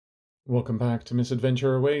Welcome back to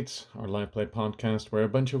Misadventure Awaits, our live play podcast where a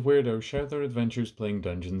bunch of weirdos share their adventures playing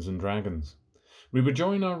Dungeons and Dragons. We would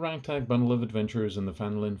join our ragtag bundle of adventurers in the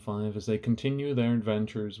Phandalin 5 as they continue their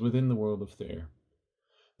adventures within the world of Thayer.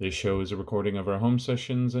 This show is a recording of our home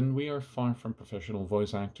sessions, and we are far from professional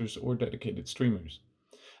voice actors or dedicated streamers.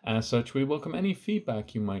 As such, we welcome any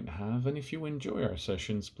feedback you might have, and if you enjoy our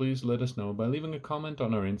sessions, please let us know by leaving a comment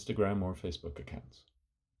on our Instagram or Facebook accounts.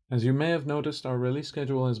 As you may have noticed, our release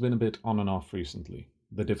schedule has been a bit on and off recently.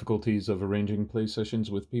 The difficulties of arranging play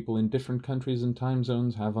sessions with people in different countries and time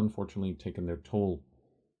zones have unfortunately taken their toll.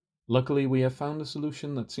 Luckily, we have found a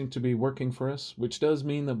solution that seems to be working for us, which does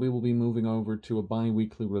mean that we will be moving over to a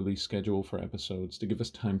bi-weekly release schedule for episodes to give us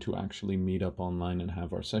time to actually meet up online and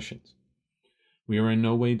have our sessions. We are in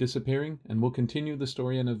no way disappearing, and will continue the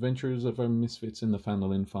story and adventures of our misfits in the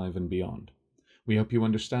Phandalin 5 and beyond. We hope you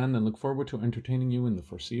understand and look forward to entertaining you in the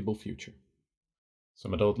foreseeable future.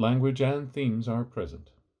 Some adult language and themes are present.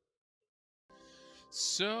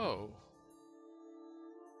 So,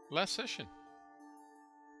 last session.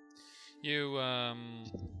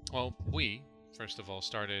 We, first of all,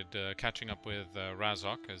 started catching up with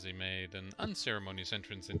Razok as he made an unceremonious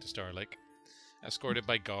entrance into Starlake, escorted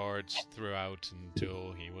by guards throughout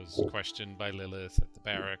until he was questioned by Lilith at the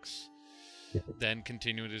barracks. Then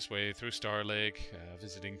continued his way through Starlake,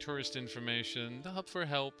 visiting tourist information, the hub for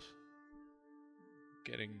help,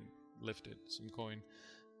 getting lifted some coin,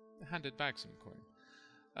 handed back some coin.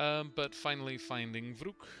 But finally finding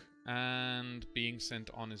Vrook and being sent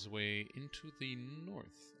on his way into the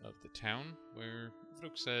north of the town, where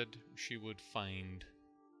Vrook said she would find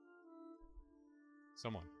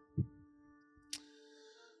someone.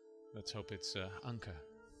 Let's hope it's Anka.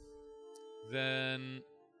 Then,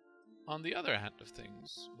 on the other hand of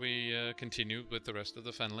things, we continued with the rest of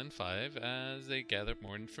the Phandalin 5 as they gathered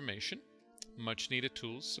more information, much needed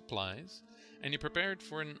tools, supplies, and you prepared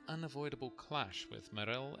for an unavoidable clash with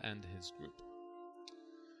Merel and his group.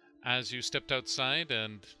 As you stepped outside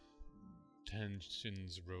and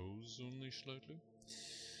tensions rose only slightly,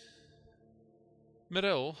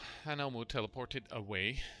 Merel and Elmo teleported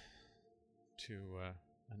away to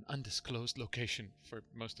an undisclosed location for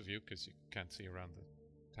most of you because you can't see around the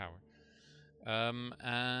tower.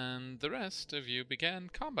 And the rest of you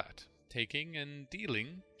began combat, taking and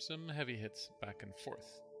dealing some heavy hits back and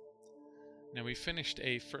forth. Now we finished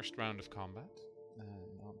a first round of combat,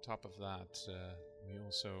 and on top of that, we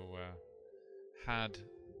also had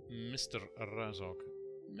Mr. Razok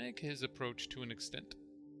make his approach to an extent.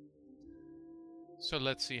 So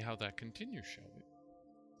let's see how that continues, shall we?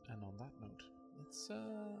 And on that note, let's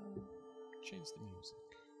change the music.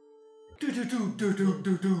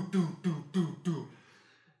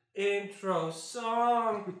 Intro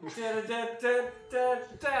song.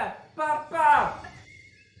 Ba ba.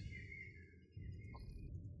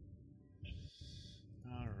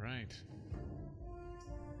 All right.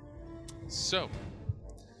 So,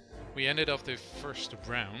 we ended off the first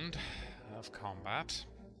round of combat.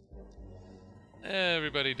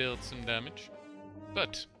 Everybody dealt some damage,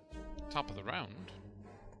 but top of the round,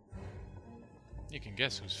 you can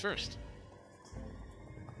guess who's first.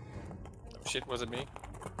 Shit, was it me?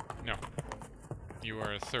 No. You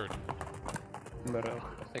are third.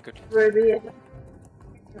 Okay, good. Ruby is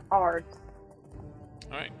hard.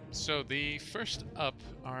 Alright, so the first up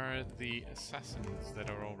are the assassins that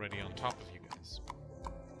are already on top of you guys.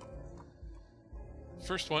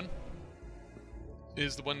 First one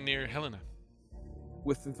is the one near Helena.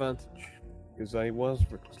 With advantage, because I was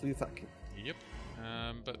recklessly attacking. Yep.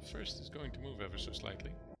 But first is going to move ever so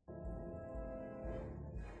slightly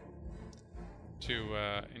to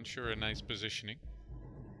ensure a nice positioning.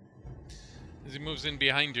 As he moves in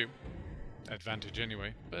behind you, advantage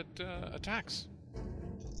anyway, but attacks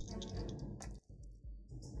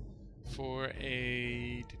for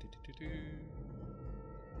a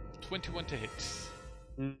 21 to hit.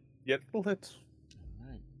 Yet will hit.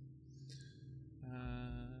 Alright.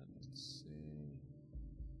 Let's see.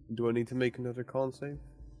 Do I need to make another con save?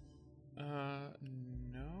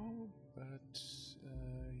 No, but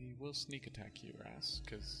he will sneak attack you, Ras,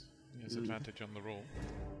 because he has advantage on the roll.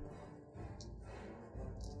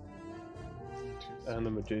 And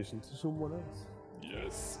I'm adjacent to someone else.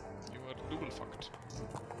 Yes, you are double fucked.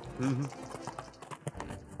 Let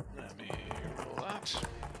me roll that.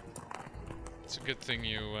 It's a good thing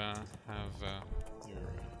you have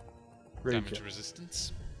your damage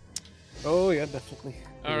resistance. Oh yeah, definitely.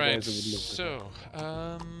 Alright, so,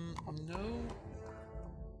 no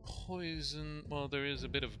poison. Well, there is a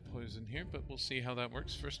bit of poison here, but we'll see how that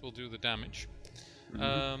works. First, we'll do the damage.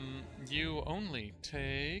 You only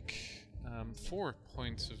take 4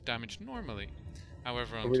 points of damage normally.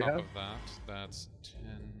 However, on we top have? of that, that's 10,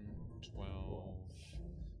 12,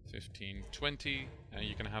 15, 20.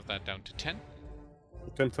 You can have that down to 10.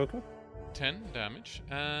 10 total? 10 damage.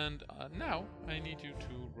 And now I need you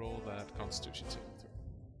to roll that Constitution saving throw.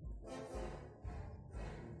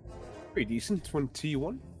 Pretty decent.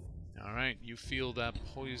 21. Alright, you feel that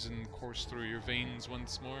poison course through your veins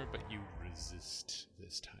once more, but you resist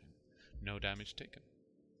this time. No damage taken.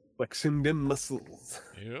 Flexing them muscles.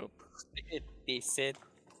 Yep. He said.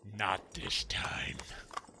 Not this time.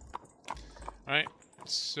 Alright,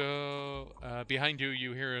 so behind you,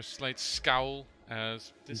 you hear a slight scowl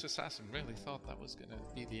as this assassin really thought that was gonna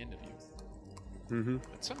be the end of you. Mm-hmm.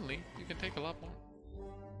 But suddenly, you can take a lot more.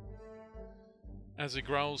 As he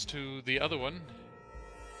growls to the other one,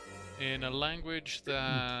 in a language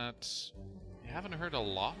that you haven't heard a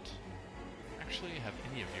lot. Actually, have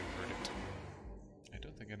any of you heard it? I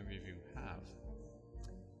don't think any of you have.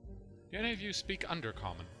 Do any of you speak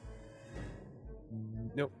Undercommon?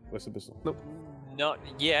 Nope. West Abyssal. Nope. Not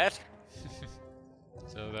yet.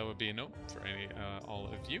 So that would be a no for any all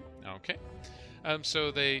of you. Okay.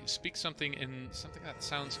 So they speak something in something that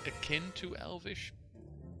sounds akin to Elvish,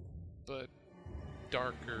 but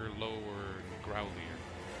darker, lower, and growlier.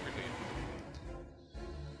 Weirdly enough.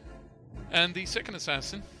 And the second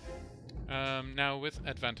assassin, now with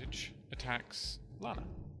advantage, attacks Lana.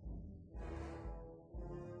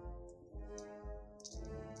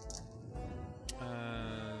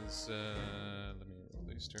 As let me roll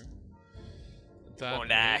these two. That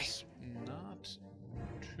die. is not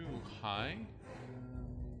too high.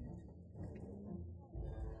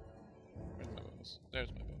 Where's my bonus? There's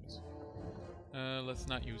my bonus. Let's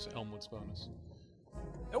not use Elmwood's bonus.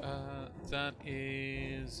 Nope. That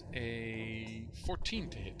is a 14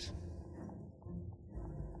 to hit.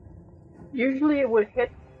 Usually it would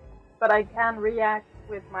hit, but I can react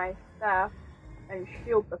with my staff and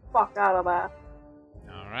shield the fuck out of that.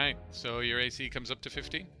 Alright, so your AC comes up to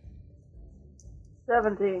 15?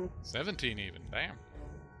 17. 17 even, damn.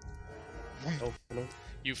 Oh, hello.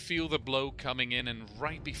 You feel the blow coming in, and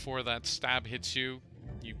right before that stab hits you,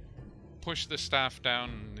 you push the staff down,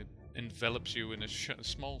 and it envelops you in a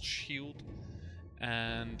small shield,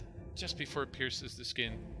 and just before it pierces the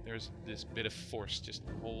skin, there's this bit of force just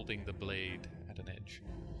holding the blade at an edge.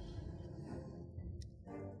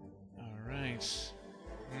 Alright.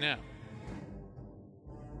 Now,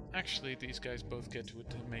 actually, these guys both get to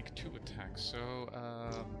make 2 attacks, so,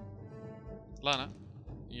 Lana,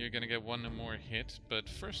 you're gonna get one more hit, but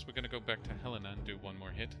first we're gonna go back to Helena and do one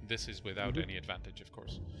more hit. This is without any advantage, of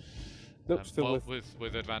course. Nope, still well,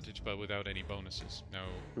 with advantage, but without any bonuses. No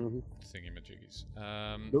thingy-majiggies.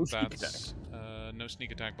 No sneak That's no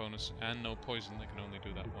sneak attack bonus and no poison. They can only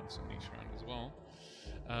do that once in each round as well.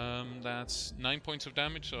 That's 9 points of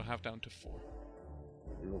damage, so half down to 4.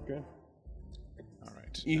 Okay.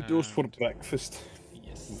 Alright. Eat those for breakfast.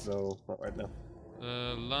 Yes. So, not right now.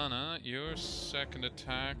 Lana, your second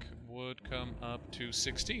attack would come up to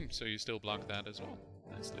 16, so you still block that as well.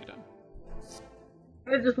 Nicely done.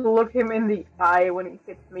 I just look him in the eye when he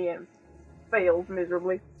hits me and fails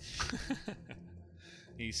miserably.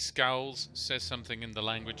 He scowls, says something in the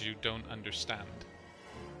language you don't understand.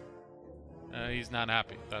 He's not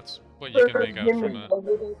happy. That's what you can make out from a...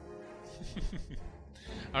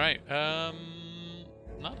 Alright,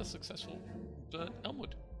 not a successful, but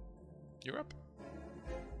Elmwood, you're up.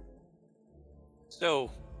 So,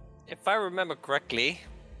 if I remember correctly,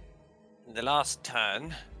 in the last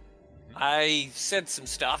turn, I said some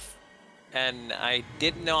stuff, and I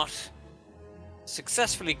did not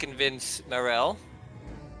successfully convince Morel.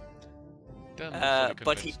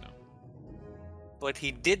 But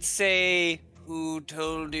he did say, "Who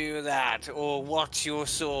told you that?" or "What's your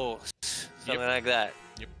source?" Something like that.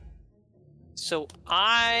 Yep. So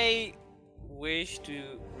I wish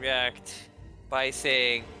to react by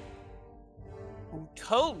saying, "Who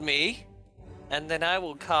told me?" and then I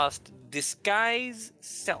will cast Disguise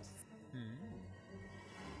Self.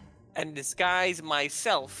 And disguise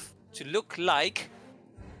myself to look like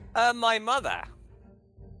my mother.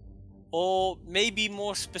 Or maybe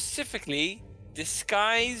more specifically,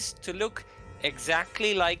 disguise to look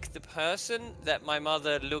exactly like the person that my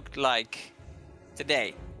mother looked like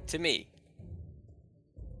today, to me.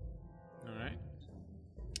 Alright.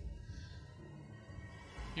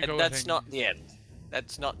 And that's not the end.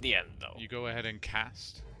 That's not the end, though. You go ahead and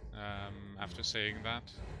cast, after saying that.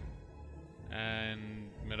 And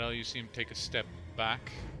Morel, you see him take a step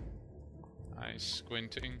back. Eyes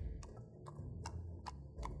squinting.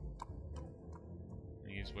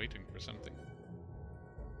 He's waiting for something.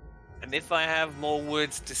 And if I have more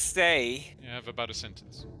words to say, You have about a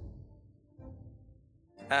sentence.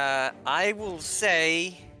 I will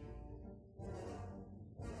say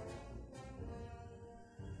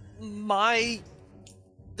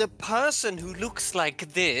the person who looks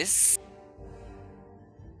like this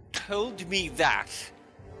told me that.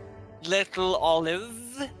 Little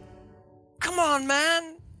Olive. Come on,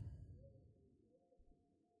 man.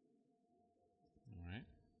 Alright.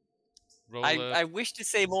 Roll I wish to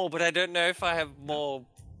say more, but I don't know if I have more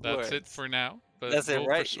That's words. it for now. But That's it, roll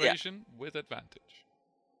right? Yeah. persuasion with advantage.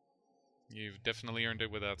 You've definitely earned it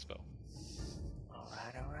with that spell.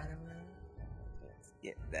 Alright. Let's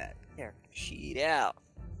get that character sheet out.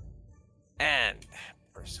 And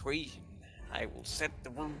persuasion. I will set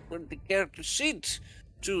the character sheet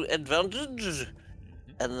to advantage.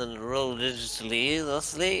 And then roll digitally,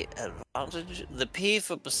 thusly, advantage. The P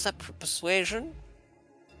for persuasion.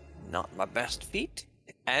 Not my best feat.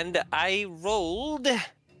 And I rolled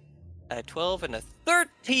a 12 and a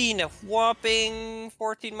 13, a whopping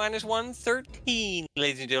 14 minus 1, 13,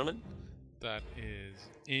 ladies and gentlemen. That is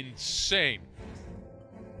insane.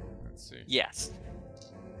 Let's see. Yes.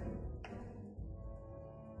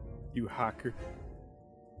 You hacker.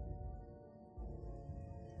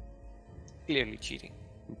 Clearly cheating.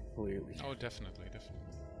 Clearly. Oh, definitely.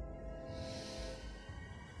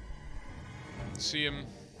 See him.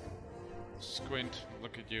 Squint.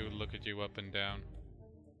 Look at you up and down.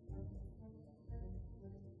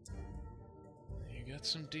 You got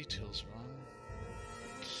some details wrong.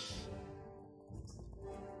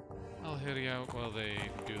 I'll hear you out while they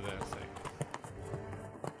do their thing.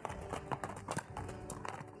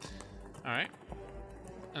 Alright.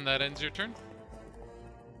 And that ends your turn?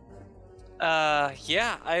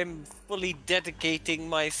 Yeah, I'm fully dedicating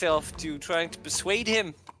myself to trying to persuade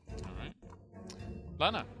him. Alright.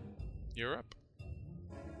 Lana, you're up.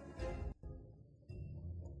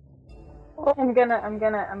 Oh, I'm gonna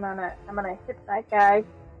hit that guy.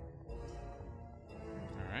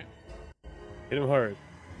 Alright. Hit him hard.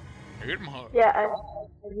 Hit him hard. Yeah, I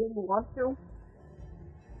really want to.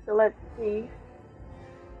 So let's see.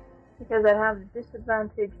 Because I have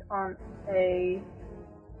disadvantage on a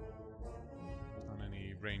On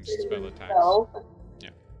any ranged spell attacks. spell. Yeah.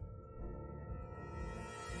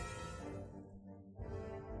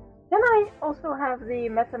 Can I also have the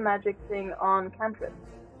meta magic thing on cantrip?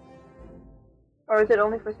 Or is it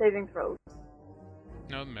only for saving throws?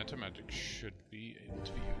 No, meta magic should be able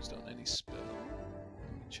to be used on any spell.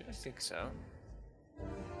 Let me check. I think so.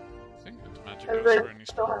 I think meta magic Because goes for I any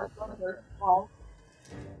still spell. have thunder. Well,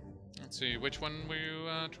 Let's see, which one were you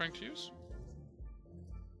trying to use?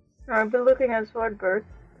 I've been looking at sword burst.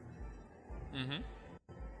 Mm-hmm.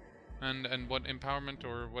 And what empowerment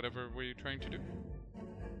or whatever were you trying to do?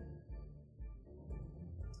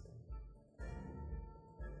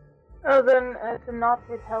 Oh, then to not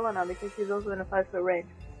hit Helena because she's also in a 5-foot range.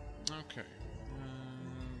 Okay.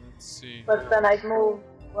 Let's see. But then I'd move.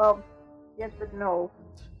 Well, yes, but no.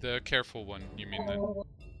 The careful one, you mean then?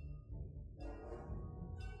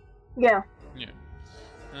 Yeah. Yeah.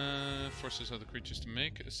 Forces other creatures to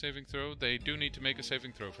make a saving throw. They do need to make a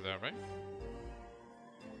saving throw for that, right?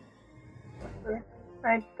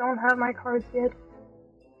 I don't have my cards yet.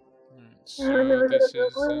 Alright, so this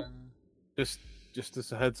is... Just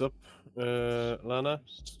as a heads up, Lana,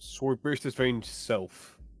 sword burst is range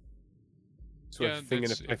self. So Yeah, a thing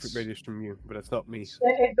in a it's- 5-foot radius from you, but that's not me.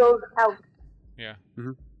 It goes out. Yeah.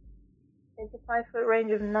 It's a 5-foot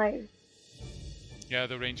range of knives. Yeah,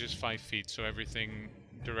 the range is 5 feet, so everything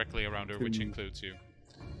directly around her, which includes you.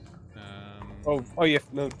 Oh yeah,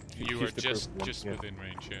 no. You she's are the just purple one, yeah. within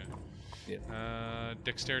range, yeah. Yeah.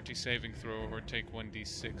 Dexterity saving throw or take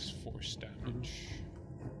 1d6 force damage.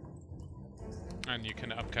 And you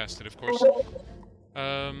can upcast it, of course.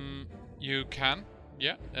 You can,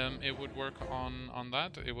 yeah. It would work on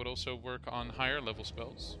that. It would also work on higher level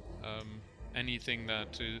spells. Anything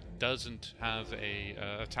that doesn't have a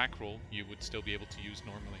attack roll, you would still be able to use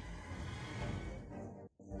normally.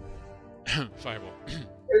 Fireball.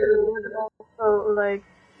 Also, like,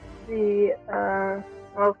 the,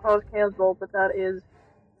 well, of course, Chaos Bolt, but that is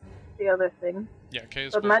the other thing. Yeah,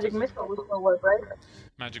 Chaos But Bolt Magic is- Missile will still work, right?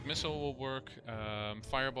 Magic Missile will work,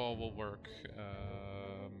 Fireball will work,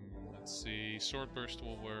 let's see, Sword Burst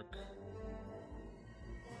will work.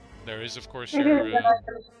 There is, of course, your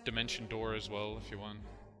Dimension Door as well, if you want.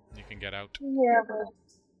 You can get out. Yeah, but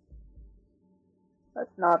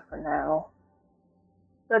that's not for now.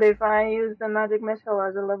 But if I use the Magic Missile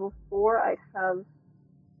as a level 4, I have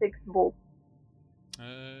 6 bolts.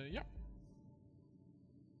 Yeah.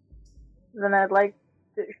 Then I'd like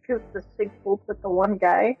to shoot the 6 bolts at the one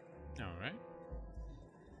guy.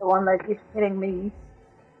 The one that keeps hitting me.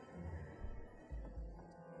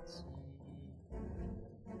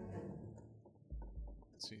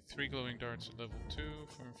 Let's see, 3 glowing darts at level 2,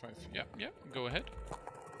 4 and 5. Yeah, go ahead.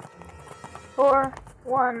 4,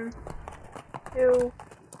 1, 2,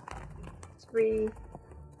 3,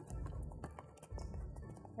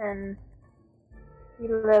 10,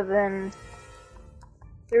 11,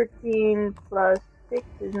 13 plus 6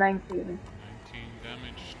 is 19. 19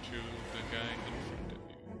 damage to the guy in front of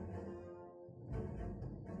you.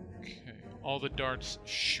 Okay, all the darts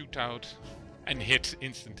shoot out and hit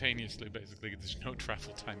instantaneously, basically. There's no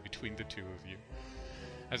travel time between the two of you.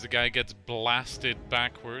 As the guy gets blasted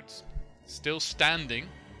backwards, still standing,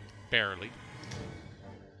 barely,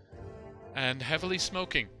 and heavily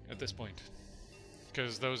smoking at this point.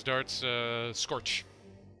 Because those darts scorch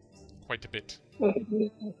quite a bit. But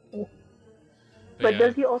yeah.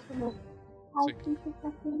 does he also move 5 Six. feet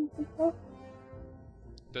back in himself?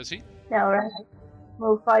 Does he? No, right?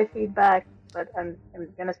 Move 5 feet back, but I'm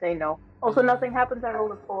gonna say no. Also, nothing happens. I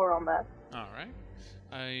rolled a 4 on that. Alright.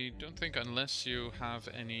 I don't think, unless you have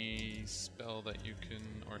any spell that you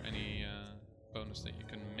can, or any bonus that you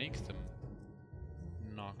can make them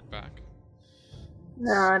knock back.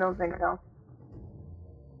 No, I don't think so.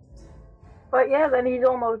 But yeah, then he's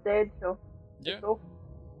almost dead, so. Yeah. Go.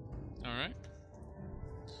 Alright.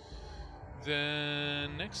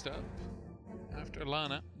 Then, next up, after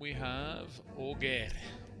Lana, we have Oger.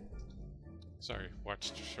 Sorry,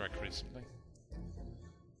 watched Shrek recently.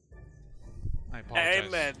 I apologize.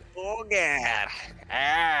 I'm an ogre.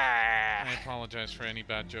 I apologize for any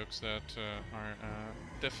bad jokes that are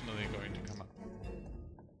definitely going to come up.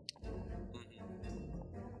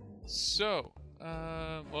 So,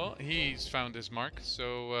 well, he's found his mark,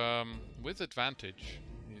 so with advantage,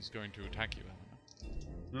 he's going to attack you.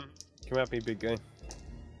 Come at me, big guy.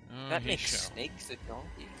 Oh, That he makes shall. snakes a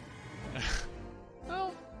donkey.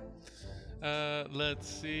 Well, let's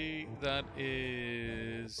see. That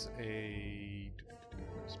is a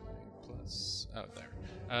where's my plus. Oh,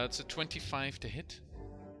 there. It's a 25 to hit.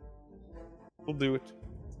 We'll do it.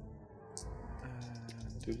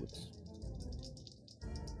 And Do it.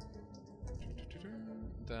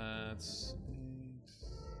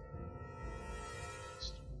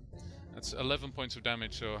 That's 11 points of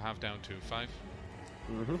damage, so half down to 5.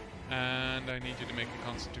 Mm-hmm. And I need you to make a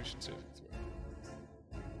Constitution saving throw.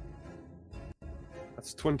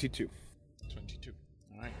 That's 22. 22.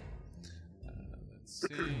 All right. Let's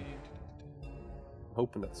see.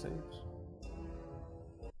 Hoping that saves.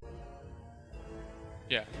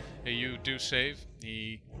 Yeah, you do save.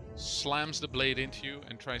 He slams the blade into you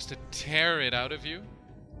and tries to tear it out of you,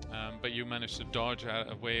 but you manage to dodge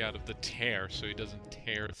away out of the tear, so he doesn't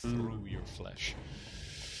tear through your flesh.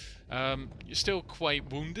 You're still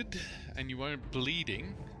quite wounded, and you aren't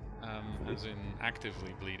bleeding, as in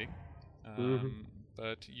actively bleeding,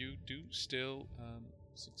 but you do still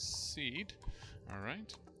succeed. All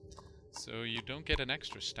right. So you don't get an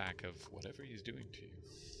extra stack of whatever he's doing to you.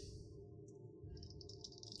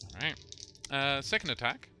 Alright. Second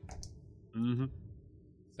attack. Mm-hmm.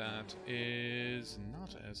 That is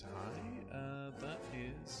not as high. That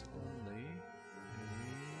is only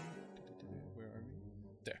where are we?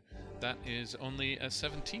 There. That is only a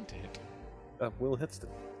 17 to hit. That will hit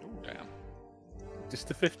still. Oh, damn.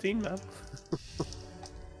 Just a 15, man.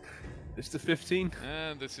 Just a 15.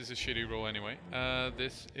 This is a shitty roll anyway.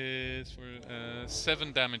 This is for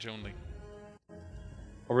 7 damage only.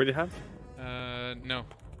 Already have? No.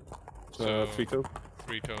 So 3 total.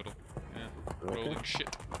 3 total. Yeah. Okay. Rolling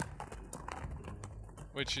shit.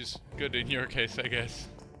 Which is good in your case, I guess.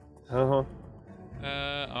 Uh-huh.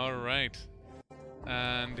 Alright.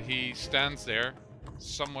 And he stands there,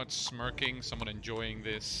 somewhat smirking, somewhat enjoying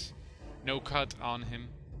this. No cut on him.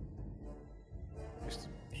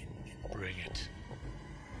 Bring it.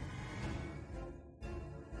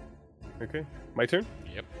 Okay. My turn?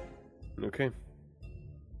 Yep. Okay.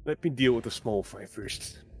 Let me deal with the small fry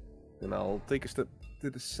first. And I'll take a step to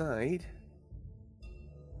the side.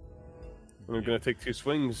 And I'm gonna take 2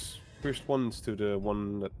 swings. First one's to the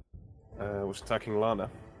one that was attacking Lana.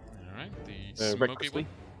 Alright, the smoky Recklessly.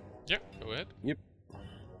 one. Yep, go ahead. Yep.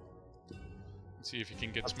 Let's see if you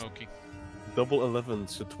can get smoky. Double 11,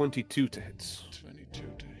 so 22 to hit. 22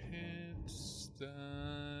 to hit.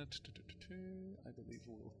 That. I believe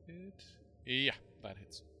will hit. Yeah, that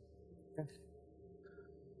hits.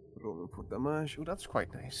 Rolling for damage. Oh, that's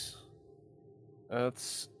quite nice.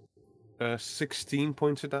 That's 16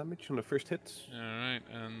 points of damage on the first hit. Alright,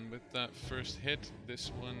 and with that first hit,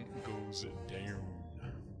 this one goes down.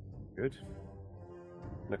 Good.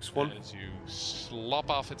 Next one. As you slop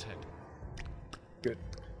off its head. Good.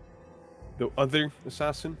 the other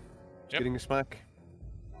assassin is Yep. getting a smack.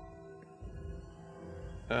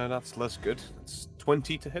 That's less good. It's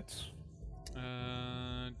 20 to hit.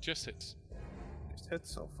 Just hits. Just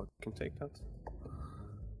hits. I'll fucking take that.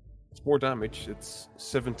 It's more damage. It's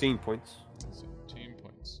 17 points. 17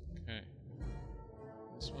 points. Okay.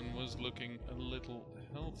 This one was looking a little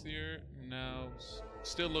healthier. Now,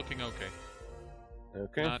 still looking okay.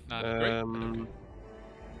 Okay. Not great, but okay.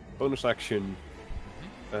 Bonus action.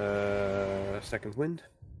 Second wind.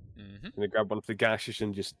 Mm-hmm. Gonna grab one of the gashes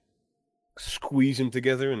and just squeeze them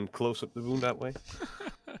together and close up the wound that way.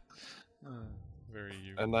 Very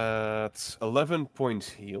you. And that's 11 points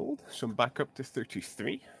healed, so I'm back up to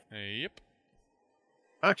 33. Yep.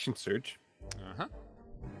 Action surge. Uh-huh.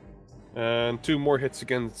 And 2 more hits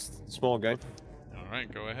against the small guy.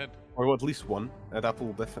 Alright, go ahead. Or well, at least one. That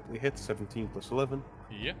will definitely hit. 17 plus 11.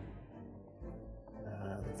 Yep.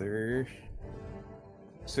 There.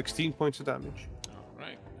 16 points of damage.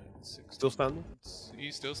 Alright. Still standing?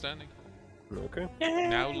 He's still standing. Okay.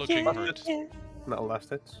 Now looking Last hurt. hit. Not last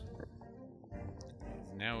hit.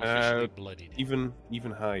 Now officially bloodied. Even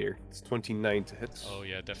higher. It's 29 to hit. Oh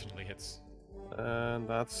yeah, definitely hits. And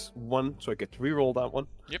that's 1, so I get to reroll that one.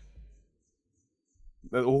 Yep.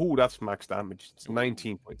 Oh, that's max damage. It's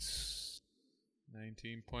 19 points.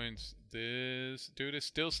 19 points. This dude is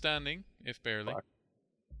still standing, if barely. Fuck.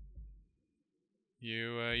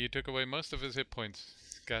 You took away most of his hit points.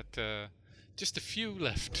 Got just a few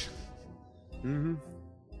left. Mm-hmm.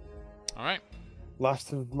 All right.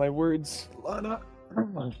 Last of my words, Lana.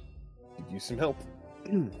 Could use some help.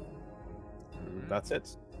 That's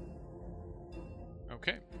it.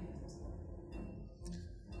 Okay.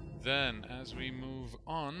 Then, as we move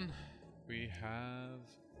on, we have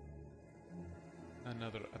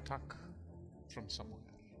another attack from somewhere.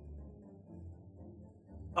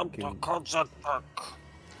 Fucking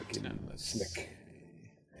Now, let's snick.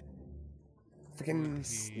 Fucking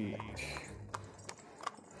snick.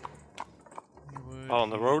 On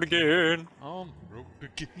the road again. On the road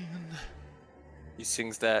again. He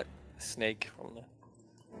sings that snake from the.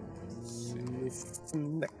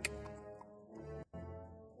 Snick.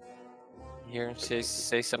 You hear him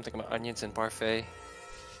say something about onions and parfait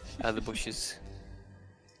out of the bushes.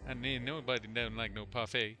 And then nobody don't like no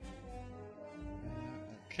parfait.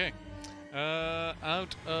 Okay.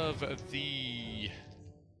 Out of the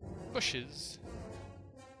bushes,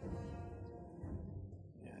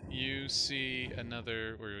 you see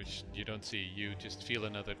another, or you don't see, you just feel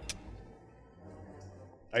another.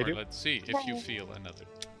 I Or do? let's see if you feel another.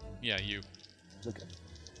 Yeah, you. Okay.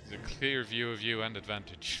 There's a clear view of you and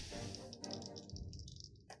advantage.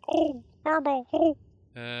 Oh, marble. Oh.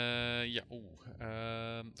 Yeah. Oh,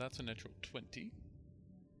 that's a natural 20.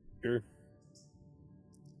 Sure.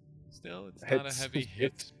 Still, it's not a Hits. heavy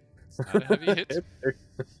hit. It's not a heavy hit.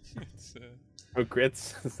 It's, No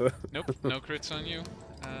crits. So. nope, no crits on you.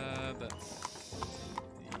 That's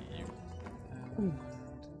you.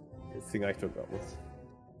 Good thing I took that one.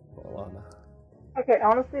 Lana. Okay,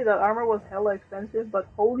 honestly, that armor was hella expensive, but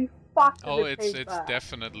holy fuck! did Oh, it it's pay back.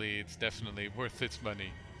 definitely worth its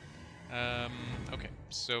money. Okay,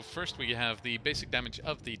 so first we have the basic damage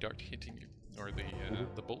of the dart hitting you, or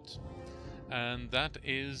the bolt, and that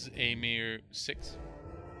is a mere 6.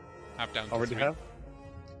 Half down to Already 3. have?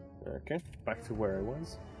 Okay, back to where I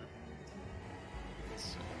was.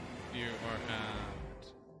 So you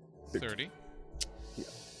are at 30. Yeah.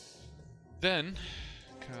 Then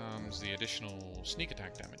comes the additional sneak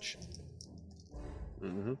attack damage,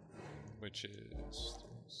 Mm-hmm. which is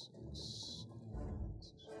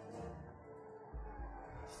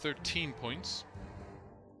 13 points.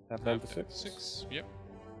 Half down to Half down 6. 6. Yep.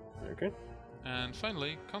 Okay. And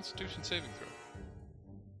finally, Constitution saving throw.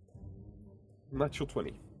 Natural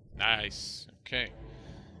 20. Nice. Okay.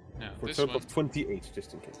 Now For a this total one, of 28,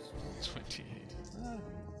 just in case.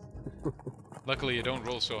 28. Luckily, you don't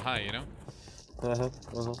roll so high, you know. Uh-huh.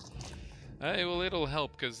 Well, it'll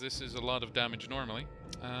help because this is a lot of damage normally.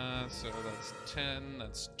 So that's 10.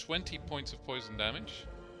 That's 20 points of poison damage.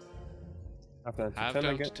 Half down to Half 10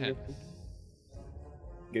 down again. to 10.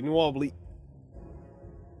 Getting wobbly.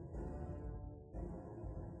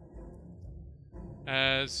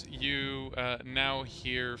 As you now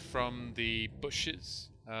hear from the bushes,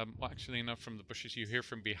 well, actually not from the bushes, you hear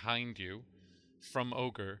from behind you, from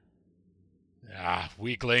Ogre. Ah,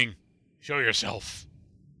 weakling, show yourself.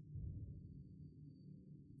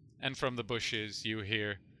 And from the bushes, you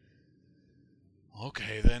hear,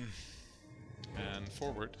 okay then. And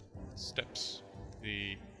forward steps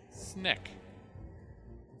the Sneck.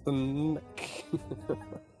 The neck.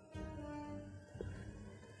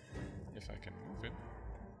 If I can move it.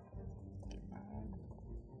 Give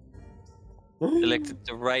Selected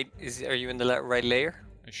the right. Are you in the right layer?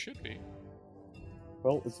 I should be.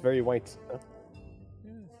 Well, it's very white.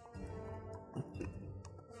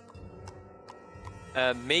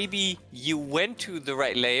 Maybe you went to the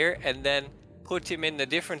right layer and then put him in a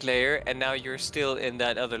different layer, and now you're still in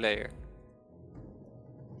that other layer.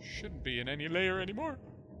 Shouldn't be in any layer anymore.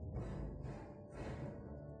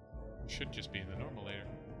 Should just be in the normal layer.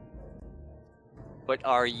 But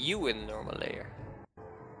are you in the normal layer?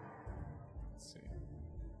 Let's see.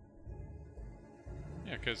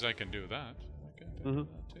 Yeah, because I can do that. I can do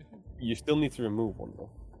that to him. You still need to remove one though.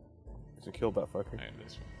 To kill that fucker. Hey,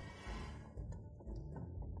 this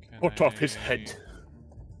one. Cut off his head.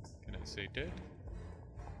 Can I say dead?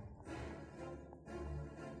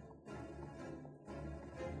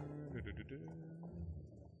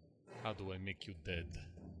 How do I make you dead?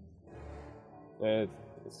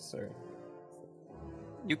 Sorry.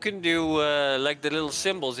 You can do like the little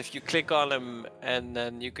symbols if you click on him, and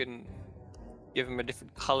then you can give him a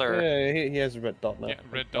different color. Yeah, he has a red dot now. Yeah,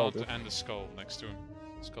 red dot and a skull next to him.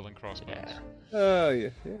 Skull and crossbones. Yeah. Oh yeah,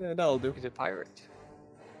 that'll do. He's a pirate.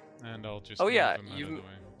 And I'll just Oh, move yeah, him out of the way.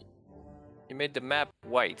 You made the map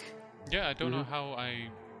white. Yeah, I don't know how I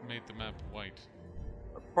made the map white.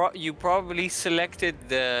 You probably selected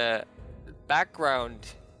the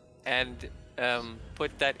background and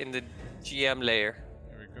put that in the GM layer.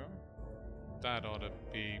 There we go. That ought to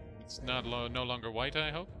be... It's not no longer white,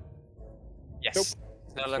 I hope? Yes. Nope.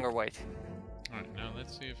 It's no longer white. Alright, now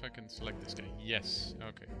let's see if I can select this guy. Yes.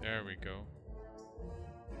 Okay, there we go.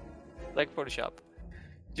 Like Photoshop.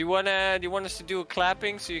 Do you want us to do a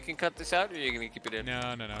clapping so you can cut this out, or are you gonna keep it in? No,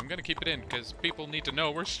 I'm gonna keep it in, because people need to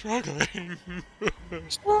know we're struggling.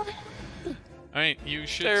 Alright, you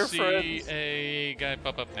should They're see friends. a guy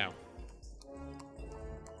pop up now.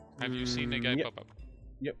 Have you seen a guy yep. pop up?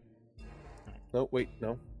 Yep. No, wait,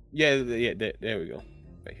 no. Yeah, there we go.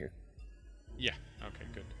 Right here. Yeah, okay,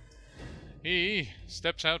 good. He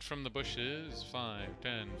steps out from the bushes 5,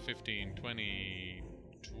 10, 15, 20,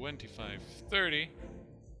 25, 30.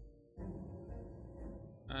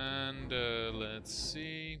 And let's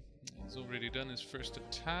see. He's already done his first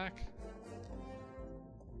attack.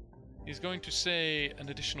 He's going to say an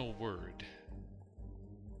additional word.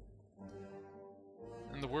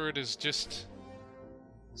 And the word is just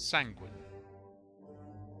sanguine.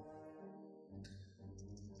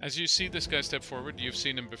 As you see this guy step forward, you've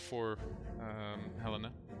seen him before,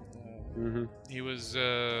 Helena. He was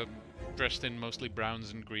dressed in mostly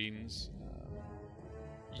browns and greens,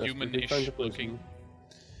 human-ish looking.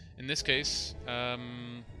 In this case,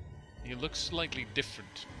 he looks slightly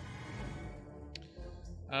different.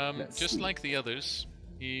 Just like the others,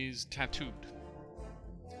 he's tattooed.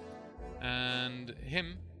 And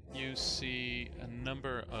him, you see a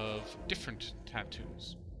number of different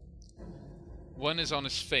tattoos. One is on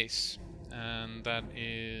his face, and that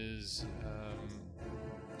is...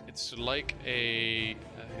 it's like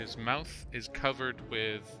his mouth is covered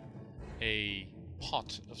with a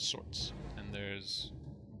pot of sorts, and there's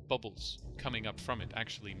bubbles coming up from it,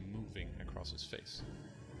 actually moving across his face.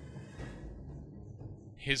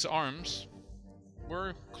 His arms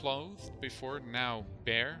were clothed before, now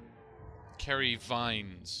bare, carry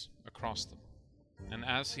vines across them. And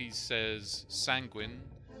as he says sanguine,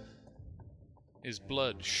 his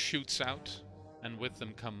blood shoots out, and with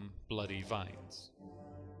them come bloody vines.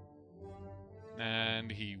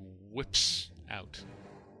 And he whips out.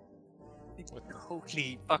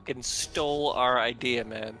 Totally fucking stole our idea,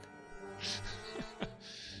 man.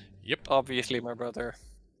 Yep. Obviously, my brother.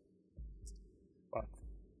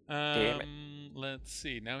 Damn it. Let's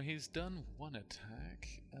see. Now he's done one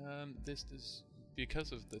attack. This is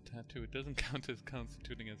because of the tattoo. It doesn't count as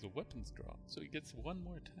constituting as a weapons draw, so he gets one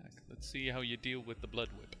more attack. Let's see how you deal with the blood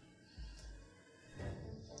whip.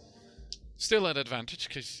 Still at advantage,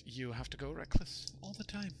 because you have to go reckless all the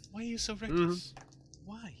time. Why are you so reckless?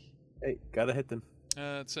 Why? Hey, gotta hit them.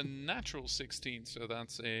 It's a natural 16, so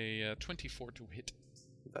that's a 24 to hit.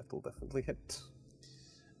 That'll definitely hit.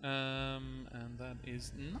 And that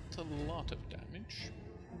is not a lot of damage,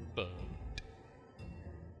 but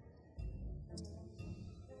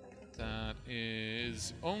that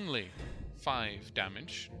is only 5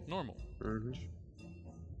 damage, normal.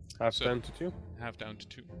 Half So- down to 2. Half down to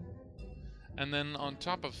 2. And then on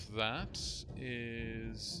top of that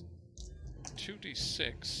is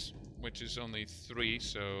 2d6, which is only 3,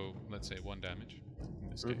 so let's say 1 damage in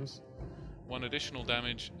this case. 1 additional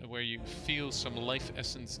damage where you feel some life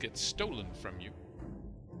essence get stolen from you.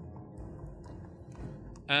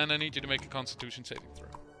 And I need you to make a Constitution saving throw.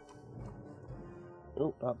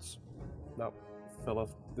 Oh, that fell off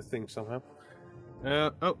the thing somehow.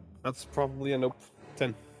 That's probably a nope.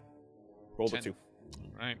 10. Roll the 10. 2.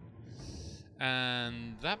 Alright.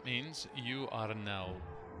 And that means you are now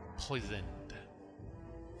poisoned.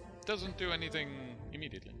 Doesn't do anything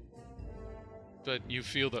immediately. But you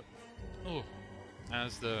feel that,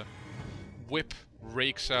 as the whip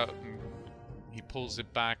rakes out and he pulls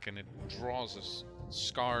it back and it draws a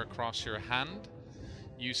scar across your hand,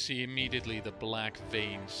 you see immediately the black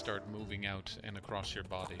veins start moving out and across your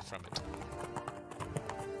body from it.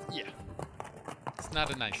 Yeah. It's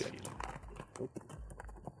not a nice feeling.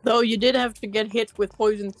 Though you did have to get hit with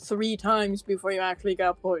poison 3 times before you actually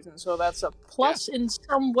got poisoned, so that's a plus in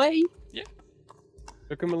some way. Yeah.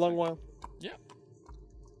 Took him a long while.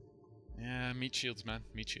 Yeah, meat shields, man.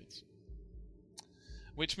 Meat shields.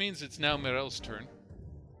 Which means it's now Mirel's turn.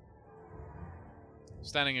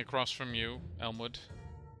 Standing across from you, Elmwood.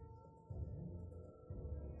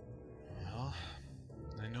 Well,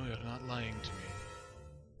 I know you're not lying to me.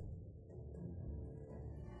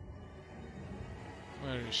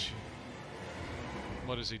 Where is she?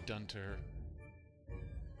 What has he done to her?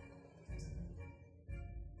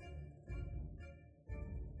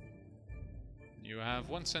 You have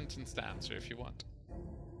 1 sentence to answer if you want.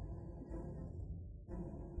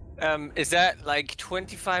 Is that like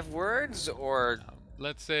 25 words or?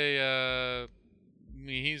 Let's say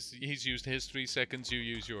he's used his 3 seconds, you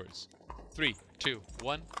use yours. 3, 2,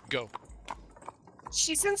 1, go.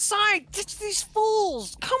 She's inside! Ditch these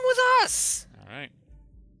fools! Come with us! Alright.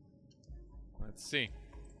 Let's see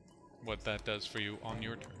what that does for you on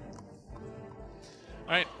your turn.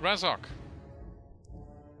 Alright, Razok.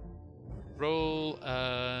 Roll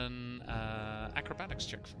an acrobatics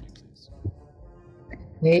check for me, please.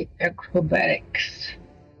 The acrobatics.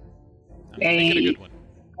 Make it a good one.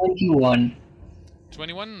 21.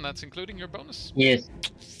 21, that's including your bonus? Yes,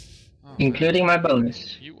 Oh, including my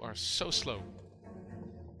bonus. you are so slow.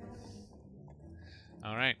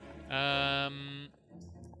 Alright.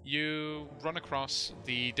 You run across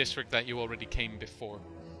the district that you already came before.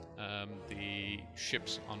 The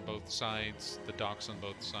ships on both sides, the docks on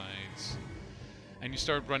both sides. And you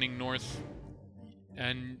start running north,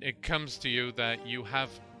 and it comes to you that you have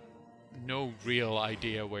no real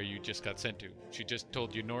idea where you just got sent to. She just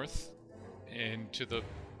told you north, into the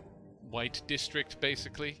White District,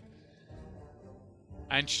 basically.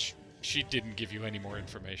 And she didn't give you any more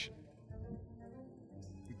information.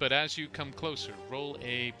 But as you come closer, roll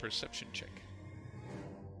a perception check.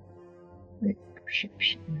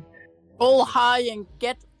 Perception. Roll high and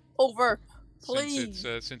get over, please.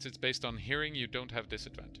 Since it's based on hearing, you don't have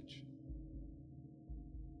disadvantage.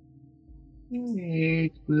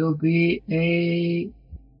 It will be a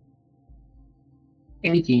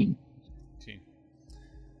 18.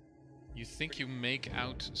 You think you make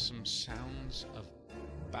out some sounds of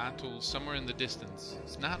battle somewhere in the distance.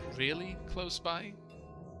 It's not really close by,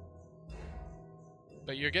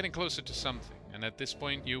 but you're getting closer to something, and at this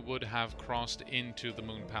point you would have crossed into the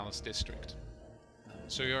Moon Palace district.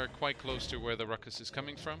 So you're quite close to where the ruckus is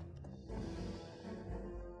coming from.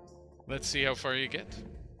 Let's see how far you get.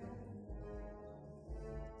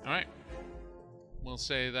 Alright. We'll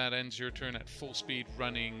say that ends your turn at full speed,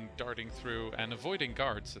 running, darting through, and avoiding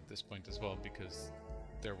guards at this point as well, because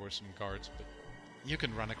there were some guards, but you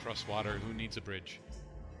can run across water. Who needs a bridge?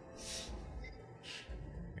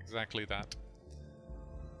 Exactly that.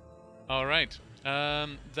 Alright.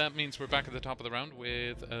 That means we're back at the top of the round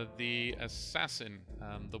with the assassin,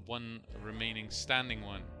 the one remaining standing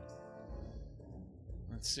one.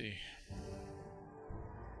 Let's see.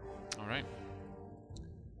 Alright.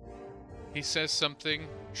 He says something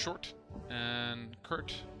short and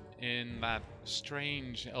curt in that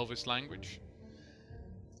strange Elvish language.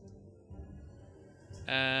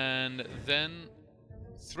 And then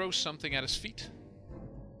throws something at his feet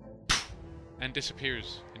and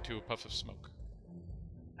disappears into a puff of smoke.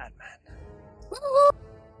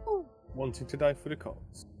 Wanting to die for the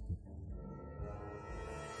cause.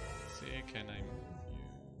 See, can I...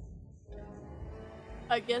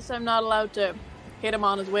 I guess I'm not allowed to hit him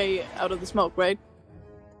on his way out of the smoke, right?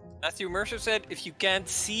 Matthew Mercer said if you can't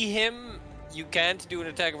see him, you can't do an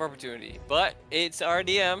attack of opportunity. But it's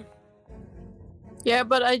RDM. Yeah,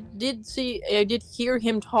 but I did hear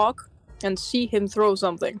him talk and see him throw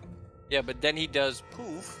something. Yeah, but then he does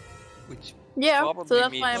poof, which Yeah, probably so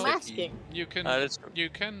that's means why I'm that he- asking. You can that's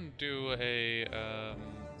you can do a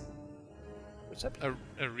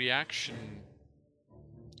reaction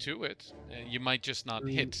to it. You might just not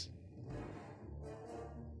hit.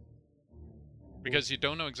 Because you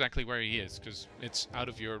don't know exactly where he is, because it's out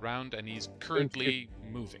of your round and he's currently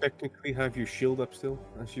moving. Technically have your shield up still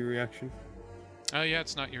as your reaction. Oh yeah,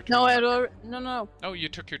 it's not your turn. No, yet. no. Oh, you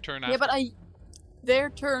took your turn Yeah, after. but their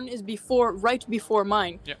turn is right before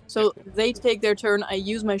mine. Yeah. So they take their turn. I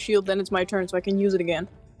use my shield, then it's my turn, so I can use it again.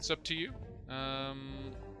 It's up to you.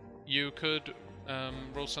 You could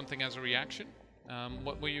roll something as a reaction.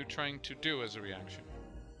 What were you trying to do as a reaction?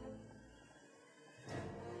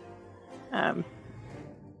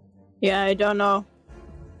 Yeah, I don't know.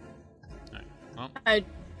 Right. Well, I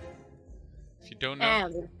if you don't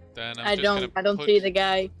know, then I don't see the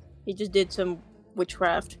guy. He just did some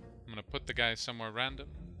witchcraft. I'm gonna put the guy somewhere random,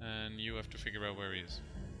 and you have to figure out where he is.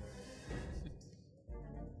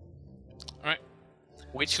 All right.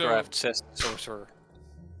 Witchcraft says sorcerer.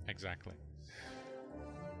 Exactly.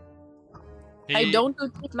 I He don't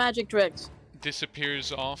do magic tricks.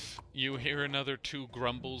 disappears off. You hear another 2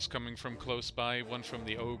 grumbles coming from close by. One from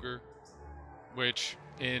the ogre, which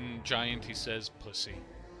in giant he says pussy.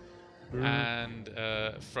 And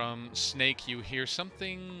from Snake you hear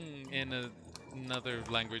something in another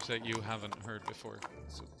language that you haven't heard before.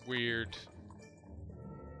 It's a weird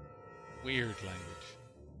language.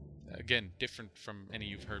 Again, different from any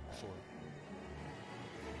you've heard before.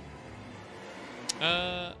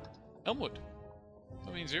 Elmwood.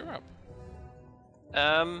 That means you're up.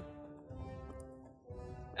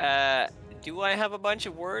 Do I have a bunch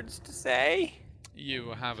of words to say?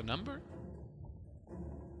 You have a number?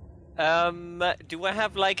 Do I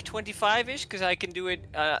have like 25-ish? Because I can do it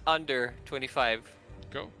under 25.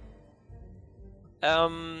 Go.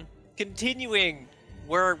 Continuing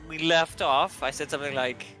where we left off, I said something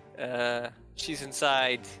like, she's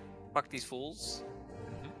inside, fuck these fools.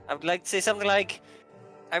 I would like to say something like,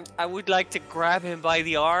 I would like to grab him by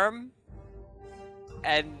the arm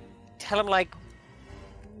and tell him like,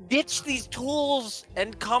 ditch these tools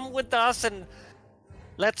and come with us and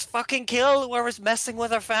let's fucking kill whoever's messing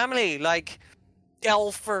with our family, like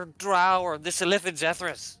Elf or Drow or this Elithid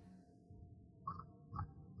Zethris.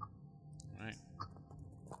 Alright.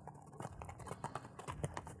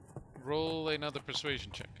 Roll another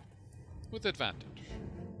persuasion check. With advantage.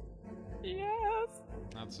 Yes.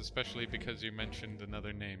 That's especially because you mentioned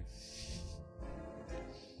another name.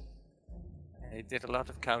 I did a lot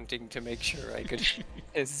of counting to make sure I could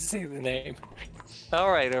say the name.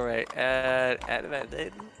 Alright.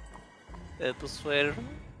 Advantage. Persuasion.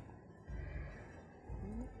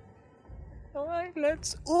 Alright,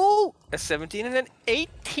 let's. Ooh! A 17 and an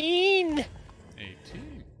 18!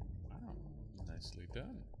 18. Wow. Nicely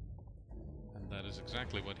done. And that is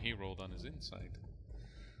exactly what he rolled on his insight.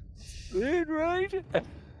 Good, right? At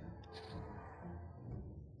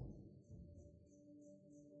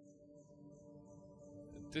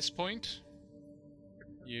this point,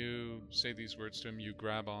 you say these words to him, you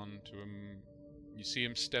grab on to him, you see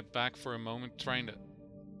him step back for a moment, trying to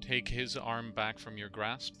take his arm back from your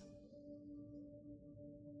grasp.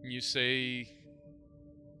 You say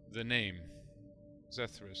the name,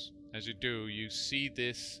 Zethris. As you do, you see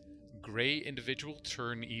this grey individual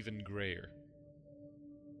turn even greyer.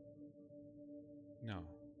 No.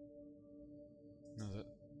 No,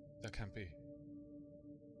 that can't be.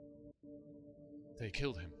 They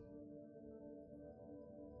killed him.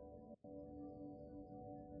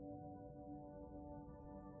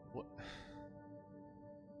 What?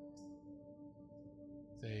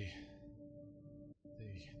 They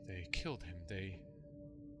killed him. They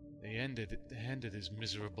ended his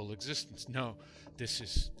miserable existence. No, this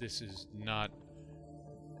is not.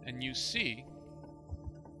 And you see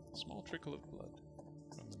a small trickle of blood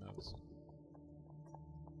from the nose.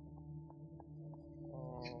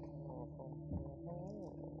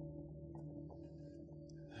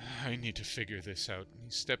 I need to figure this out.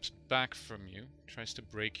 He steps back from you, tries to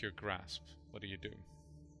break your grasp. What do you do?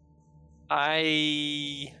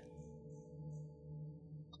 I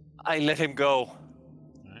let him go.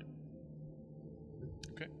 Alright.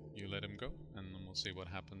 Okay, you let him go, and then we'll see what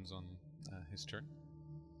happens on his turn.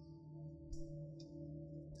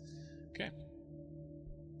 Okay.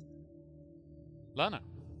 Lana.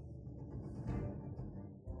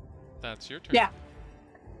 That's your turn. Yeah.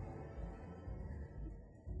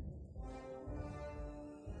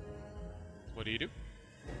 What do you do?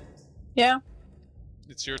 Yeah.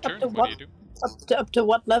 It's your turn. to What what? do you do? Up to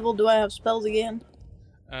what level do I have spells again?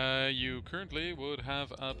 You currently would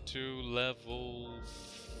have up to level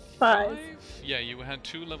 5. Yeah, you had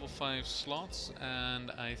 2 level 5 slots,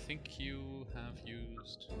 and I think you have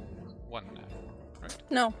used 1 now, right?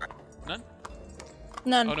 No. None?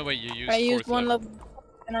 None. Oh no, wait, you used I used 4th 1 level. level,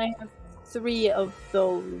 and I have 3 of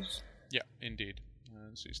those. Yeah, indeed.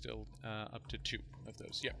 So you're still up to 2 of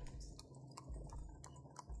those. Yeah.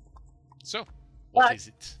 So, what But- is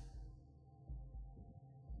it?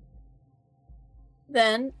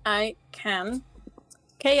 then I can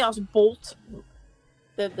Chaos Bolt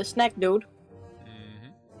the snack dude.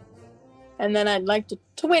 Mm-hmm. And then I'd like to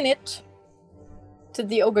twin it to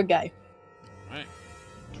the ogre guy. Right.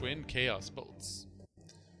 Twin Chaos Bolts.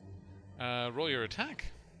 Roll your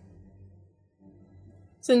attack.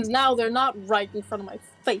 Since now they're not right in front of my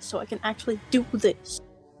face, so I can actually do this.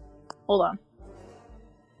 Hold on.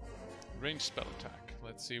 Ranged spell attack.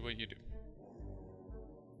 Let's see what you do.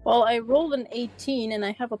 Well, I rolled an 18 and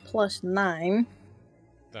I have a +9.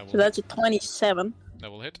 That will So that's a 27.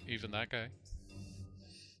 That will hit. Even that guy.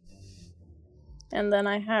 And then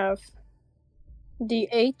I have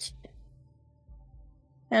D8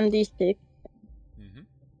 and D6. Mm-hmm.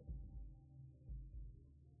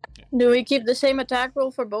 Do we keep the same attack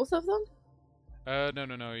roll for both of them?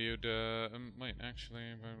 No. You'd wait. Actually,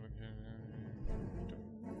 I don't know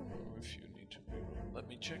if you need to. Let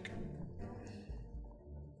me check.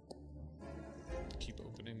 Keep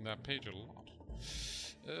opening that page a lot.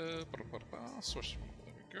 Sorcery.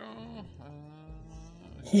 There we go.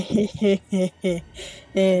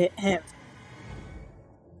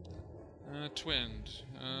 Twinned.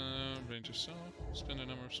 Range yourself. Spend a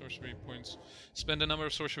number of sorcery points. Spend a number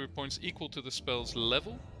of sorcery points equal to the spell's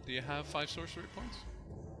level. Do you have 5 sorcery points?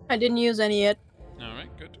 I didn't use any yet.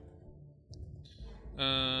 Alright, good.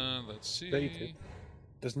 Let's see. Stated.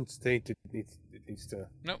 Doesn't state it needs to.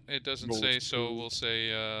 No, it doesn't roll say, it so through. we'll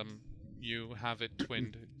say you have it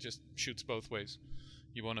twinned. It just shoots both ways.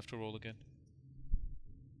 You won't have to roll again.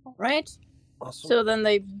 Alright. Awesome. So then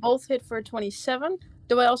they both hit for 27.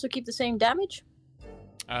 Do I also keep the same damage?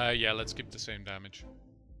 Yeah, let's keep the same damage.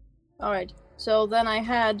 Alright. So then I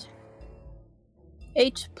had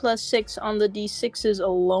 8 plus 6 on the d6s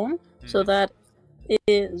alone. So Mhm. that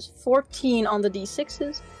is 14 on the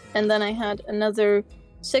d6s. And then I had another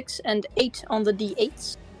 6 and 8 on the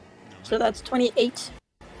d8s. So that's 28.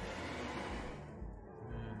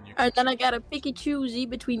 And then I got a picky choosy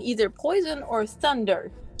between either poison or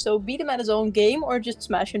thunder. So beat him at his own game or just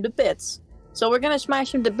smash him to bits. So we're gonna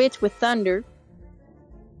smash him to bits with thunder.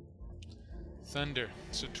 Thunder.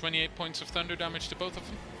 So 28 points of thunder damage to both of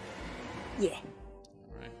them? Yeah.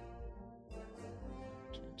 Alright.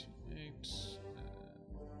 28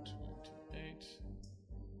 and 28.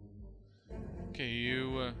 Okay,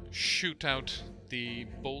 you shoot out the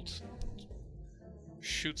bolt.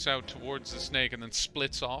 Shoots out towards the snake and then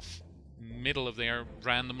splits off. Middle of the air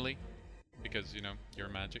randomly. Because, you know, you're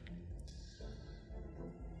magic.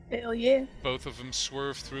 Hell yeah. Both of them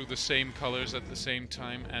swerve through the same colors at the same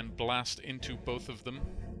time and blast into both of them,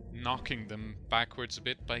 knocking them backwards a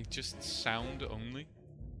bit by just sound only.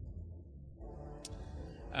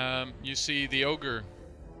 You see the ogre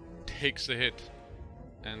takes the hit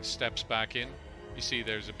and steps back in. You see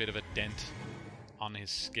there's a bit of a dent on his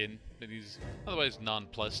skin, but he's otherwise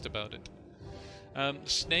nonplussed about it.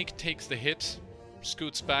 Snake takes the hit,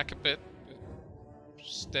 scoots back a bit,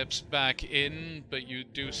 steps back in, but you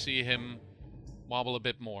do see him wobble a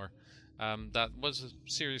bit more. That was a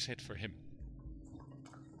serious hit for him.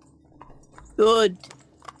 Good.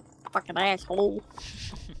 Fucking asshole.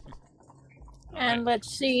 And Alright. let's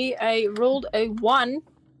see, I rolled a 1.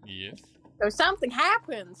 Yes. So something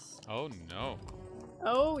happens. Oh no.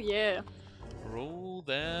 Oh yeah. Roll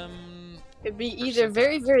them. It'd be either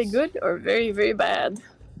very, very good or very, very bad.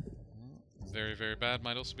 Very, very bad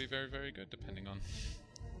might also be very, very good, depending on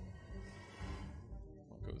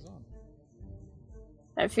what goes on.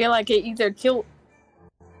 I feel like it either kill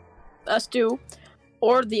us two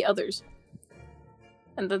or the others.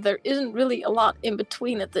 And that there isn't really a lot in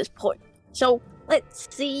between at this point. So,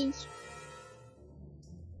 let's see.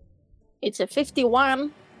 It's a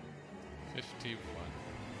 51. 51.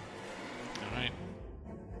 Alright.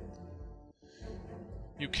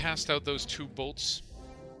 You cast out those 2 bolts.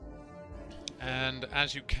 And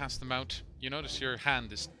as you cast them out, you notice your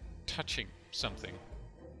hand is touching something.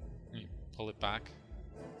 You pull it back.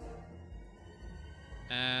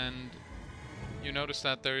 And you notice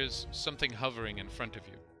that there is something hovering in front of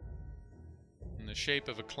you, in the shape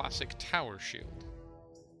of a classic tower shield.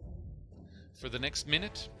 For the next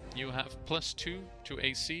minute, you have +2 to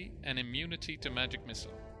AC and immunity to magic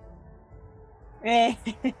missile. Nice.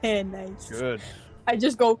 Good. I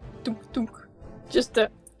just go tunk tunk. Just a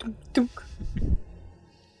tunk tunk.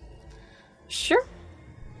 Sure.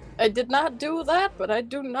 I did not do that, but I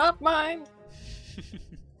do not mind.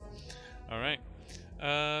 Alright.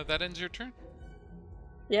 That ends your turn.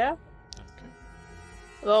 Yeah. Okay.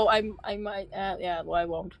 Though I might. Yeah. Well, I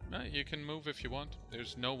won't. You can move if you want.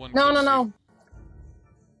 There's no one. No, close no, to you. no.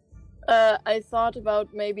 I thought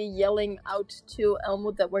about maybe yelling out to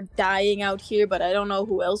Elmwood that we're dying out here, but I don't know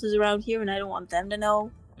who else is around here, and I don't want them to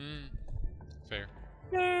know. Fair.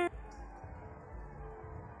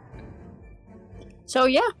 So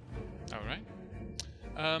yeah. All right.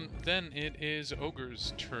 Then it is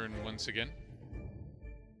Ogre's turn once again.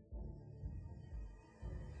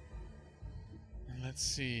 And let's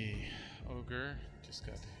see. Ogre just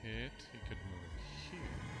got hit. He could move here.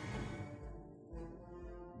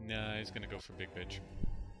 Nah, he's gonna go for Big Bitch.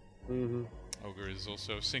 Mm-hmm. Ogre is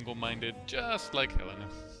also single-minded, just like Helena.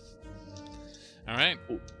 All right.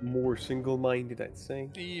 More single-minded, I'd say.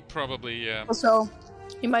 He probably. Also,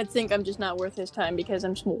 he might think I'm just not worth his time because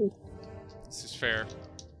I'm small. This is fair.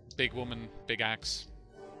 Big woman, big axe.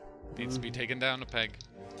 Needs to be taken down a peg.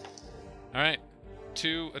 Alright.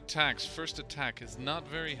 2 attacks. First attack is not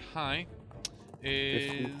very high.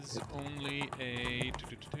 Is only a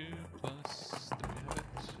 2 plus. There we have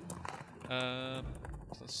it.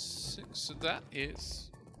 Plus 6. So that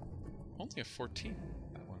is only a 14.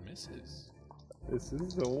 That one misses. This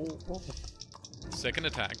is all. Second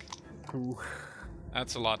attack. Ooh.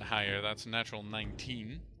 That's a lot higher. That's a natural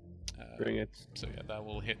 19. Bring it. So yeah, that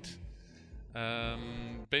will hit.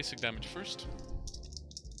 Basic damage first.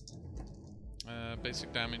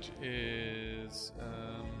 Basic damage is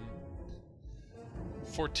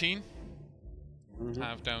 14.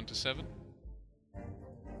 Half down to 7.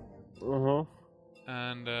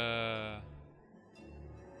 And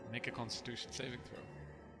make a Constitution saving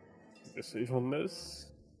throw. Save on this.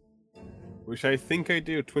 Which I think I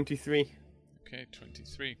do. 23. Okay,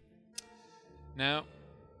 23. Now,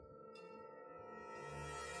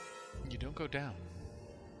 you don't go down.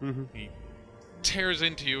 He tears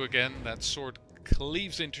into you again. That sword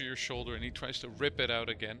cleaves into your shoulder, and he tries to rip it out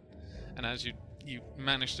again. And as you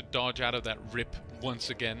manage to dodge out of that rip once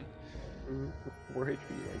again, 4 HP.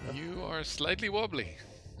 you are slightly wobbly.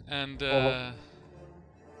 And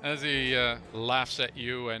as he laughs at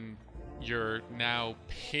you and your now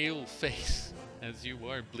pale face, as you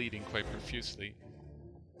are bleeding quite profusely,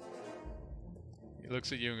 he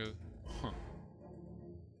looks at you and goes, "Huh.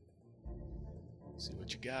 See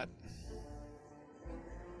what you got."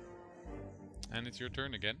 And it's your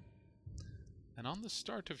turn again. And on the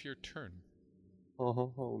start of your turn,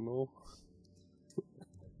 Oh no.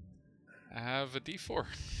 I have a d4.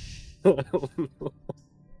 Oh no.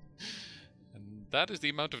 And that is the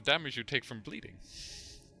amount of damage you take from bleeding.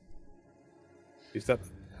 Is that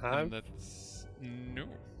And half? that's... no.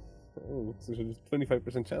 Oh, so there's a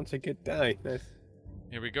 25% chance I could die. Nice.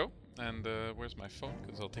 Here we go. And where's my phone?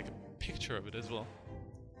 Because I'll take a picture of it as well.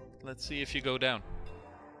 Let's see if you go down.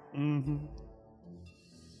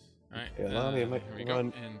 Alright, Yeah, Lani, I might here we go.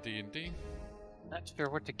 run. In D&D. Not sure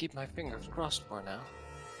what to keep my fingers crossed for now.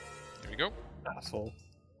 Here we go. Asshole.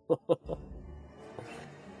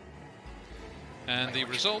 And the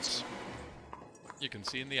results you can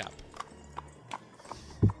see in the app.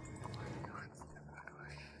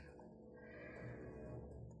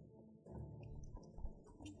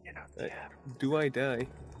 Do I die?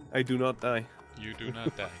 I do not die. You do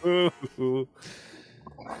not die. Oh.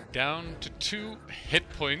 Down to 2 hit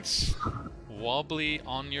points. Wobbly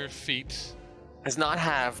on your feet. It's not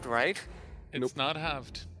halved, right? It's not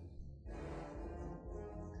halved.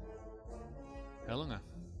 Helena,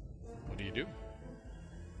 what do you do?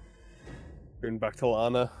 Turn back to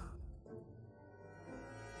Lana.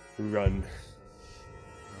 Run.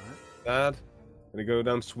 Dad, gonna go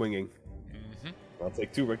down swinging. I'll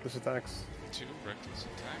take 2 reckless attacks. 2 reckless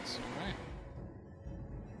attacks, alright.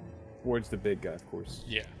 Towards the big guy, of course.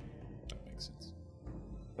 Yeah, that makes sense.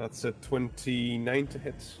 That's a 29 to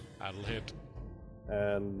hit. That'll hit.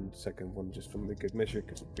 And second one just from the good measure,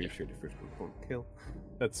 because I'm pretty sure the first one won't kill.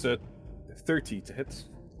 That's a 30 to hit.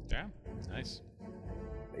 Yeah, nice.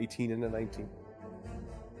 18 and a 19.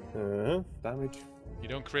 Damage. You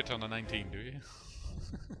don't crit on a 19, do you?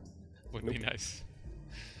 Would be nice.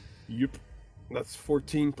 Yep. That's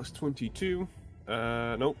 14 plus 22.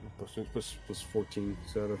 No, plus 14.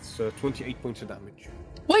 So that's 28 points of damage.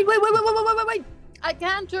 Wait! I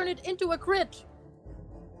can't turn it into a crit.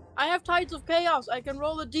 I have Tides of Chaos. I can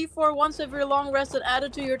roll a d4 once every long rest and add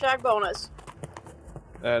it to your attack bonus.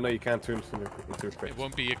 No, you can't turn it into a crit. It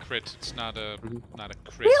won't be a crit. It's not a not a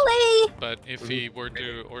crit. Really? But if he were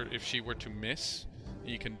to, or if she were to miss,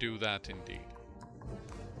 you can do that indeed.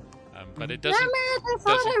 But it doesn't. Damn it! I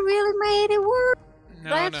thought I really made it work. No,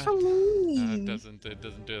 That's so mean. it doesn't. It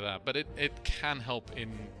doesn't do that. But it can help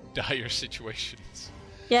in dire situations.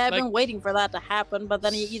 Yeah, I've Like- been waiting for that to happen, but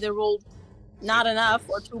then he either rolled not enough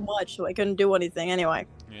or too much, so I couldn't do anything anyway.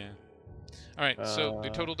 Yeah. All right. So the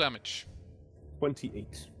total damage.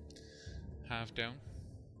 28. half down.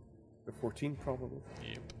 The 14 probably.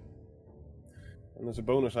 Yep. And as a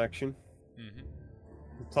bonus action, Mm-hmm.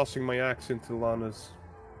 I'm tossing my axe into Lana's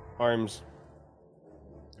arms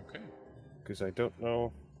Okay. because I don't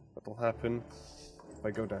know what'll happen if I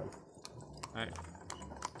go down.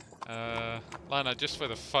 Alright. Lana, just for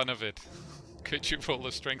the fun of it, could you roll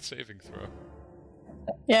a strength saving throw?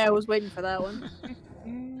 Yeah, I was waiting for that one.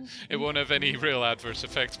 It won't have any real adverse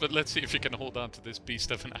effects, but let's see if you can hold on to this beast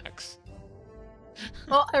of an axe.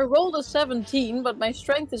 Well, I rolled a 17, but my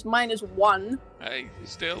strength is -1. Hey,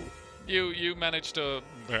 still, you managed to.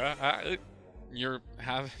 You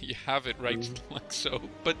have it right like so,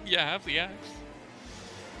 but you have the axe.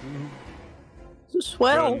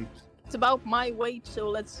 Well, Run. it's about my weight, so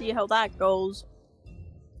let's see how that goes.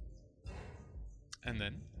 And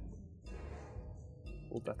then,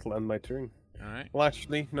 Well, that'll end my turn. all right, Well,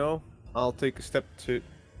 actually, no. I'll take a step to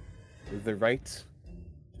the right,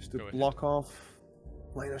 just to Go ahead. block off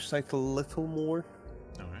line of sight a little more.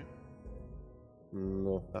 all right,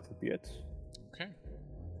 No, that'll be it. okay.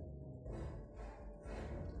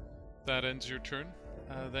 That ends your turn.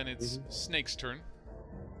 Then it's Snake's turn.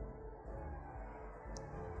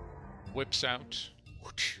 Whips out.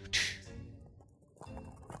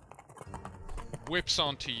 Whips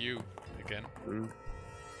onto you again. Mm.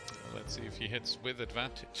 Let's see if he hits with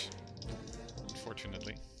advantage.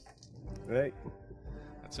 Unfortunately, Right,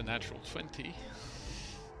 that's a natural 20.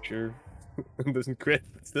 sure. It doesn't crit,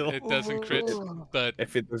 but still. It doesn't crit, but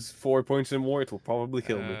If it does 4 points or more, it will probably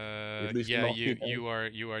kill me. At least yeah, knock me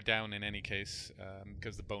down. you are down in any case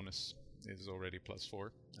because the bonus is already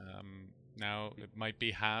 +4. Now it might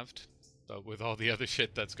be halved, but with all the other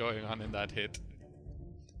shit that's going on in that hit,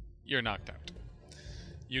 you're knocked out.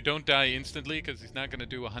 You don't die instantly because he's not going to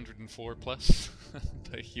do 104 plus,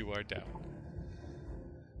 but you are down.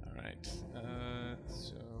 All right.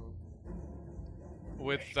 So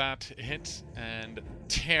with that hit and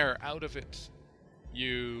tear out of it,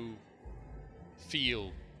 you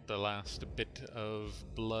feel the last bit of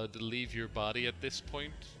blood leave your body at this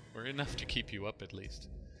point, or enough to keep you up at least,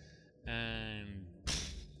 and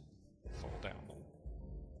fall down.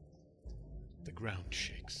 The ground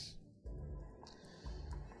shakes.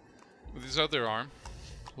 With his other arm,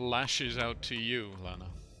 lashes out to you, Lana.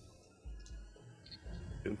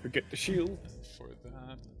 Don't forget the shield. For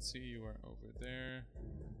that, let's see, you are over there.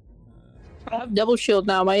 I have double shield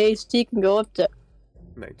now. My AC can go up to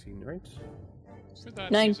 19, right? For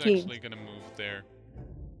that, 19. he's actually going to move there,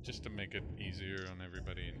 just to make it easier on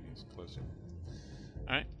everybody, and he's closer.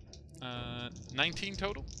 Alright, 19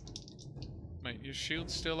 total. Wait, your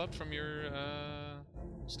shield's still up from your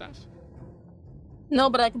staff? No,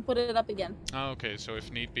 but I can put it up again. Oh, okay, so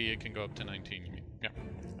if need be, it can go up to 19, you mean? Yeah.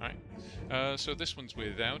 Alright. So this one's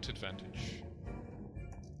without advantage.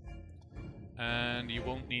 And you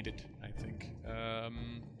won't need it, I think.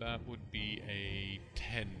 That would be a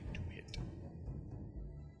 10 to hit.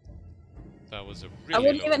 That was a really I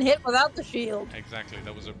wouldn't low. even hit without the shield. Exactly,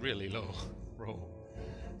 that was a really low roll.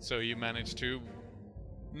 So you managed to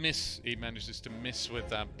miss. He manages to miss with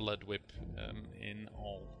that blood whip in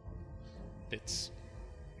all bits.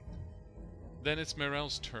 Then it's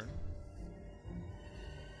Mirel's turn.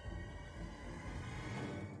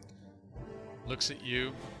 Looks at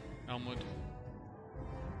you, Elmwood.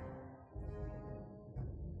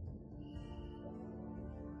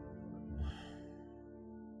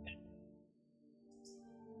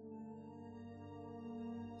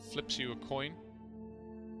 Flips you a coin.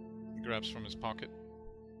 He grabs from his pocket.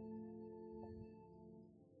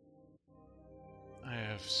 I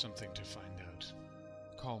have something to find out.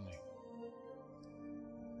 Call me.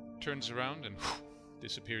 Turns around and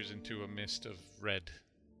disappears into a mist of red.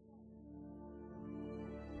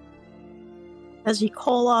 Does he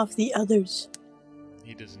call off the others?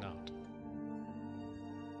 He does not.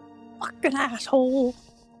 Fucking asshole.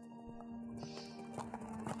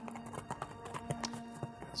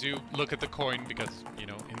 As you look at the coin, because, you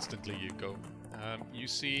know, instantly you go, you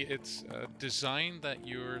see it's a design that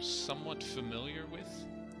you're somewhat familiar with.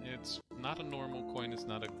 It's not a normal coin, it's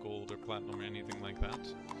not a gold or platinum or anything like that.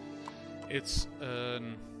 It's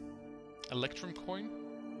an Electrum coin,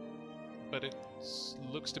 but it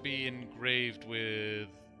looks to be engraved with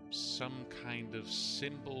some kind of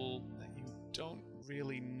symbol that you don't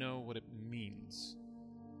really know what it means.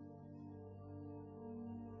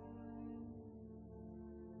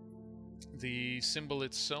 The symbol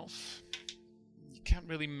itself, you can't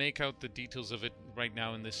really make out the details of it right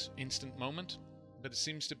now in this instant moment, but it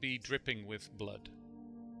seems to be dripping with blood.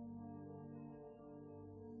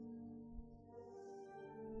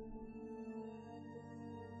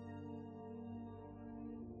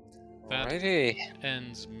 That Alrighty.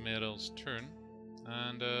 ends Meryl's turn.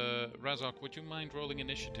 And Razok, would you mind rolling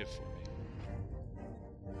initiative for me?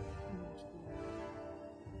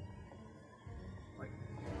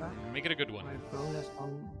 Make it a good one.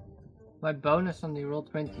 My bonus on the roll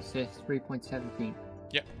 20 says 3.17.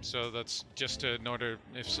 Yeah, so that's just in order,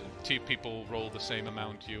 if two people roll the same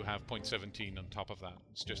amount, you have 0.17 on top of that.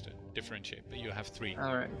 It's just to differentiate, but you have 3.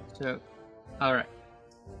 Alright, so. Alright.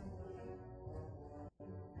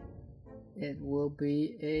 It will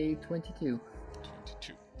be a 22.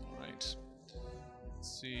 22. Alright. Let's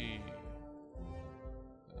see.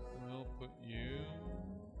 We'll put you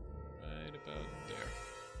right about there.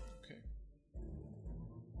 Okay.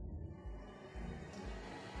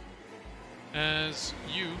 As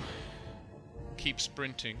you keep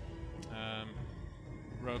sprinting,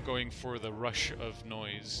 going for the rush of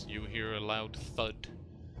noise, you hear a loud thud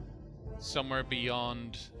somewhere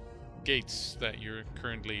beyond gates that you're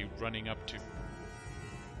currently running up to.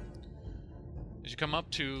 As you come up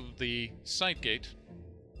to the side gate,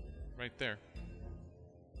 right there,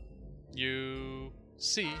 you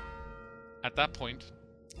see, at that point,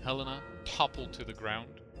 Helena topple to the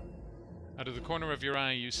ground. Out of the corner of your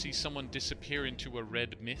eye, you see someone disappear into a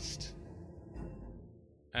red mist.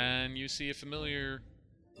 And you see a familiar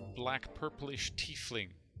black-purplish tiefling,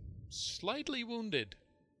 slightly wounded.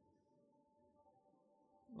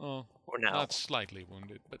 Oh, Or now. not slightly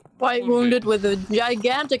wounded, but Quite wounded with a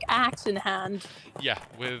gigantic axe in hand. Yeah,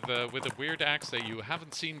 with a weird axe that you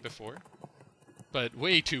haven't seen before, but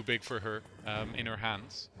way too big for her in her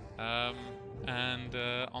hands. And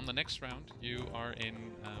on the next round, you are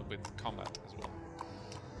in with combat as well.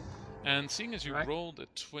 And seeing as you rolled a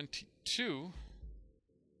 22,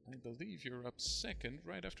 I believe you're up second,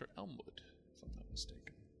 right after Elmwood, if I'm not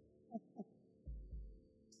mistaken.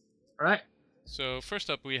 Alright. So first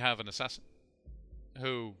up, we have an assassin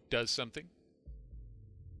who does something.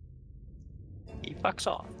 He fucks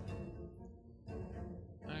off.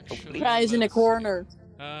 Actually, Tries in a let's corner. see.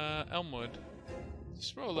 Elmwood,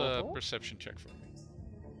 just roll a perception check for me.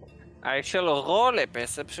 I shall roll a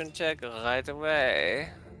perception check right away.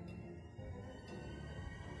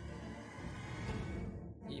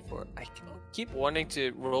 E4. I keep wanting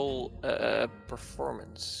to roll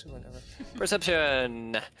performance whenever.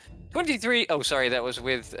 Perception 23. Oh, sorry, that was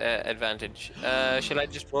with advantage. Shall I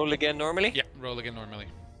just roll again normally? Yeah, roll again normally.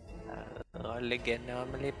 Roll again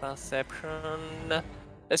normally. Perception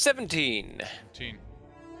 17. 17.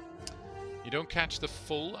 You don't catch the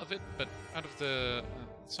full of it, but out of the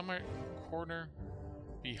somewhere in the corner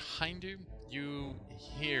behind you, you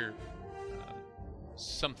hear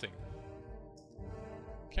something.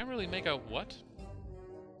 Can't really make out what,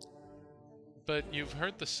 but you've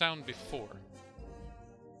heard the sound before.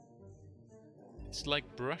 It's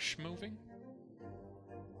like brush moving,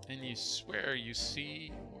 and you swear you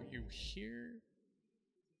see or you hear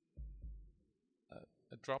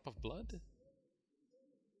a drop of blood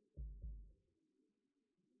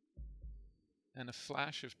and a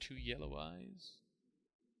flash of 2 yellow eyes,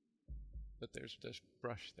 but there's just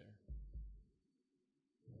brush there.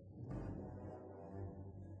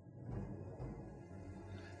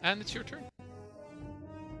 And it's your turn.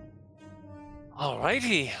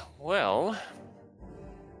 Alrighty, well,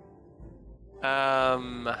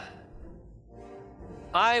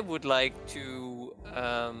 I would like to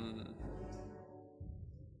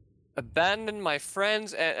abandon my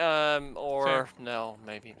friends, or Fair. no,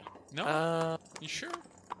 maybe not. No? You sure?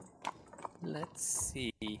 Let's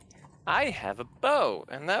see. I have a bow,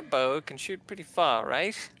 and that bow can shoot pretty far,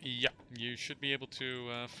 right? Yeah, you should be able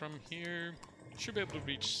to, from here, you should be able to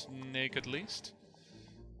reach Snake at least.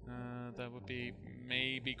 That would be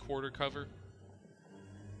maybe quarter cover.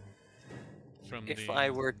 From If the... I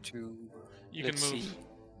were to, You can let's move see.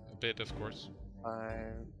 a bit, of course.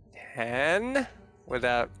 10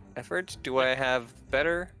 without effort. Do I have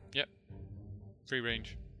better? Yep. Free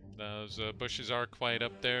range. Those bushes are quite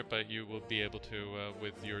up there, but you will be able to,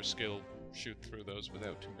 with your skill, shoot through those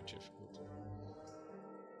without too much difficulty.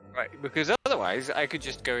 Right, because otherwise I could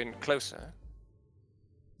just go in closer.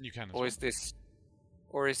 You can as Or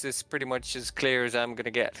well. is this pretty much as clear as I'm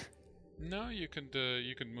gonna get? No, you could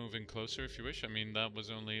move in closer if you wish. I mean, that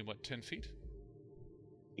was only, what, 10 feet?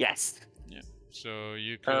 Yes. Yeah. So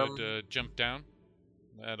you could jump down.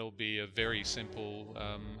 That'll be a very simple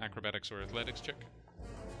acrobatics or athletics check.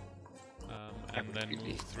 And then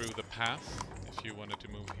move through the path, if you wanted to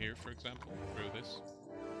move here, for example, through this.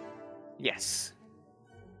 Yes.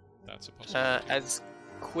 That's a possibility. As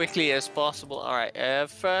quickly as possible. Alright,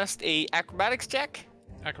 first a acrobatics check.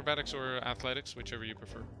 Acrobatics or athletics, whichever you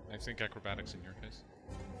prefer. I think acrobatics in your case.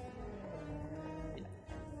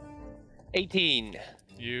 18.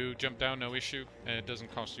 You jump down, no issue. It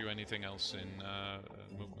doesn't cost you anything else in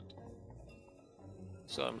movement.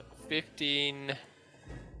 So I'm 15,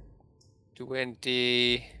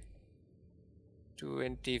 20,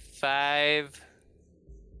 25,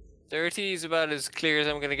 30 is about as clear as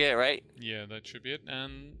I'm gonna get, right? Yeah, that should be it,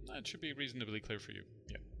 and that should be reasonably clear for you.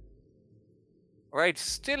 Yeah. Alright,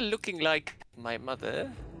 still looking like my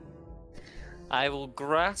mother. I will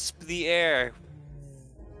grasp the air,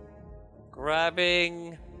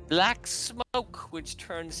 grabbing black smoke, which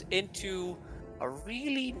turns into a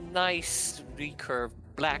really nice recurve,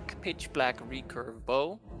 pitch black recurve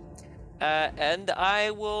bow. And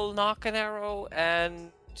I will knock an arrow,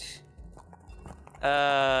 and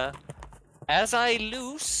as I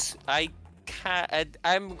loose,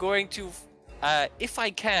 I'm going to, if I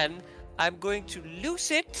can, I'm going to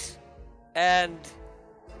loose it and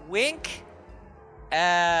wink.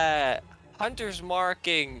 Hunter's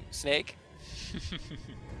marking Snake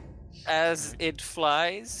as it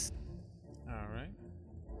flies. Alright.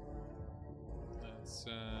 Let's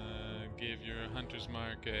give your hunter's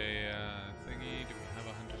mark a thingy. Do we have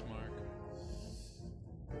a hunter's mark?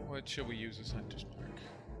 What shall we use as hunter's mark?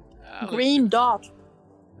 Let's Green do- dot.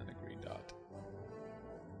 And a green dot.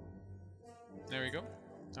 There we go.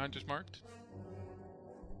 Hunter's marked.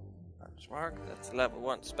 Hunter's mark, that's a level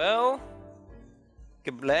 1 spell.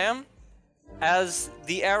 Kablam. As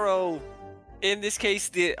the arrow, in this case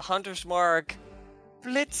the hunter's mark,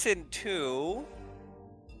 splits in two,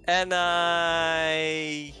 and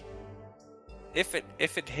if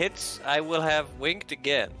it hits, I will have winked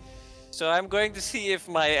again. So I'm going to see if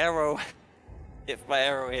my arrow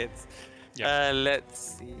hits. Yeah.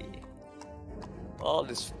 Let's see. All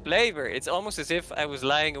this flavor. It's almost as if I was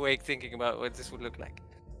lying awake thinking about what this would look like.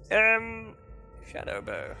 Shadow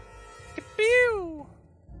bow. Pew!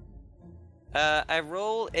 I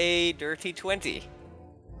roll a dirty 20.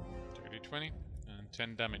 Dirty 20 and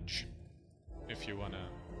 10 damage. If you wanna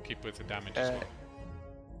keep with the damage as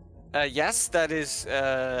well. Yes, that is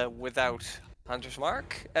without Hunter's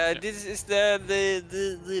Mark. This is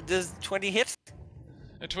does 20 hit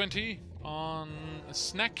A 20 on a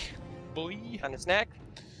snack boy. on the snack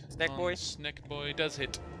boy. Snack boy does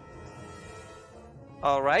hit.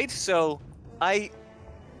 All right, so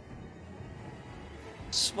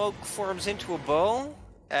smoke forms into a bow,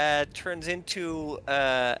 turns into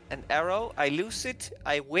an arrow. I loose it,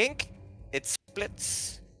 I wink, it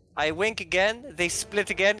splits. I wink again, they split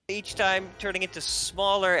again, each time turning into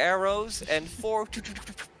smaller arrows, and 4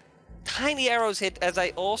 tiny arrows hit as I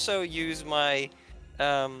also use my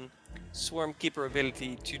Swarm Keeper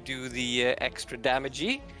ability to do the extra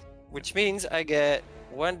damagey, which means I get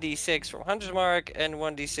 1d6 from Hunter's Mark and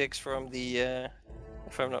 1d6 from the,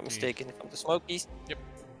 if I'm not mistaken, from the Smokies. Yep.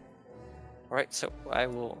 Alright, so I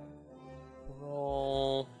will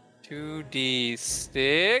roll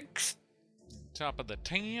 2d6. Top of the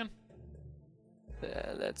 10.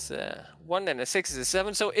 That's 1 and a 6 is a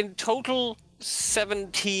 7. So in total,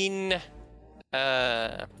 17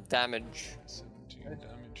 damage. 17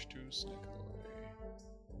 damage to Snack Boy.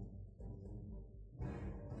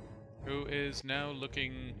 Who is now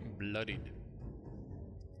looking bloodied.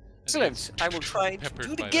 Excellent. I will try to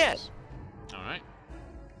do it again. Alright.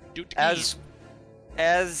 Do it again.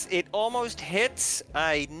 As it almost hits,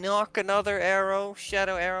 I knock another arrow,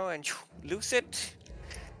 shadow arrow, and loose it.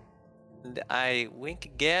 And I wink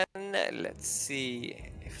again. Let's see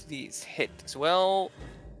if these hit as well.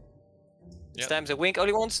 This Yep. time's a wink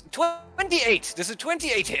only once. 28! There's a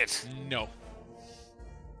 28 hit! No.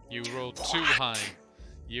 You rolled too high.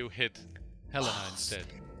 You hit Helena instead.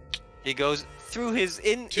 He goes through his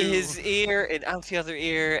ear and out the other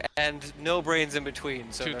ear, and no brains in between.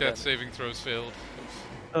 So Two no death damage. saving throws failed.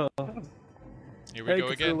 Oh. Here we go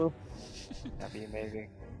again. That'd be amazing.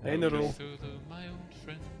 Hey, Noodle. Cthulhu, my old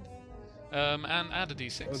friend. And add a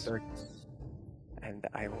d6. Okay. And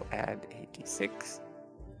I will add 86.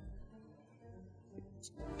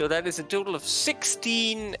 So that is a total of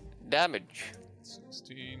 16 damage.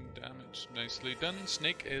 16 damage. Nicely done.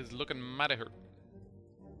 Snake is looking mad at her.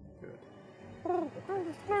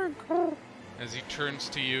 As he turns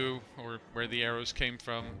to you, or where the arrows came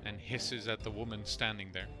from, and hisses at the woman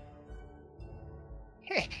standing there.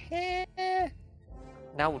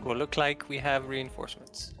 Now it will look like we have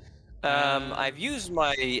reinforcements. I've used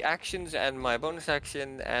my actions and my bonus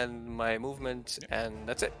action and my movement, and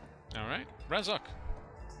that's it. Alright. Razok.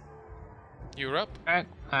 You're up.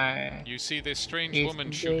 I You see this strange Is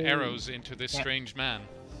woman shoot the- arrows into this Yeah. strange man.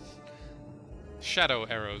 Shadow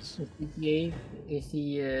arrows. is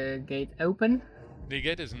the gate open? The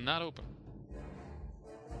gate is not open.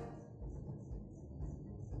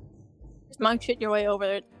 Just monk shit your way over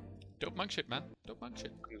it. Dope monk shit, man. Dope monk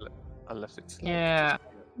shit. Unless it's Yeah.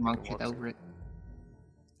 Monk shit over it.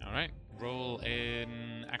 All right. Roll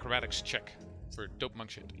an acrobatics check for dope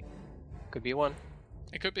monk shit. Could be one.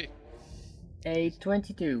 It could be. A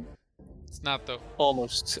 22. It's not though.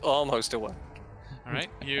 Almost a one. All right.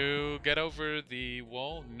 You get over the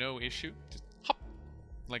wall, no issue. Just hop,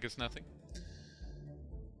 like it's nothing.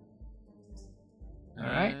 All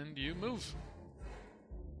right. And you move.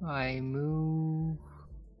 I move.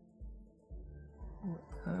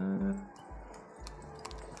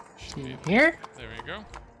 Should be able- Here. There we go.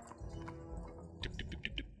 Doop, doop, doop,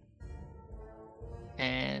 doop, doop.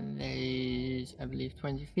 And is, I believe,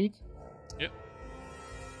 20 feet. Yep.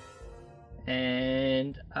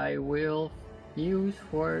 And I will use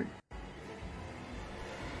for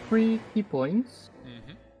 3 key points.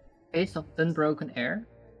 Mm-hmm. Taste of Unbroken Air.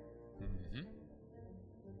 Mm-hmm.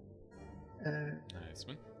 Nice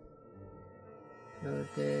one. So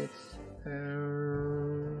that's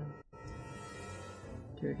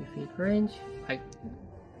 30 feet range. I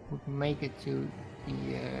would make it to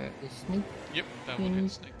the snake. Yep, that would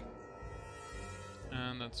hit snake.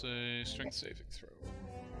 And that's a strength saving throw.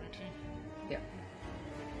 Righty. Yeah.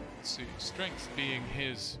 Let's see. Strength being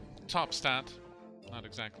his top stat. Not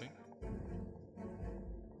exactly.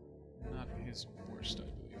 Not his worst, I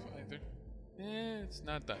believe, either. It's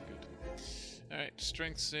not that good. Alright,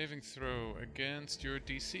 strength saving throw against your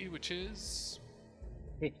DC, which is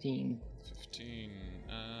 15. 15.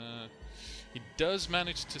 He does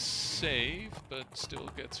manage to save, but still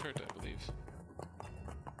gets hurt, I believe.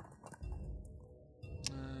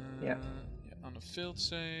 Yeah. On a failed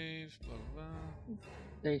save, blah blah blah.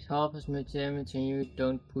 There's half as much damage and you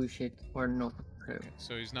don't push it or knock through. Okay,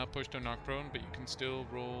 so he's not pushed or knocked prone, but you can still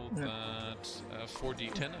roll Yeah. that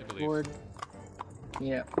 4d10, I believe. Forward.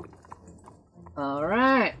 Yeah.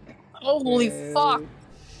 Alright. Holy fuck!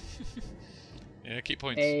 Yeah, key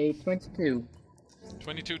points. A 22.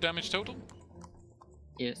 22 damage total?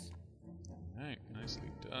 Yes. Alright,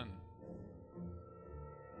 nicely done.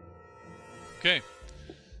 Okay,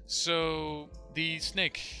 so the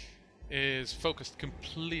snake is focused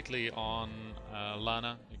completely on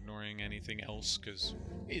Lana, ignoring anything else because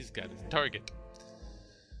he's got his target.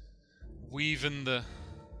 Weaving the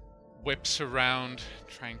whips around,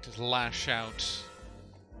 trying to lash out,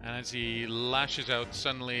 and as he lashes out,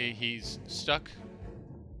 suddenly he's stuck,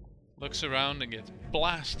 looks around and gets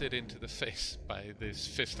blasted into the face by this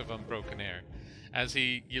fist of unbroken air. As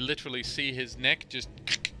you literally see his neck just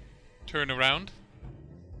turn around,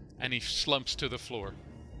 and he slumps to the floor.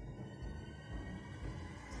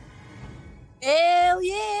 Hell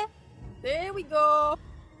yeah! There we go!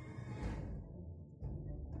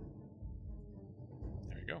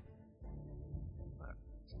 There you go.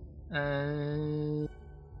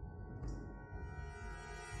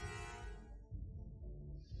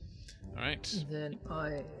 Alright, Then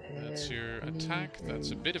I that's have your attack,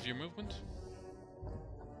 that's a bit of your movement.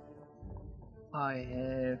 I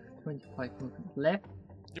have 25 movement left.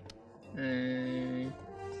 Yep.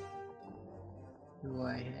 Do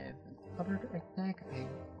I have another attack? I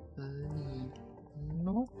believe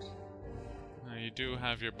not. You do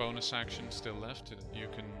have your bonus action still left that you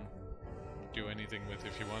can do anything with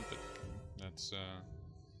if you want, but that's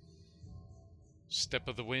Step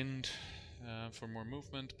of the Wind for more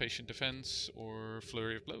movement, Patient Defense, or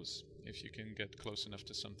Flurry of Blows, if you can get close enough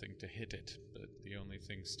to something to hit it. But the only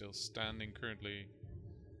thing still standing currently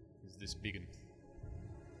is this beacon.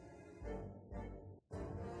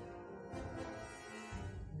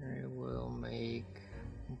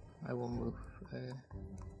 I will move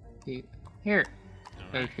to here.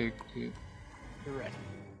 Alright. Closer to the rest.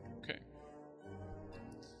 Okay.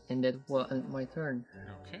 And that will end my turn.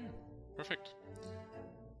 Okay. Perfect.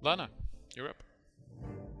 Lana, you're up.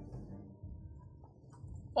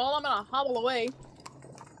 Well, I'm gonna hobble away.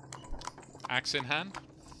 Axe in hand?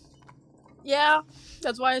 Yeah,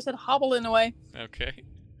 that's why I said hobbling away. Okay.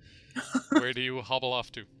 Where do you hobble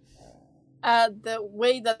off to? The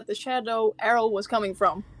way that the shadow arrow was coming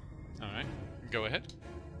from. Alright. Go ahead.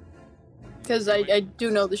 Because I do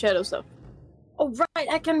know the shadow stuff. Oh, right,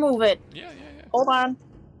 I can move it. Yeah. Hold on.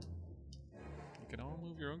 You can all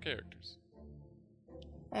move your own characters.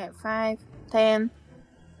 5, 10,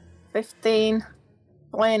 15,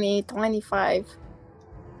 20, 25,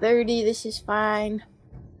 30. This is fine.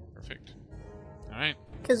 Perfect. Alright.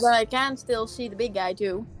 Because I can still see the big guy,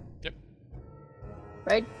 too. Yep.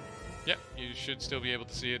 Right? Yep, you should still be able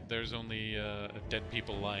to see it. There's only dead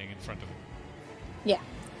people lying in front of it. Yeah.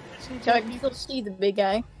 So I can still see the big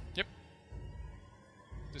guy.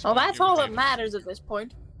 This Well, point that's you would all be that able- matters at this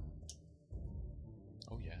point.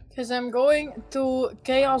 Oh yeah, Because I'm going to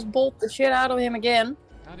Chaos Bolt the shit out of him again.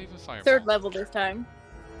 Not even fireball. 3rd level this time.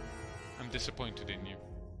 I'm disappointed in you.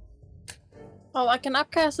 Well, I can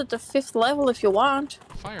upcast it to 5th level if you want.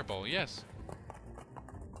 Fireball, yes.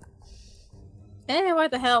 Why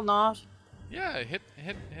the hell not? Yeah, hit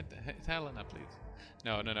Helena, please.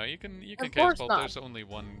 No. You can Of Chaos course Bolt. not. There's only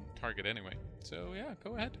one target anyway. So yeah,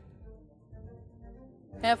 go ahead.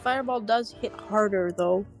 Yeah, Fireball does hit harder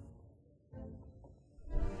though.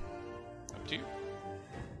 Up to you.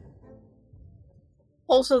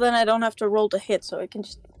 Also, then I don't have to roll to hit, so I can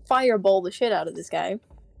just Fireball the shit out of this guy.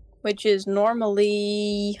 Which is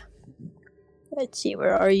normally... Let's see,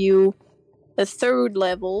 where are you? The 3rd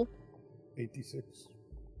level. 86.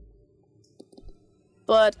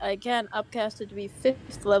 But I can upcast it to be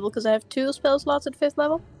 5th level because I have 2 spell slots at 5th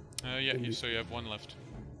level. Yeah, so you have 1 left.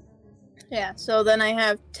 Yeah, so then I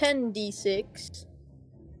have 10d6.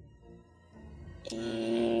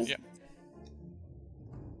 Yeah.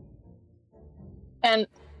 And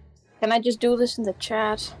can I just do this in the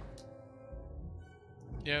chat?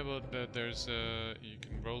 Yeah, well, there's you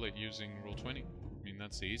can roll it using Roll20. I mean,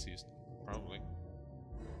 that's the easiest, probably.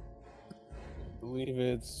 I believe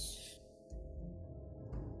it's...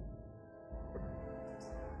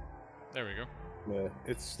 There we go.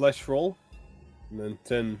 it's slash roll, and then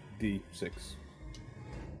 10d6.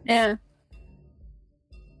 Yeah.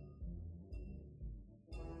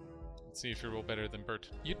 Let's see if you roll better than Bert.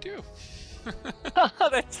 You do.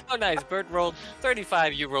 That's so nice. Bert rolled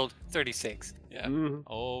 35, you rolled 36. Yeah. Mhm.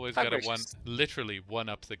 Always How gotta gracious. literally one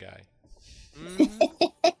up the guy.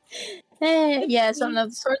 Yeah, something of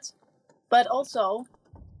the sorts. But also,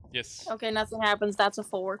 Yes. okay, nothing happens. That's a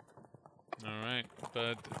 4. Alright,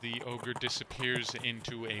 but the ogre disappears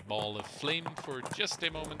into a ball of flame for just a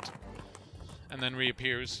moment, and then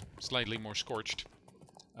reappears, slightly more scorched,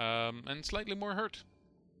 and slightly more hurt,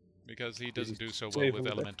 because he doesn't do so well Save with on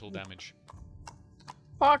the elemental damage.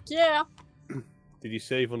 Fuck yeah! Did he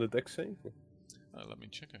save on the deck save? Let me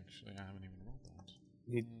check, actually, I haven't even rolled that.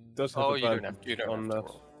 He does have Oh, you don't advantage have- you don't on have that,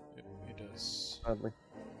 to roll. He does. sadly.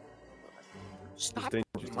 Stop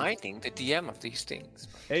dangerous. reminding the DM of these things.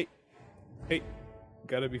 Hey,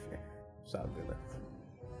 gotta be fair. Sadly enough.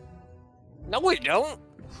 No, we don't.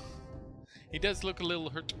 He does look a little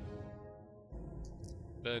hurt.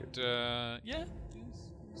 But, yeah,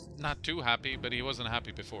 he's not too happy, but he wasn't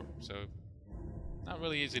happy before, so not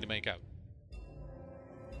really easy to make out.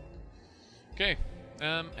 Okay,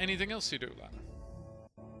 anything else you do, Lana?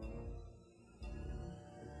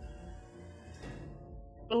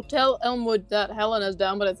 I'll tell Elmwood that Helena's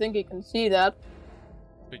down, but I think he can see that.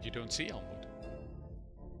 But you don't see Elmwood.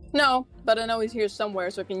 No, but I know he's here somewhere,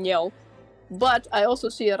 so I can yell. But I also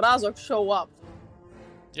see Razok show up.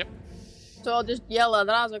 Yep. So I'll just yell at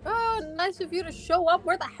Razok, "Oh, nice of you to show up.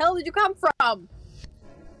 Where the hell did you come from?"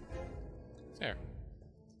 There.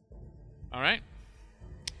 Alright.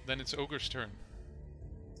 Then it's Ogre's turn.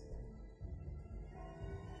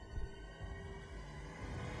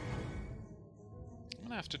 I'm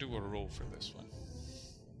gonna have to do a roll for this one.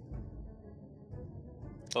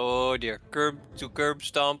 Oh dear. Curb to curb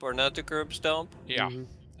stomp or not to curb stomp? Yeah. Mhm.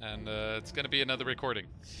 And it's gonna be another recording.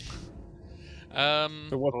 So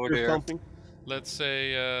what's Oh your dear. stomping? Let's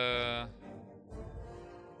say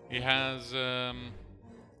he has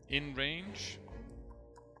in range.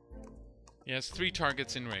 He has 3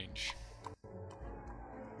 targets in range.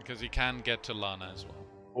 Because he can get to Lana as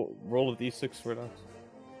well. Roll a d6 for that.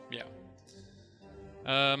 Yeah.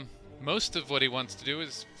 Most of what he wants to do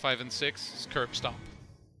is 5 and 6 is curb stomp.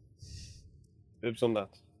 Dibs on that.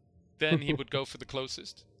 Then he would go for the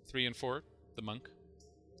closest, 3 and 4, the monk.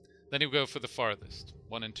 Then he would go for the farthest,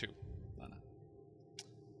 1 and 2, Lana.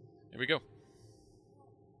 Here we go.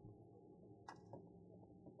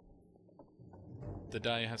 The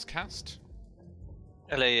die has cast.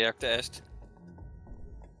 Elejakt est.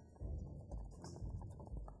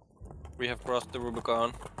 We have crossed the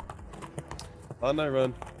Rubicon. On I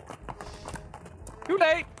run. Too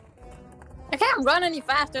late! I can't run any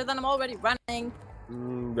faster than I'm already running.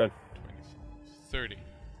 Run. 20, 30,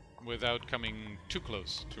 without coming too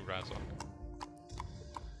close to Razok.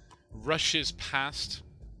 Rushes past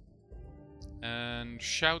and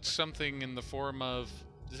shouts something in the form of,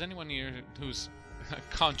 does anyone here who's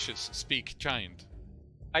conscious speak Giant?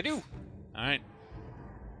 I do. Alright.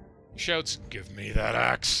 Shouts, "Give me that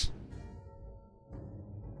axe!"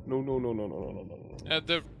 No.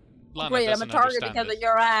 The Lana Wait, I'm a doesn't target understand because it. of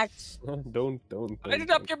your axe. Don't. I did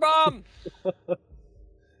up your bomb!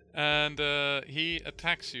 And he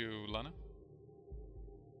attacks you, Lana.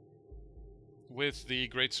 With the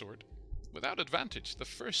greatsword. Without advantage. The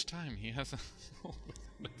first time he has a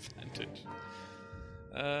advantage.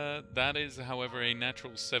 That is, however, a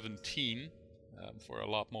natural 17 for a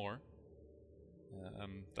lot more.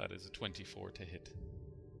 That is a 24 to hit.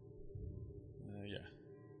 Yeah.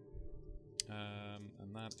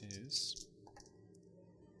 And that is...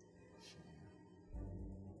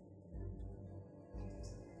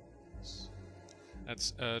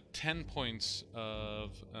 That's 10 points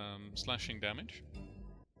of slashing damage.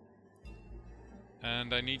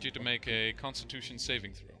 And I need you to make a Constitution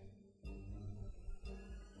saving throw.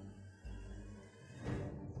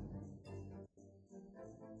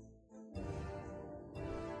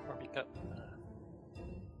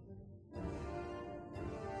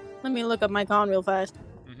 Let me look up my con real fast.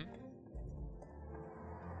 Mm-hmm.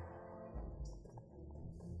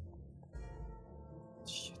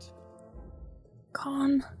 Shit.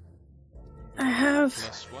 Con. I have.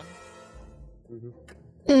 +1.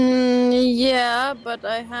 Yeah, but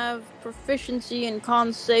I have proficiency in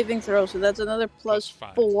con saving throw, so that's another Plus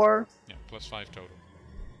 5. +4. Yeah, +5 total.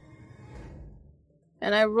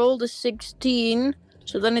 And I rolled a 16,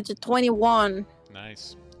 so then it's a 21.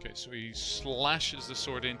 Nice. Okay, so he slashes the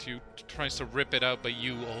sword into you, tries to rip it out, but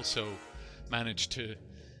you also manage to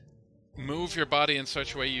move your body in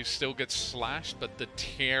such a way you still get slashed, but the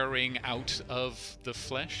tearing out of the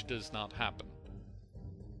flesh does not happen.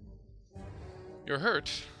 You're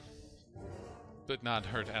hurt, but not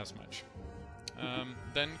hurt as much.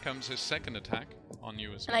 Then comes his second attack on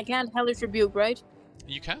you as well. And I can't Hellish Rebuke, right?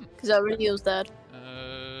 You can. Because I already used that.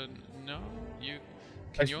 No, you...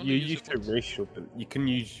 Can you You only use used it your once? racial, but you can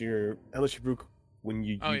use your Hellish Rebuke when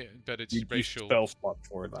you Oh yeah, but it's you use racial. spell slot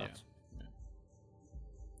for that.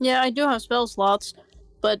 Yeah, I do have spell slots,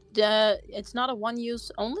 but it's not a one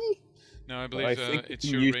use only? No, I I believe think it's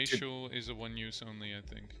you your used racial is a one use only, I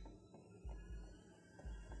think.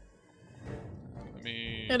 Let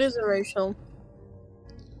me... It is a racial.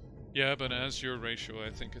 Yeah, but as your racial, I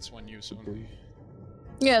think it's one use only.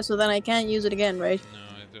 Yeah, so then I can't use it again, right? No,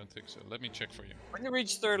 I don't think so. Let me check for you. When you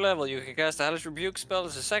reach 3rd level, you can cast a Hellish Rebuke spell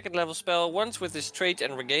as a 2nd level spell once with this trait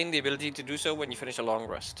and regain the ability to do so when you finish a long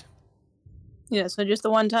rest. Yeah, so just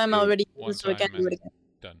the one time I already One used it, so I can't time do it again.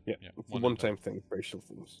 Done. Yeah, Yeah, it's a and one-time thing, racial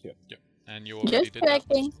things. Yeah. done. And you already Just did that.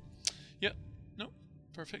 checking. Yeah, no,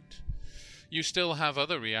 perfect. You still have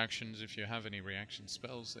other reactions if you have any reaction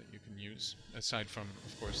spells that you can use, aside from,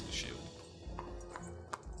 of course, the shield.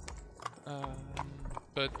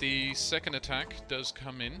 But the second attack does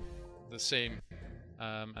come in the same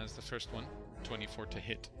as the first one, 24 to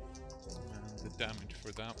hit. And the damage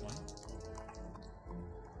for that one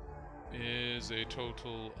is a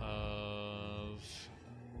total of,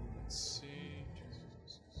 let's see,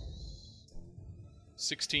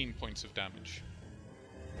 16 points of damage.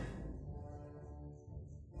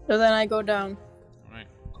 So then I go down. Alright.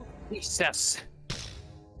 Jesus.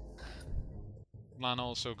 Lan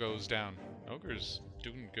also goes down. Ogre's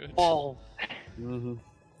doing good. Oh. Mm-hmm.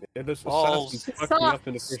 Yeah, those Balls. assassins fucked me up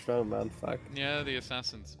in the first round, man. Fuck. Yeah, the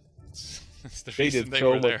assassins. That's the They reason did they so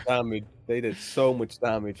were much there. damage. They did so much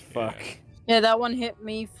damage. Fuck. Yeah, that one hit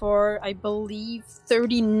me for, I believe,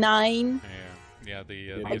 39. Yeah, the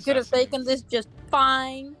Yeah, the I could have assassins, taken this just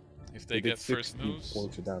fine. If they They did get first 60 moves,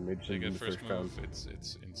 points of damage they in get the first first round. move.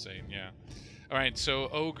 It's insane. Yeah. All right. So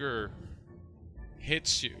Ogre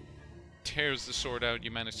hits you, tears the sword out. You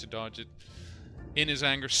manage to dodge it. In his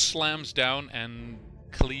anger, slams down and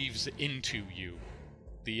cleaves into you.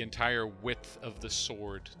 The entire width of the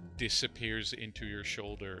sword disappears into your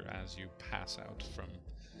shoulder as you pass out from.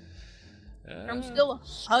 I'm still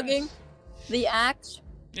stress. hugging the axe,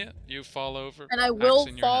 Yeah, you fall over. and I axe will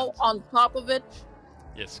in your fall hands. on top of it.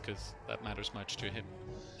 Yes, because that matters much to him.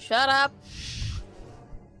 Shut up.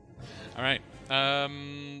 All right.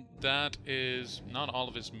 That is not all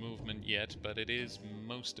of his movement yet, but it is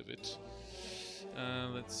most of it.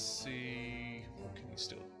 Let's see. What can he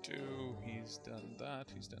still do? He's done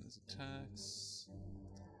that. He's done his attacks.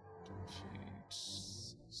 Defeat.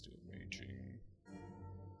 Still raging.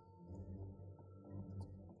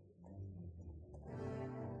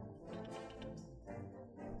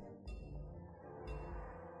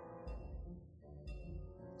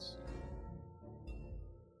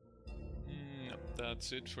 No,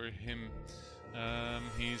 that's it for him.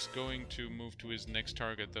 He's going to move to his next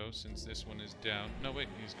target though, since this one is down. No, wait,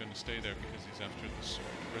 he's going to stay there because he's after the sword,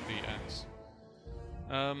 or the axe.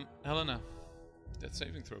 Helena, death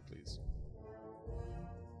saving throw, please.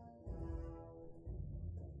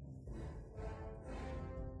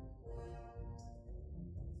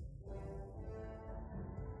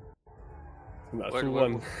 That's What- the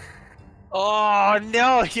what- one. Oh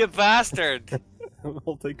no, you bastard!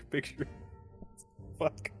 I'll take a picture.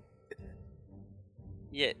 Fuck.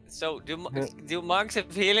 Yeah. So Yeah. do monks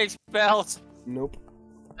have healing spells? Nope.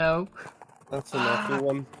 Oh. That's a natural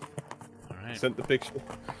one. Alright. Sent the picture.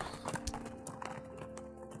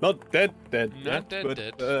 Not dead, Not yet, dead, but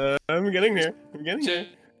dead. I'm getting there. I'm getting there.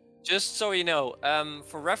 Just so you know,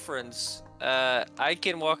 for reference, I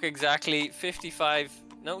can walk exactly 60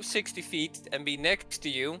 feet and be next to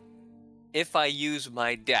you if I use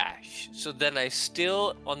my dash. So then I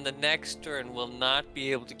still, on the next turn, will not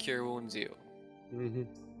be able to cure wounds you. Mm-hmm.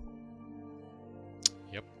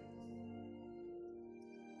 Yep.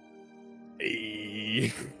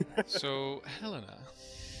 Hey. So, Helena.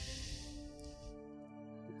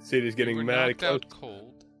 City's getting you were mad. knocked out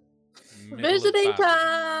cold. middle of Visiting battle.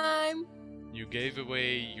 time! You gave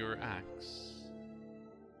away your axe.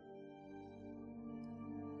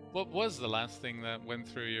 What was the last thing that went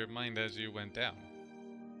through your mind as you went down?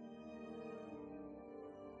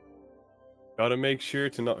 Gotta make sure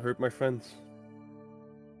to not hurt my friends.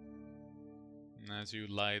 And as you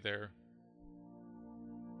lie there,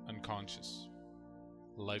 unconscious,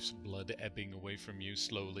 life's blood ebbing away from you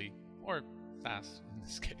slowly, or fast in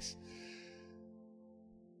this case,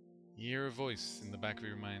 you hear a voice in the back of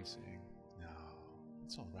your mind saying, "No,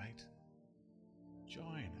 it's all right.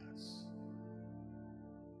 Join us.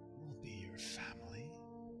 We'll be your family.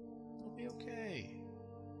 It'll be okay."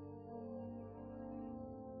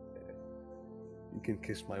 You can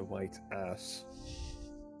kiss my white ass.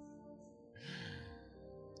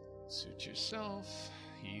 Suit yourself.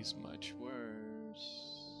 He's much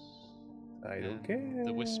worse. I don't And care.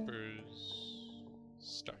 the whispers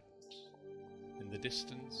start. In the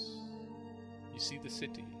distance, you see the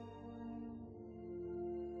city.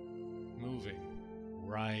 Moving,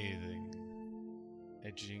 writhing,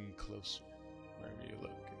 edging closer. Wherever you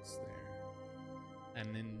look, it's there.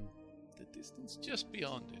 And in the distance just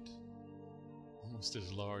beyond it, almost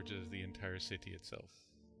as large as the entire city itself,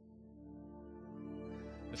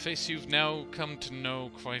 the face you've now come to know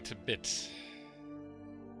quite a bit.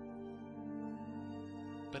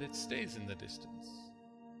 But it stays in the distance,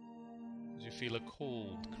 as you feel a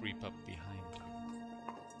cold creep up behind you.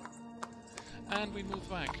 And we move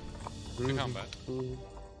back to combat.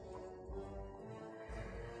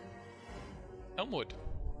 Elmwood,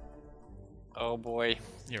 Oh boy.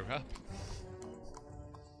 you're up.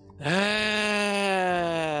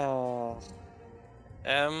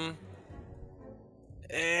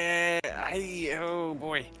 Oh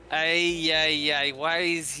boy. Why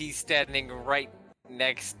is he standing right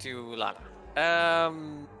next to Lana?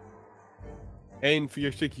 And for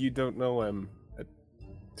your sake, you don't know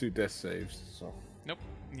 2 death saves, so. Nope,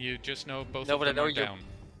 you just know both No, of but I them know are you're- down.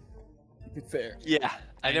 Fair. Yeah,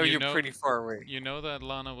 I And know you you're know- pretty far away. You know that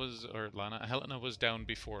Helena was down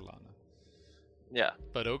before Lana. Yeah.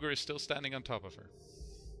 But Ogre is still standing on top of her.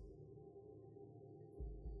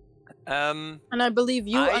 And I believe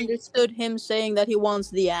you I- understood him saying that he wants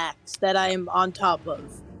the axe that I am on top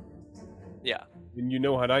of. Yeah. And you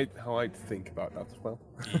know how I think about that as well.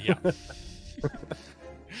 Yeah.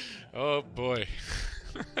 Oh boy.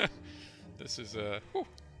 This is whew.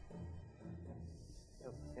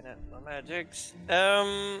 Get out my magics.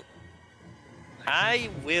 I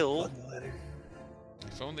will.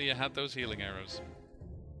 If only you had those healing arrows.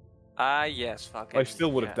 Yes, fuck it. I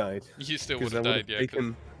still would have died. You still 'Cause would have I would've died, yeah, 'cause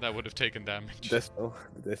taken that would have taken damage. the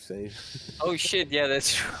death save. Oh shit, yeah,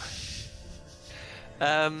 that's true.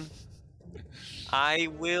 I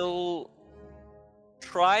will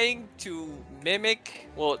trying to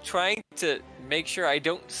make sure I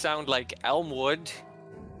don't sound like Elmwood.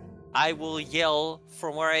 I will yell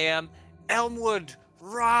from where I am, "Elmwood,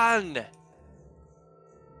 run!"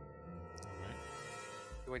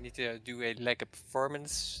 Do I need to do a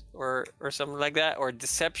performance or something like that, or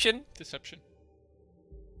deception? Deception.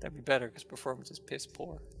 That'd be better because performance is piss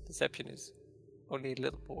poor. Deception is only a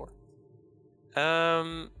little poor.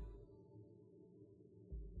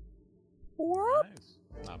 Nice.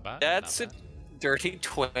 Not bad. That's not a bad. dirty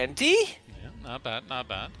 20. Yeah, not bad, not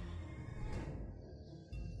bad.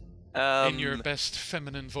 In your best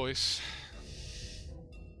feminine voice.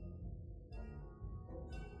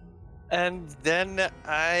 And then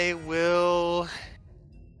I will.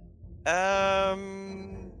 Well,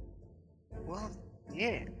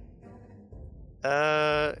 yeah.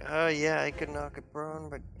 Yeah, I could knock it prone,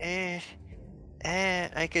 but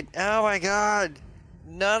I could. Oh my God!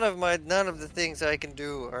 None of the things I can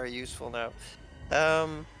do are useful now.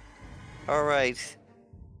 All right.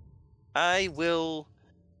 I will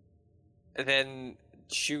then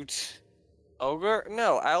shoot Ogre.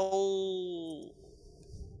 No, I'll.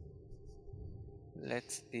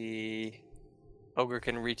 Let's see. Ogre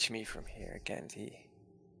can reach me from here, can't he?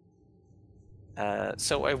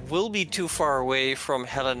 So I will be too far away from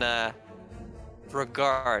Helena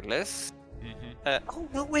regardless. Oh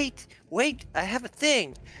no, wait! I have a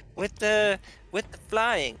thing with the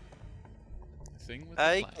flying. Thing with the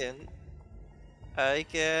flag. I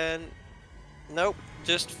can. Nope,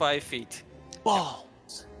 just 5 feet.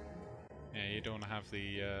 Balls. Yeah, you don't have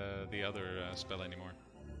the other spell anymore.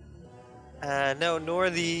 No, nor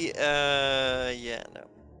the. Yeah, no.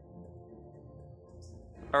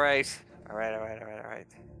 All right.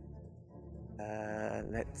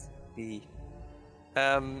 Let's see.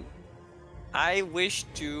 I wish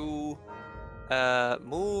to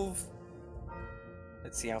move.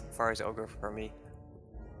 Let's see, how far is Ogre from me?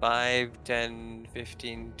 5, 10,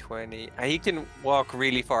 15, 20. He can walk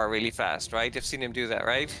really far, really fast, right? I've seen him do that,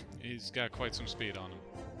 right? He's got quite some speed on him.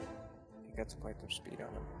 He got quite some speed on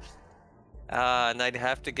him. And I'd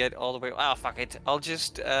have to get all the way. Ah, fuck it. I'll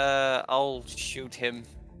just, I'll shoot him.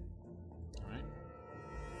 Alright.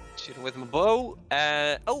 Shoot him with my bow.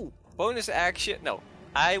 Oh, bonus action. No,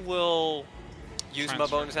 I will use my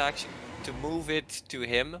Transfer. bonus action to move it to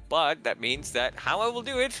him. But that means that how I will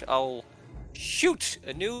do it, I'll shoot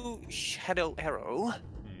a new shadow arrow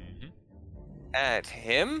at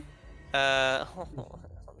him.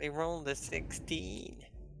 They rolled a 16.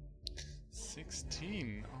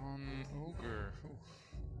 16 on Ogre.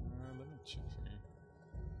 Let me check for you.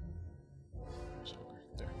 Where's Ogre?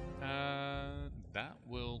 There. That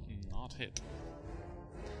will not hit.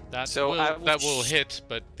 That will hit,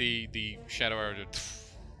 but the shadow arrow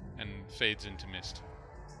and fades into mist.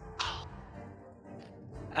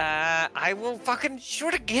 I will fucking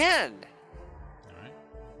shoot again.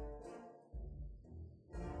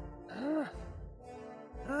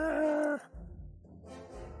 Alright.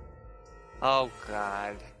 Oh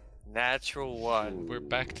god. Natural 1. We're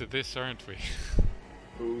back to this, aren't we?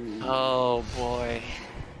 Oh boy.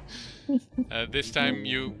 This time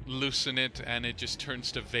you loosen it and it just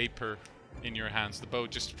turns to vapor in your hands. The bow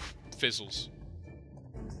just fizzles.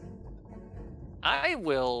 I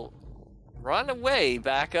will run away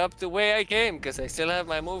back up the way I came because I still have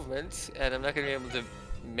my movement and I'm not going to be able to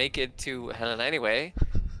make it to Helena anyway.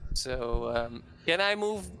 So, can I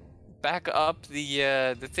move back up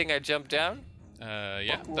the thing I jumped down?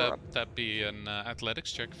 Yeah, that'd be an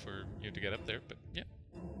athletics check for you to get up there, but yeah.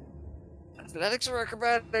 Athletics or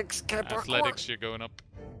acrobatics? Can I parkour? Athletics, you're going up.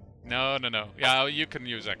 No. Yeah, you can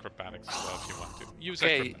use acrobatics as well if you want to. Use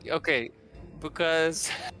acrobatics. Okay, because...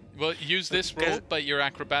 Well, use this roll, but your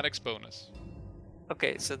acrobatics bonus.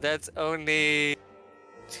 Okay, so that's only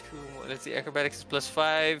 2 more. Let's see, acrobatics is plus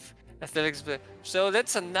 5, athletics is plus... So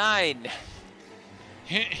that's a 9.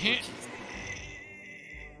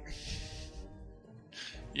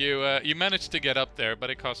 You managed to get up there, but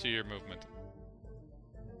it costs you your movement.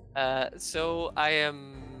 So I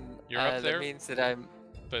am... You're up there? That means that I'm...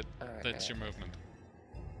 But that's your movement.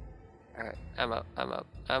 Alright, I'm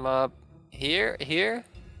up. Here?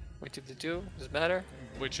 Which of the two? Does it matter?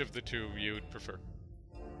 Which of the two you would prefer?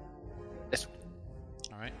 This one.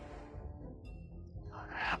 Alright.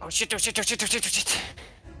 Oh shit.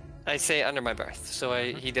 I say under my breath, so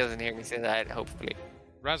he doesn't hear me say that, hopefully.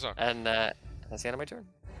 Razok. And that's the end of my turn.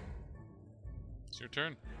 It's your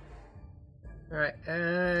turn.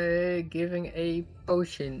 Alright, giving a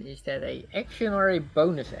potion, is that a action or a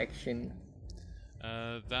bonus action?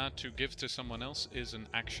 That to give to someone else is an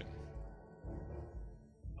action.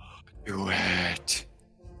 Do it!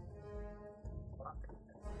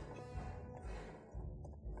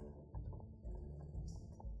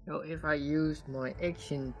 So if I use my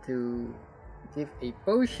action to give a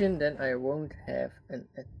potion, then I won't have an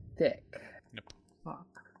attack. Nope. Fuck.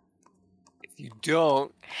 If you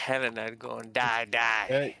don't, Helena gonna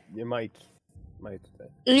die. You might.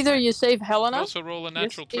 Either you save You Helena, also roll a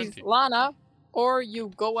natural you save 20. Lana, or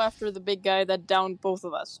you go after the big guy that downed both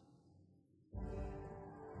of us.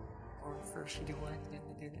 Or first you do one, then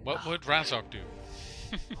you do What would Razok do?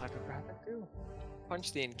 What would Razok do?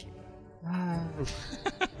 Punch the innkeeper.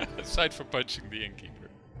 Aside from punching the innkeeper.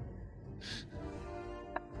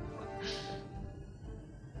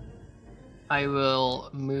 I will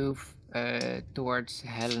move towards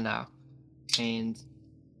Helena and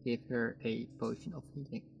give her a potion of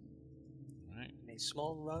healing. Alright. A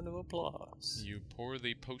small round of applause. You pour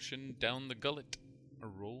the potion down the gullet.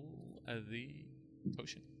 Roll the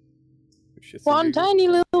potion. One tiny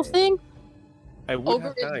little thing. I would Ogre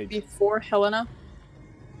have is died. before Helena.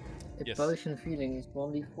 The Yes. potion of healing is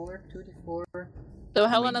 1d4, 2d4. So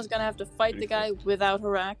Helena's gonna have to fight the guy without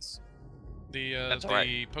her axe. The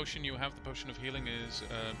right. potion you have, the potion of healing, is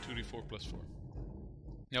 2d4 plus 4.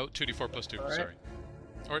 No, 2d4 plus 2, Alright. sorry.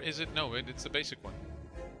 Or is it? No, it's the basic one.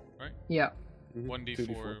 Yeah.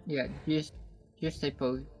 1d4. Yeah, just a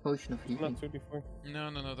potion of healing. Not 2d4.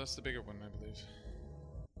 No, that's the bigger one, I believe.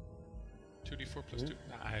 2d4 plus 2.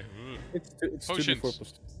 It's Potions. 2d4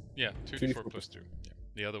 plus 2. Yeah, 2d4 plus 2. Yeah.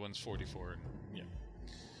 The other one's 44. And,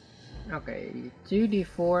 yeah. Okay,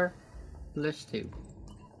 2d4 plus 2.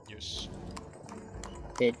 Yes.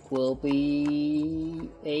 It will be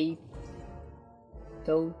a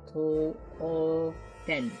total of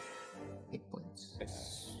 10 hit points.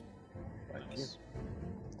 Yes. Thank you. Nice.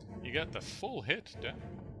 You got the full hit, Dan.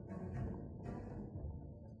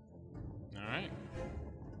 Alright.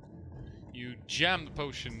 You jam the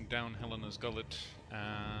potion down Helena's gullet,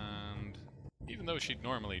 and even though she'd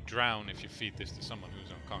normally drown if you feed this to someone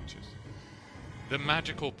who's unconscious, the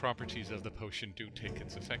magical properties of the potion do take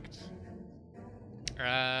its effect.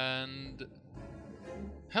 And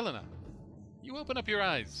Helena, you open up your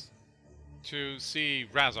eyes to see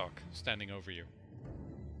Razok standing over you.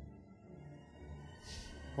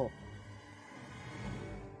 Oh.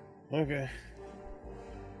 Okay.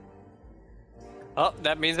 Oh,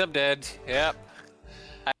 that means I'm dead. Yep.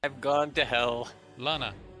 I've gone to hell.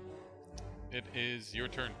 Lana, it is your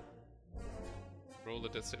turn. Roll a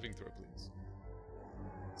death saving throw, please.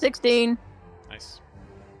 16. Nice.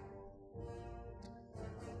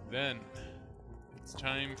 Then, it's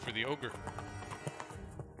time for the ogre.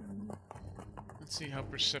 Let's see how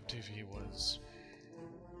perceptive he was.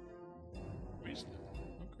 Reasonable.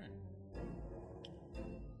 Okay.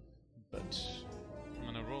 But I'm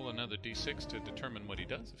gonna roll another d6 to determine what he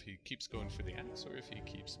does, if he keeps going for the axe or if he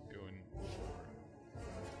keeps going for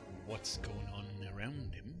what's going on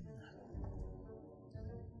around him.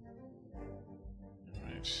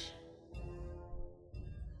 Alright.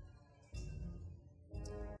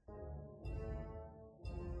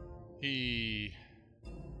 He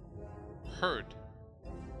heard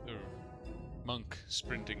the monk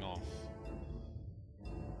sprinting off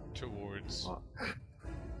towards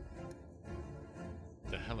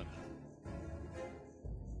the Helena.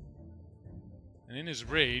 And in his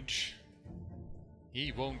rage,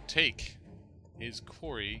 he won't take his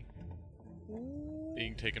quarry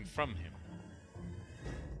being taken from him.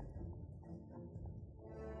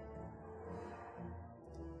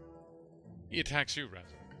 He attacks you,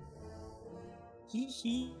 Razok.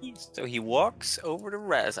 So he walks over to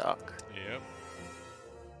Razok. Yep.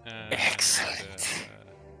 And, Excellent.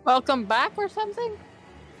 Welcome back or something?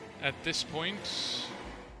 At this point,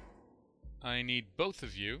 I need both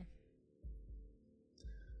of you.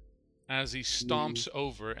 As he stomps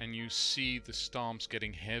over, and you see the stomps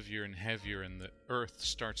getting heavier and heavier, and the earth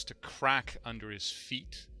starts to crack under his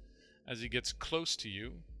feet. As he gets close to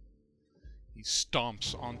you, he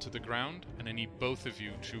stomps onto the ground, and I need both of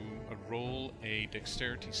you to roll a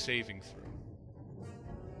dexterity saving throw.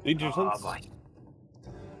 Need your sense?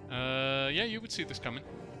 Yeah, you would see this coming.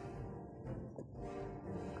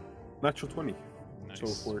 Natural 20. Nice. So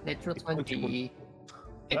for Natural 21. 20.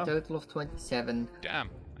 A Yeah. total of 27. Damn,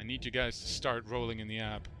 I need you guys to start rolling in the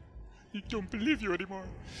app. I don't believe you anymore.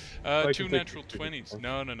 I Two can take natural it. 20s.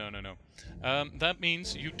 No. That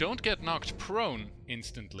means you don't get knocked prone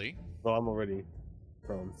instantly. Well, I'm already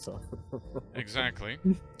prone, so. Exactly.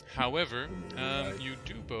 However, you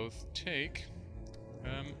do both take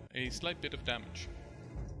a slight bit of damage.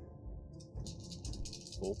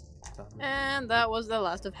 Cool. And that was the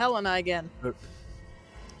last of Helena again.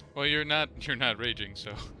 Well, you're not raging,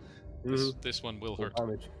 so this one will hurt.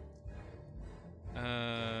 Damage.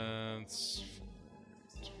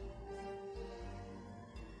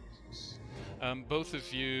 Both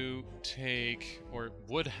of you take, or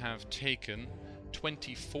would have taken,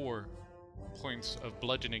 24 points of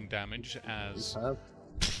bludgeoning damage as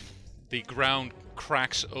the ground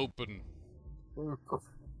cracks open.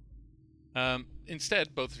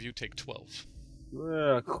 Instead, both of you take 12.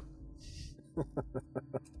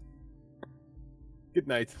 Good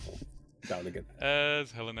night. Down again.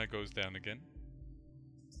 As Helena goes down again.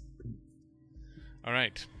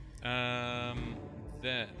 Alright.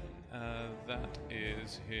 Then, that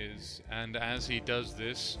is his... And as he does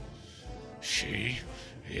this, she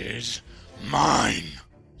is mine!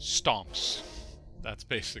 Stomps. That's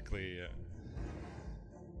basically...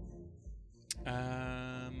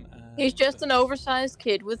 He's just an oversized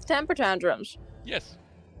kid with temper tantrums. Yes.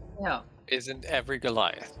 Yeah. Isn't every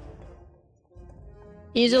Goliath?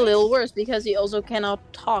 He's a little worse because he also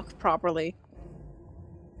cannot talk properly.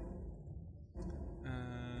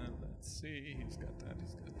 Let's see, he's got that.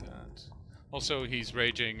 Also, he's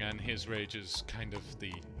raging, and his rage is kind of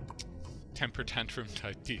the temper tantrum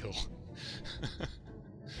type deal.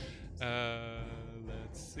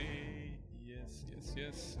 Let's see.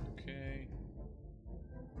 Yes. Okay.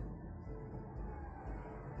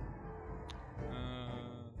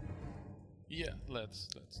 Yeah, let's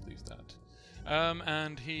leave that.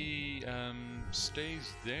 And he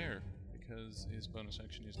stays there because his bonus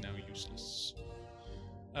action is now useless.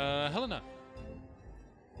 Helena.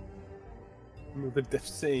 Another death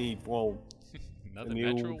save. Well, Another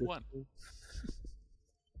new natural death one. save.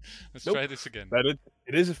 Let's Nope. try this again. But it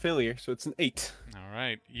is a failure, so it's an 8. All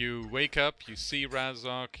right. You wake up, you see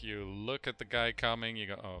Razok, you look at the guy coming, you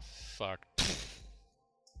go, oh, fuck.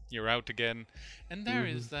 You're out again. And there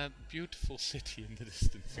is that beautiful city in the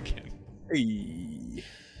distance again. Hey.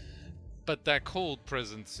 But that cold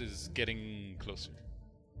presence is getting closer.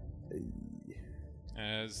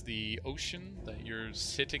 As the ocean that you're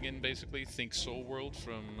sitting in, basically, think Soul World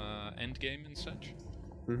from Endgame and such,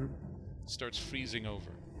 starts freezing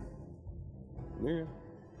over. Yeah.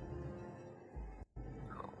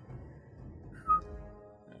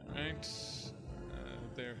 Alright.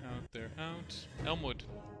 They're out. Elmwood,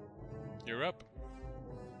 you're up.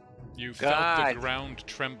 You felt the God. ground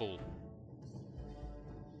tremble.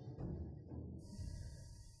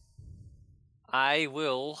 I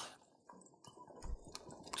will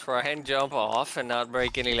try and jump off and not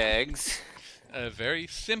break any legs. A very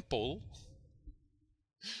simple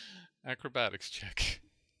acrobatics check.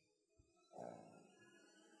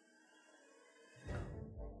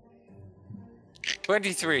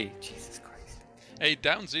 $23. Jesus Christ. Hey,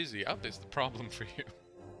 down's easy. Up is the problem for you.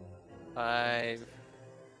 5,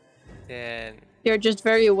 10, You're just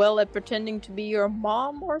very well at pretending to be your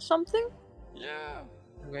mom or something? Yeah.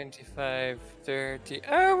 25, 30.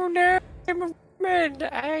 Oh no, I'm a woman.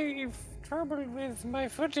 I've trouble with my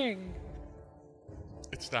footing.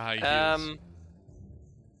 It's the high heels.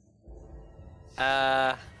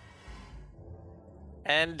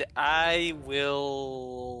 And I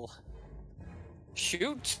will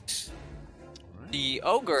shoot the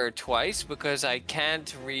ogre twice because I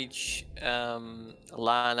can't reach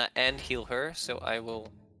Lana and heal her, so I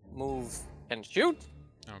will move and shoot.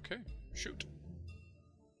 Okay, shoot.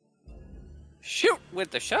 Shoot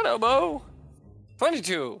with the shadow bow.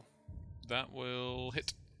 22. That will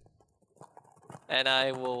hit. And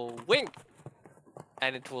I will wink.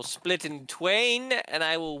 And it will split in twain, and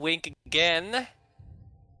I will wink again.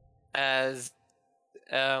 As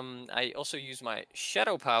I also use my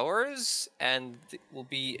shadow powers, and it will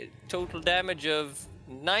be a total damage of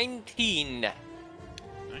 19.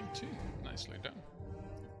 19. Nicely done.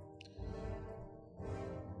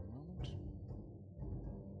 Moment.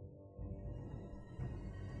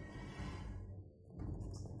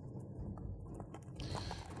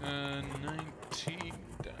 19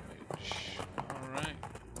 damage. Alright.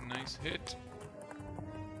 Nice hit.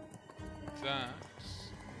 That.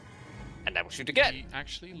 And I will shoot again. He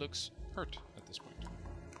actually looks hurt at this point.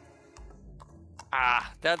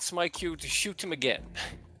 Ah, that's my cue to shoot him again.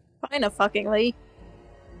 Kinda fuckingly.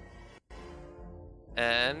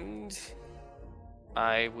 And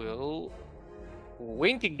I will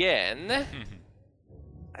wink again.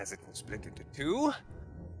 As it will split into 2.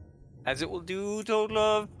 As it will do a total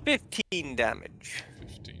of 15 damage.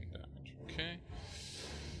 15 damage. Okay.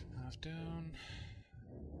 Half down.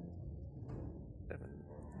 7,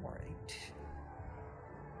 4,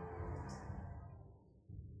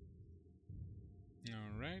 8.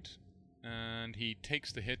 Alright. And he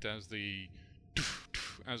takes the hit as the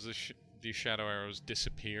shadow arrows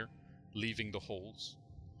disappear, leaving the holes.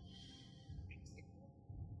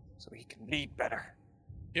 So he can bleed better.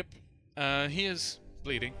 Yep. He is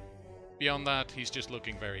bleeding. Beyond that, he's just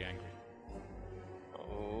looking very angry.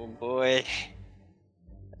 Oh boy.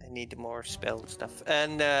 I need more spell stuff.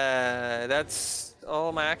 And that's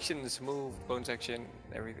all my actions. Move, bonus action,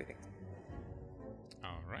 everything.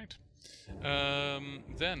 Alright.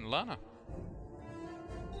 Then, Lana.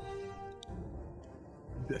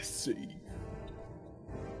 Death save.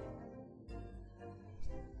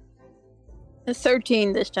 A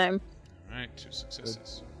 13 this time. Alright, 2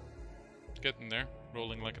 successes. Getting there.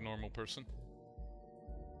 Rolling like a normal person.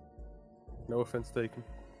 No offense taken.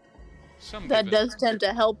 Some That given. does tend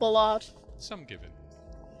to help a lot. Some given.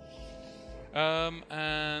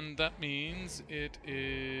 And that means it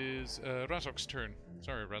is Razok's turn.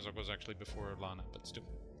 Sorry, Razok was actually before Lana, but still.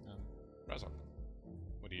 Razok,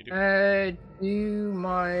 what do you do? Do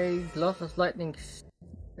my Gloves of Lightning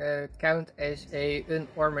count as a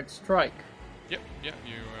unarmored strike? Yep, you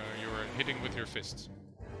are hitting with your fists.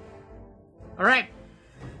 Alright!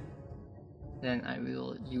 Then I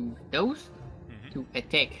will use those to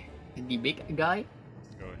attack the big guy.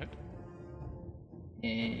 Go ahead.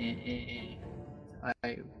 And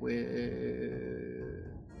I will...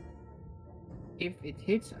 If it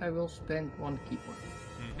hits, I will spend 1 key point.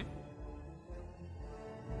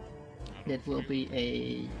 That will be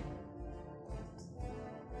a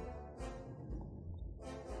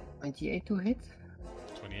 28 to hit.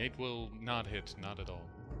 28 will not hit, not at all.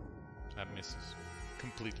 That misses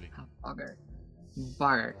completely. Ah, bugger.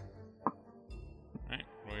 Bugger. Alright,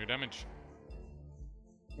 roll your damage.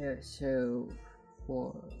 Yeah, so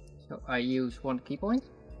I use 1 key point.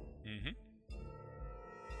 Mm-hmm.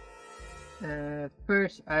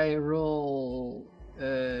 First I roll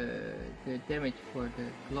the damage for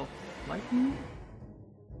the glove of lightning.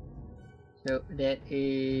 So that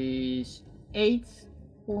is 8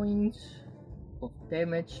 points of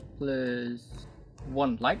damage plus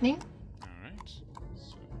 1 lightning. Alright.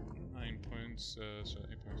 So 9 points, so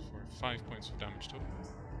 8 points for 5 points of damage total.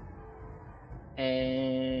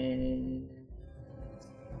 And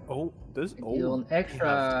Oh, there's deal an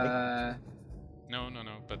extra No,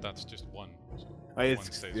 but that's just one. So I one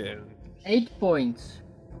stays yeah. one. 8 points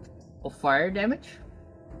of fire damage.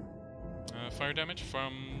 Fire damage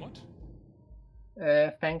from what?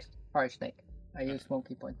 Thanks, fire snake. I use 1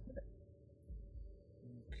 key point for that.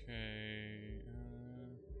 Okay.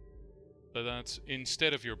 But that's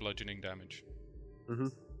instead of your bludgeoning damage. Mm-hmm.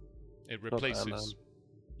 It replaces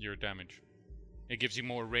your damage. It gives you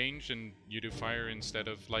more range and you do fire instead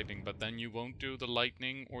of lightning, but then you won't do the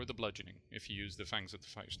lightning or the bludgeoning if you use the fangs of the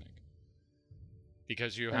fire snake.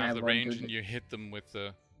 Because you have the range and you hit them with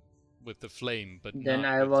the flame, but then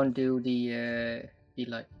I won't do the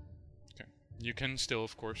light. Okay. You can still,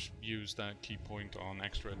 of course, use that key point on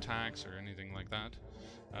extra attacks or anything like that.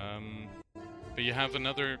 But you have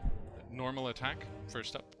another normal attack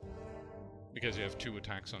first up, because you have 2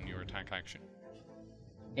 attacks on your attack action.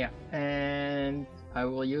 Yeah, and I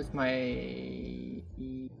will use my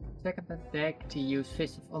second attack to use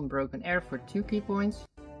Fist of Unbroken Air for 2 key points.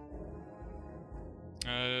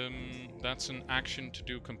 That's an action to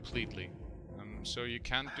do completely. So you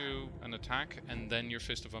can't do an attack and then your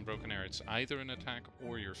Fist of Unbroken Air. It's either an attack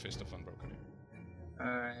or your Fist of Unbroken Air.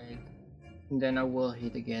 Alright. Then I will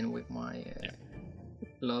hit again with my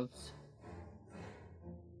gloves.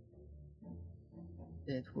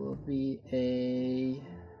 It will be a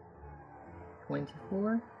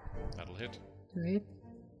 24. That'll hit. To hit.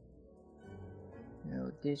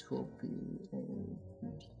 Now this will be a...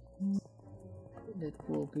 That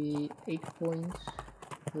will be 8 points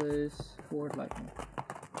plus 4 lightning.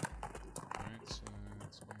 Alright, so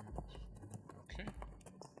that's okay.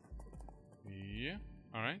 Yeah.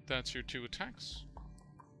 Alright, that's your 2 attacks.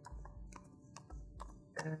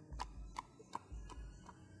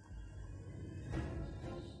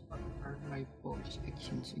 What are my bonus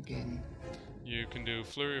actions again? You can do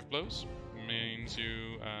Flurry of Blows. Means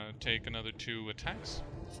you take another 2 attacks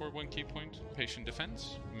for 1 key point. Patient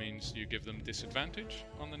Defense means you give them disadvantage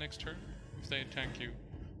on the next turn if they attack you.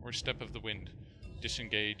 Or Step of the Wind,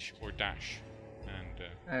 Disengage or Dash. And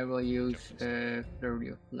I will use Flurry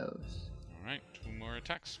of Blows. Alright, 2 more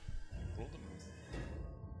attacks. Roll them.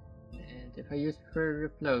 And if I use Flurry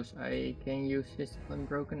of Blows, I can use Fist of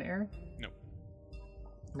Unbroken Air? No.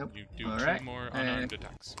 Nope. You do Alright. 2 more unarmed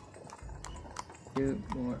attacks. 2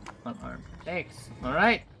 more unarmed attacks.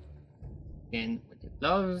 Alright. Again with the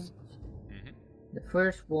gloves. Mm-hmm. The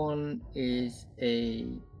first one is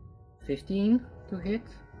a 15 to hit.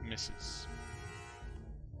 Misses.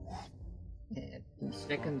 And the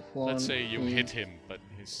second one. Let's say you is... hit him, but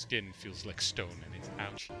his skin feels like stone and it's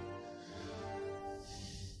ouchy.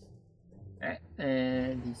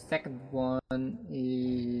 And the second one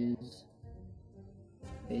is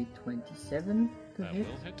a 27 to That hit.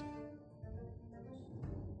 will hit.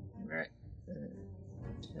 Right.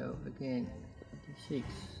 So again, 26,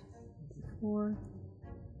 24.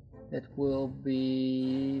 That will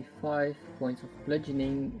be 5 points of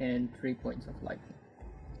bludgeoning and 3 points of lightning.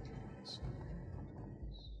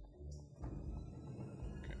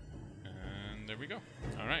 Okay. And there we go.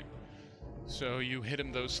 Alright. So you hit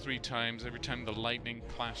him those 3 times. Every time the lightning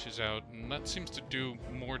clashes out, and that seems to do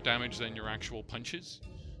more damage than your actual punches.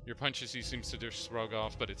 Your punches he seems to just shrug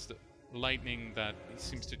off, but it's the lightning that he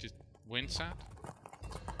seems to just wince at.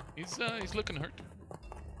 He's looking hurt.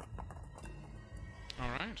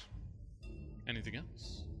 Alright. Anything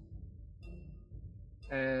else?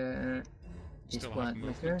 This Still one have right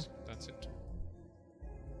movement. here. That's it.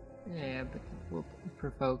 Yeah, but it will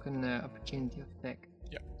provoke an opportunity of attack.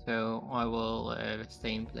 Yeah. So I will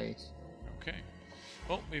stay in place. Okay.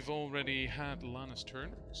 Well, we've already had Lana's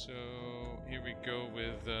turn, so here we go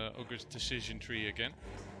with Ogre's decision tree again.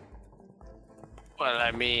 Well,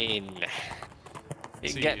 I mean, you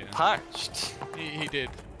See, get punched. He did.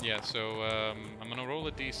 Yeah, so I'm gonna roll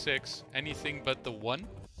a d6. Anything but the 1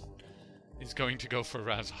 is going to go for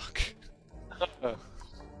Razok.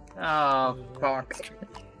 Oh, fuck.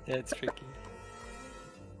 That's tricky.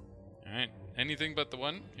 Alright. anything but the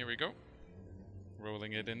 1. Here we go.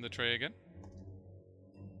 Rolling it in the tray again.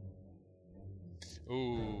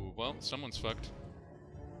 Ooh, well, someone's fucked.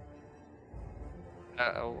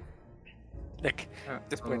 Uh-oh. Like, at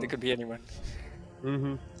this point, it could be anyone.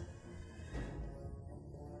 Mm-hmm.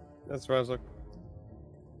 That's Razok.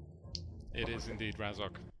 It is indeed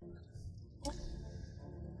Razok.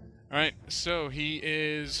 Alright, so he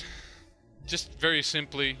is just very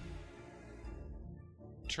simply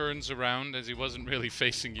turns around as he wasn't really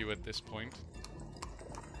facing you at this point.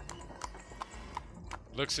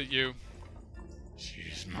 Looks at you.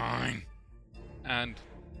 She's mine. And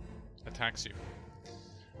attacks you.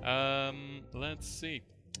 Let's see.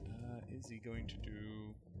 Is he going to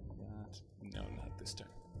do that? No, not this turn.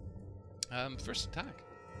 First attack.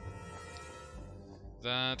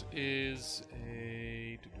 That is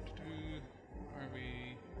a... Are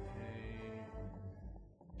we...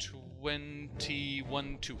 A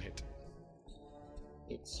 21 to hit.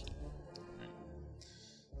 It's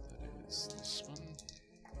That is this one.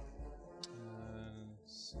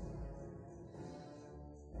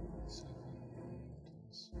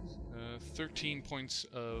 13 points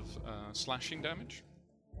of slashing damage.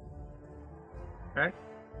 right.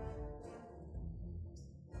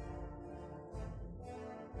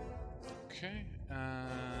 Okay,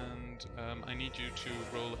 and I need you to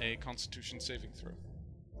roll a Constitution saving throw.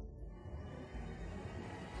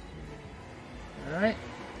 Alright.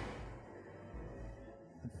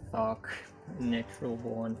 Fuck. Natural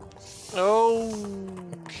 1. Oh!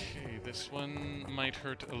 Okay, this one might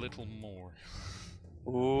hurt a little more.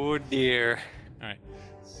 Oh dear. Alright,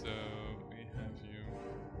 so we have you.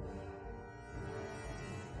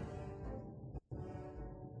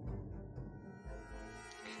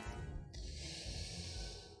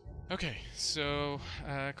 Okay, so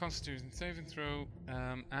Constitution saving throw.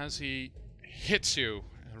 As he hits you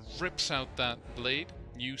and rips out that blade,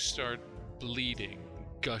 you start bleeding,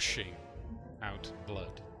 gushing out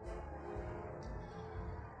blood.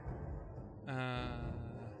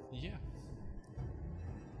 Yeah.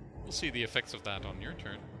 We'll see the effects of that on your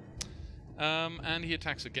turn. And he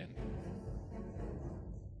attacks again.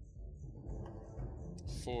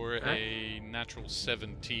 For a natural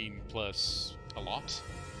 17 plus a lot.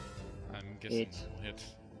 I'm guessing he'll hit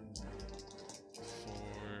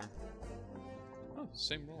for... Oh,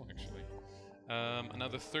 same roll actually.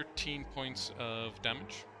 Another 13 points of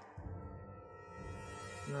damage.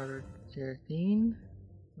 Another 13.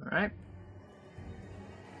 Alright.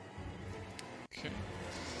 Okay.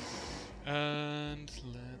 And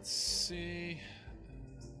let's see.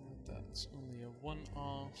 That's only a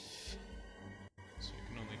one-off. So you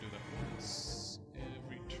can only do that once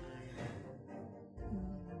every turn.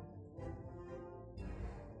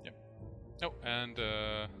 Yep. Oh, and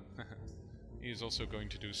he's also going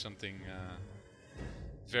to do something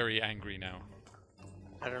very angry now.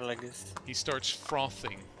 I don't like this. He starts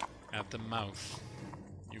frothing at the mouth.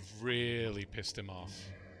 You've really pissed him off.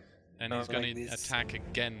 And he's going to attack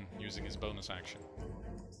again using his bonus action.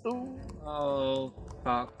 Ooh. Oh,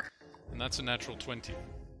 fuck. And that's a natural 20.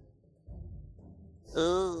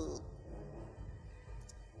 Ooh.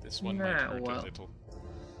 This one might hurt well. a little.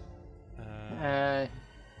 Hurt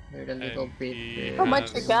a little and bit. he How much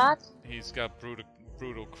you has- got? He's got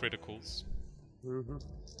brutal criticals. Mm-hmm.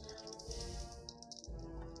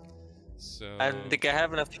 So I don't think I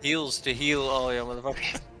have enough heals to heal all your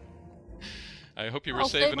motherfuckers. I hope you were I'll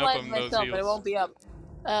saving up stabilize on those myself, but it won't heals.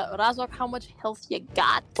 be up. Razok, how much health you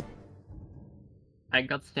got? I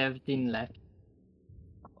got 17 left.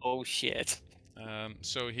 Oh shit.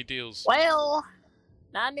 So he deals Well,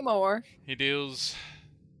 not anymore.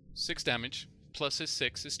 6 damage, plus his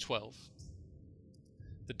 6 is 12.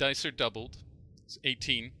 The dice are doubled, it's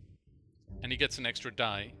 18. And he gets an extra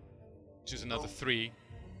die, which is another 3.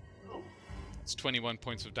 It's 21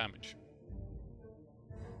 points of damage.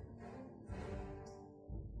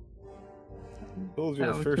 Told you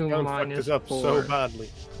the Down first to round fucked us up so -4. badly.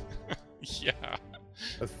 Yeah,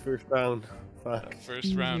 That first round. Fuck.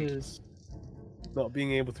 first round. Yes. Not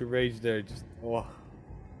being able to rage there, just... Oh.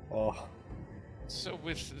 Oh. So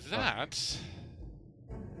with that,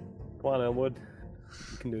 Come on, Elwood.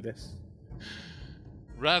 You can do this.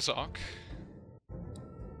 Razok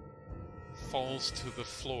falls to the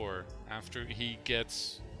floor after he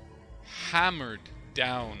gets hammered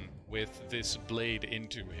down with this blade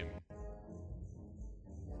into him.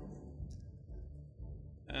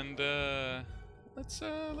 And let's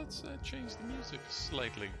change the music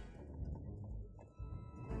slightly.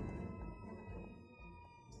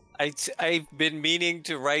 I've been meaning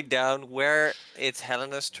to write down where it's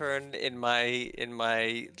Helena's turn in my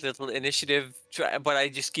little initiative, but I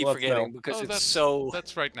just keep Well, it's forgetting now. because Oh, it's that's so.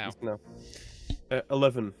 that's right now. No.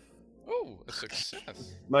 11. Oh, a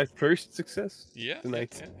success. My first success Yeah, yeah,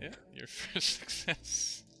 tonight. yeah, your first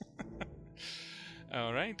success.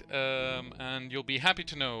 All right, and you'll be happy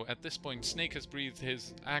to know at this point Snake has breathed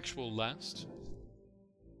his actual last.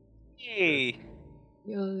 Yay!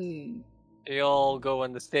 Yay. They all go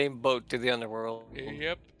on the same boat to the underworld.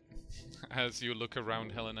 Yep. As you look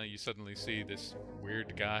around Helena, you suddenly see this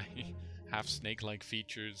weird guy, half snake-like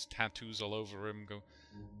features, tattoos all over him. Go,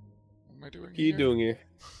 what am I doing What are you here? doing here?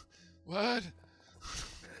 What?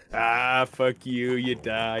 Ah, fuck you. You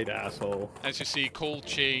died, asshole. As you see cold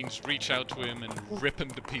chains reach out to him and rip him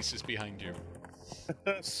to pieces behind you.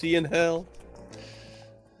 See you in hell.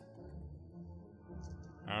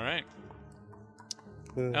 All right,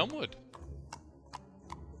 Uh, Elmwood.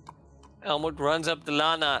 Elmwood runs up to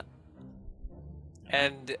Lana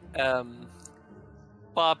and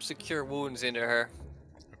pops a cure wounds into her.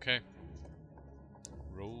 Okay.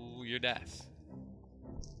 Roll your dice.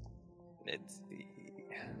 Let's see.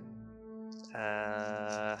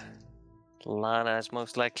 Lana is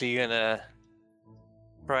most likely gonna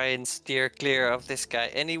try and steer clear of this guy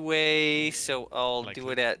anyway, so I'll do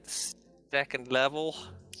Likely. it at second level.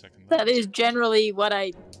 Second That level. is generally what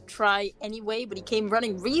I try anyway, but he came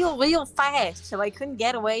running real fast, so I couldn't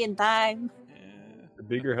get away in time. Yeah. the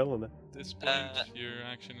bigger Helena. At this point,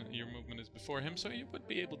 your movement is before him, so you would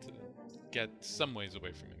be able to get some ways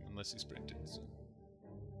away from him, unless he sprinted. So.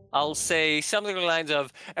 I'll say something along the lines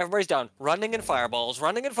of, everybody's down, running in fireballs,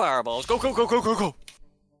 go, go, go, go, go, go.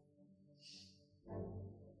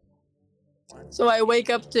 So I wake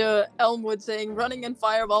up to Elmwood saying, running in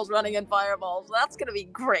fireballs, running in fireballs. That's gonna be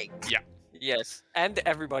great. Yes, and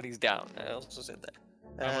everybody's down. I also said that.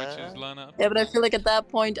 How much is Lana up? Yeah, but I feel like at that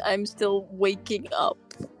point I'm still waking up.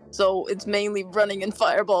 So it's mainly running in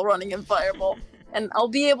fireball. And I'll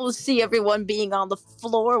be able to see everyone being on the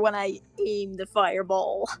floor when I aim the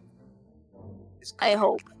fireball. I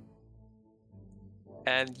hope.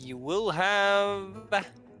 And you will have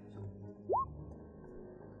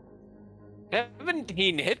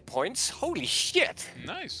 17 hit points. Holy shit!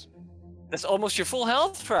 Nice. That's almost your full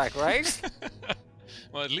health track, right?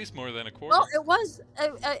 Well, at least more than a quarter. Well, it was.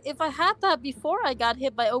 If I had that before I got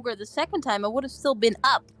hit by Ogre the second time, I would have still been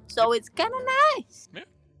up. So it's kind of nice.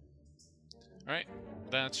 All right,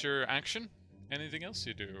 that's your action. Anything else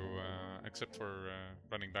you do except for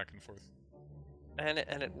running back and forth? and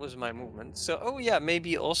it was my movement. So, oh yeah,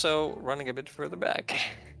 maybe also running a bit further back.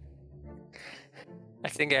 I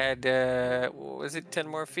think I had, was it 10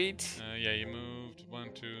 more feet? Yeah, you moved 1,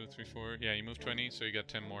 2, 3, 4. Yeah, you moved 20, so you got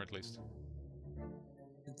 10 more at least.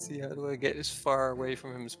 Let's see, how do I get as far away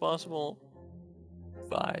from him as possible?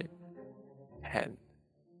 5, 10.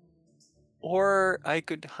 Or I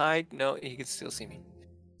could hide. No, he could still see me.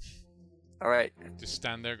 Alright. Just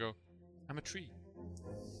stand there, go, I'm a tree.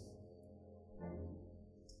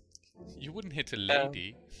 You wouldn't hit a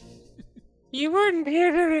lady. You wouldn't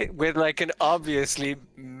hit it with like an obviously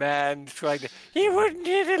man trying to. You wouldn't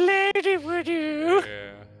hit a lady, would you?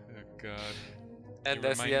 Yeah, oh god. And You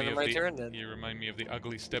that's remind the end me of my the- turn then. You remind me of the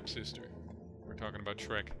ugly stepsister. We're talking about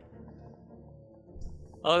Shrek.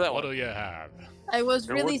 Oh, that What one. do you have? I was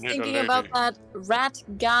There really wouldn't hit a thinking about lady. that rat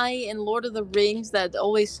guy in Lord of the Rings that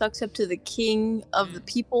always sucks up to the king of the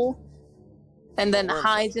people and then Worm.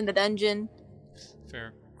 hides in the dungeon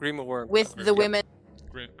Fair. Grima Worm. with the women.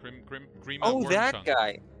 Grima Oh, that Wormtongue.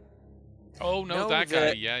 guy. Oh no, No, that the-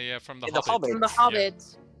 guy. Yeah, from the in the Hobbit. Hobbit. From the Yeah.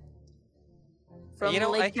 Hobbits. From You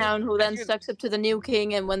know, I Lake hear- Town, who I then hear- sucks up to the new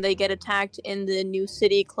king, and when they get attacked in the new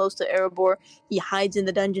city close to Erebor, he hides in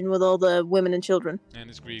the dungeon with all the women and children. And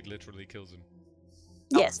his greed literally kills him.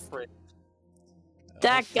 Yes, Frick.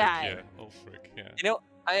 that Ulfric, guy. Yeah, Ulfric, yeah. You know,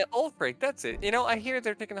 Ulfric, that's it. You know, I hear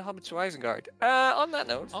they're taking the hobbits to Isengard. On that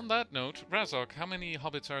note, On that note, Razok, how many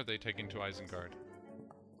hobbits are they taking to Isengard?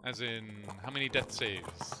 As in, how many death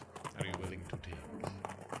saves are you willing to take?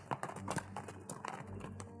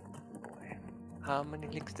 how many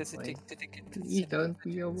links does it Wait. take to take it? Please don't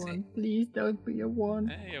be a 1. Please don't be a 1.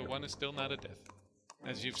 Hey, a 1 is still not a death.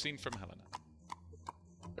 As you've seen from Helena.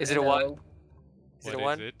 Is it a 1? Is it a What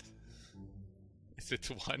 1? is it? Is it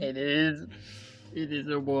a 1? It is. It is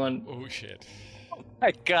a 1. Oh shit.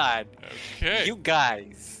 My god. Okay. You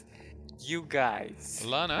guys. You guys.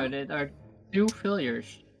 Lana, But it are 2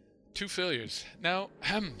 failures. 2 failures. Now,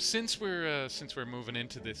 since we're moving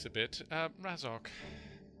into this a bit, Razok,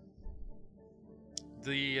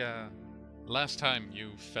 the last time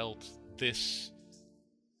you felt this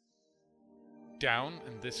down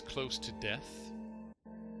and this close to death,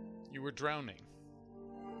 you were drowning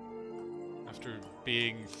after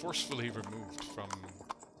being forcefully removed from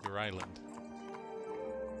your island.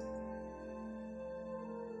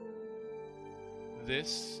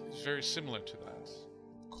 This is very similar to that.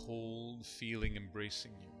 Cold feeling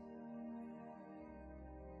embracing you.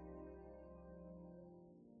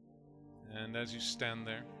 And as you stand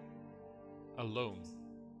there, alone,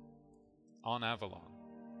 on Avalon,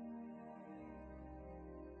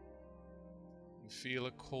 you feel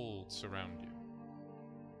a cold surround you.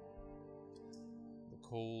 The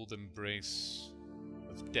cold embrace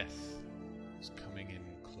of death is coming in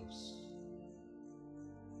close.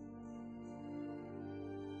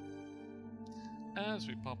 As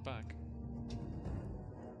we pop back,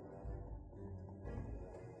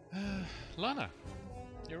 Lana,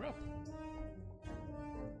 you're up.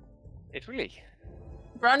 It really.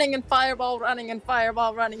 Running and fireball, running and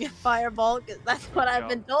fireball, running and fireball, because that's what I've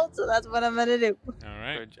been told, so that's what I'm gonna do.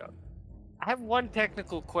 Alright. Good job. I have one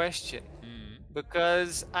technical question. Mm.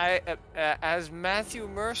 Because as Matthew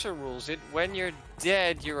Mercer rules it, when you're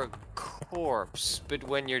dead, you're a corpse. But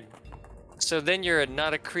when you're... So then you're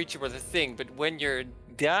not a creature but a thing. But when you're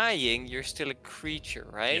dying, you're still a creature,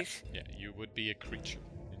 right? Yeah, you would be a creature,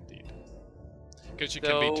 indeed. Because you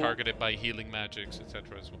can be targeted by healing magics,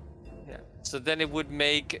 etc. as well. Yeah. So then it would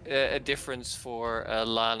make a difference for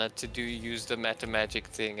Lana to use the meta magic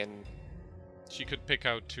thing, and She could pick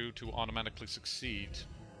out 2 to automatically succeed,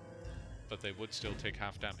 but they would still take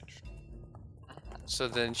half damage. so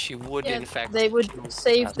then she would Yeah, in fact. they would do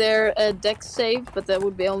save half- their dex save, but that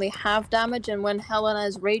would be only half damage, and when Helena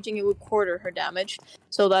is raging, it would quarter her damage.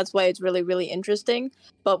 So that's why it's really, really interesting.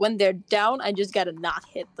 But when they're down, I just gotta not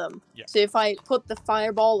hit them. Yeah. So if I put the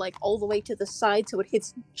fireball like all the way to the side so it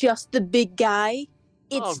hits just the big guy,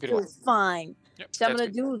 it's Oh, good still one. fine. Yep. So I'm That's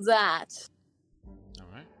gonna good. do that.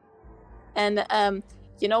 Alright. And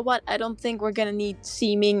you know what? I don't think we're gonna need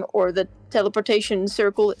seeming or the teleportation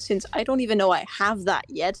circle, since I don't even know I have that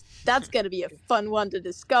yet. That's gonna be a fun one to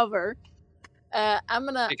discover. I'm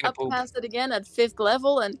gonna Take a poop. upcast it again at 5th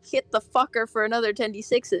level and hit the fucker for another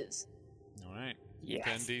 10d6s. Alright. Yes.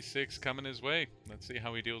 10d6 coming his way. Let's see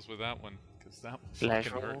how he deals with that one, because that will Flash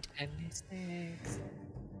fucking roll hurt. 10d6.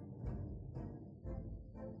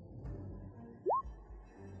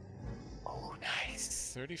 Oh,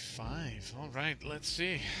 nice. 35. Alright, let's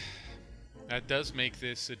see. That does make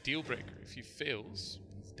this a deal breaker. If he fails,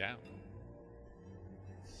 he's down.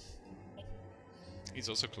 He's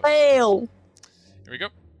also close. Fail! Here we go.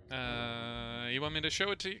 You want me to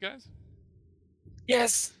show it to you guys?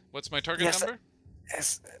 Yes. What's my target Yes. number?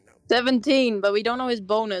 Yes. 17, but we don't know his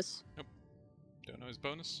bonus. Don't know his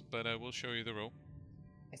bonus, but I will show you the roll.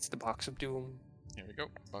 It's the box of doom. Here we go.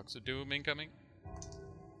 Box of Doom incoming.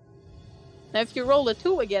 Now if you roll a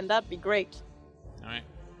 2 again, that'd be great. Alright.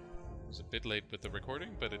 It was a bit late with the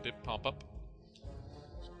recording, but it did pop up.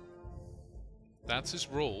 That's his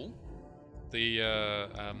roll.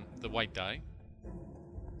 The white die.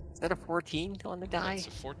 Is that a 14 on the die? That's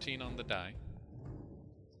a 14 on the die.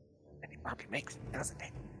 And it probably makes it, doesn't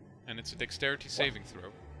it? And it's a dexterity saving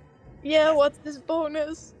throw. Yeah, what's his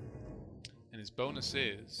bonus? And his bonus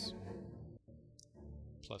is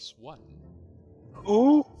 +1.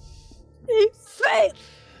 Ooh. He failed!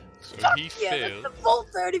 So Fuck he yeah, failed, that's the full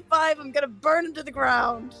 35, I'm gonna burn him to the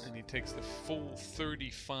ground. and he takes the full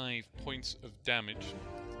 35 points of damage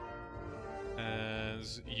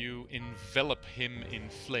as you envelop him in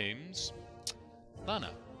flames.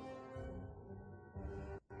 Lana,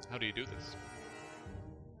 how do you do this?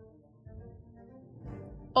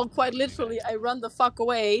 Oh, quite literally, I run the fuck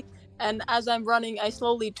away, and as I'm running, I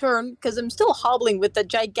slowly turn, because I'm still hobbling with the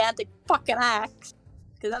gigantic fucking axe,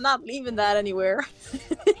 because I'm not leaving that anywhere.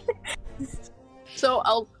 So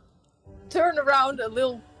I'll turn around a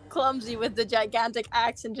little clumsy with the gigantic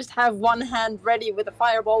axe and just have one hand ready with a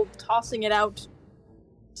fireball, tossing it out,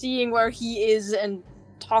 seeing where he is, and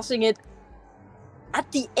tossing it at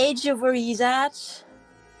the edge of where he's at,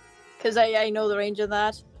 because I know the range of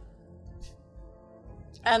that.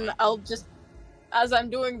 And I'll just, as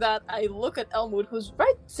I'm doing that, I look at Elmwood, who's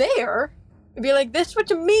right there, and be like, "This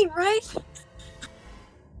what you mean, right?"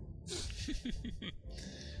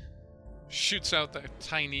 Shoots out that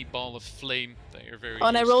tiny ball of flame that you're very Oh,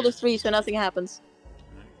 and I used rolled to. a 3, so nothing happens.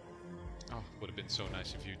 Oh, would have been so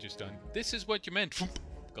nice if you just done. This is what you meant.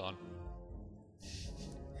 Gone.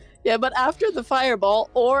 Yeah, but after the fireball,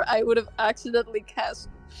 or I would have accidentally cast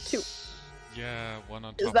 2. Yeah, one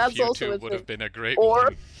on Is top that's of you also two a would have thing. been a great Or-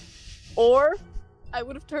 one. Or I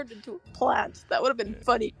would have turned into a plant. That would have been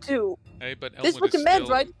funny too. Hey, but This Elmwood what is you meant,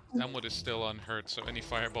 still right? Elmwood is still unhurt, so any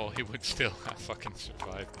fireball he would still have fucking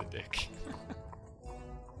survived the dick.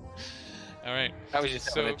 All right. I was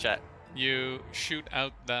just in the chat. You shoot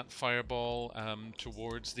out that fireball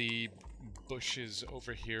towards the bushes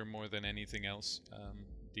over here more than anything else,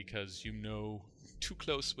 because you know too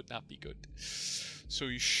close would not be good. So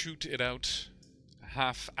you shoot it out,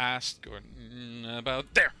 half-assed, going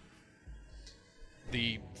about there.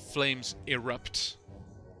 The flames erupt.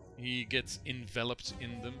 He gets enveloped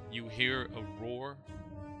in them. You hear a roar,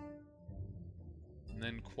 and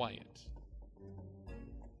then quiet.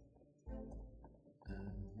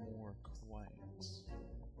 More quiet.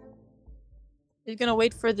 He's gonna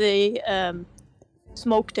wait for the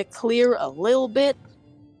smoke to clear a little bit.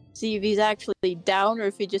 See if he's actually down or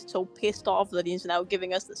if he's just so pissed off that he's now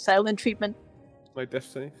giving us the silent treatment. My death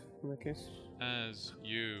save in that case. As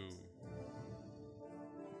you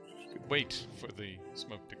wait for the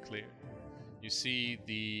smoke to clear, you see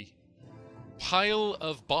the pile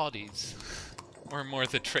of bodies, or more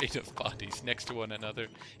the trade of bodies, next to one another,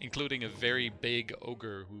 including a very big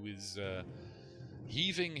ogre who is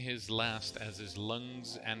heaving his last as his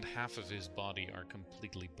lungs and half of his body are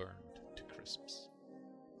completely burned to crisps.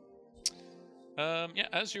 Yeah,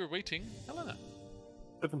 as you're waiting, Helena.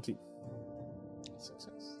 17.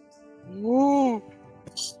 Success. Woo!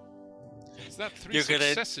 Is that 3 You're gonna-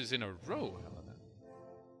 successes in a row, Helena?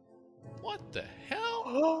 What the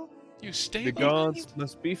hell? You The stable? gods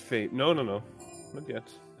must be fate. No, not yet.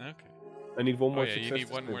 Okay. I need one Oh more yeah, success. you need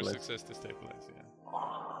to one more stabilize. success to stabilize, yeah.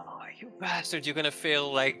 Oh, you bastard! You're gonna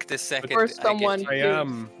fail like the second. First I get someone-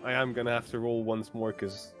 you. I am gonna have to roll once more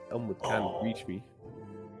because Elmwood can't reach me.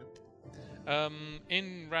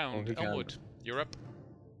 In round, he can't. Elmwood, you're up.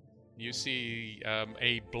 You see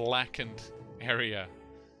a blackened area.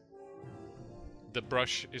 The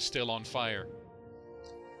brush is still on fire.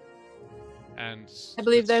 And I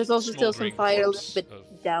believe it's there's also still some smoldering fire a corpse little bit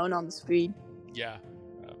of- down on the screen. Yeah,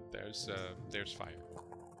 there's fire.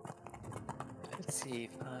 Let's see,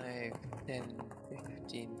 5, 10,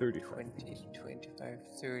 15, 35. 20, 25,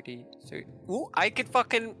 30. Ooh, I could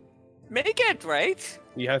fucking make it, right?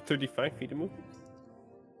 You have 35 feet of movement.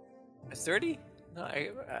 30? No,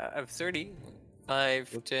 I have 30.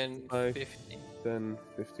 5, What's 10, 5? 15. 10,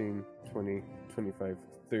 15, 20, 25,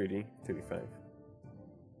 30, 35.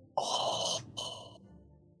 Oh,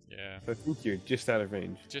 Yeah, So I think you're just out of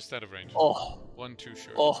range. just out of range. oh, 1 too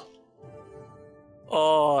short.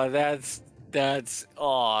 that's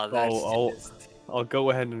I'll- just- I'll go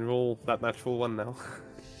ahead and roll that natural one now.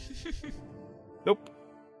 Nope.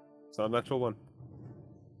 It's not a natural one.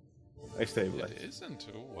 I stabilize. It isn't.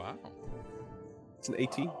 Oh wow. It's an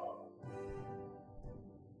 18.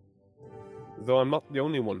 Though I'm not the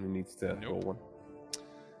only one who needs to Nope. roll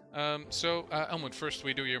one. So Elmwood, first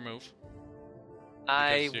we do your move.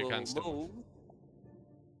 I Because you will can't still move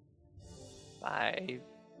 5,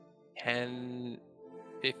 10,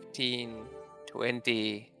 15,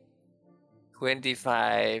 20,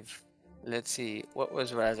 25. Let's see. What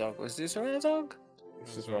was Razog? Was this Razog?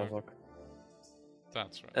 This is Razok.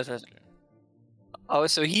 That's right. That's right. Okay. Oh,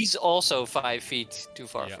 so he's also 5 feet too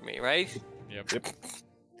far Yeah. from me, right? Yep. Yep.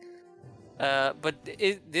 But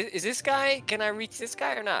is this guy? Can I reach this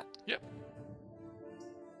guy or not? Yeah,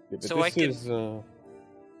 but So I this can- is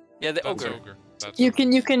Yeah, the That's ogre. ogre. That's You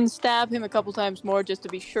ogre. can stab him a couple times more just to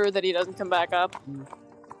be sure that he doesn't come back up.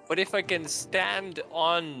 But if I can stand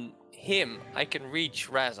on him, I can reach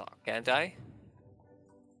Razok, can't I?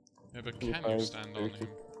 Yeah, but can you 25, stand on 30. him?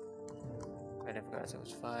 I never got it. It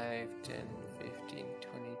was 5, 10, 15,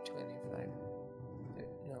 20, 25.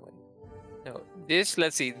 No, wait. No, this,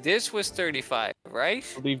 let's see. This was 35, right?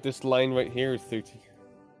 I believe this line right here is 30.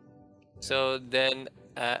 So then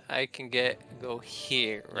I can go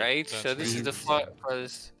here, right? that's So this where is you the can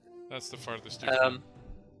farthest. That's the farthest you can.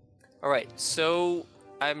 All right. So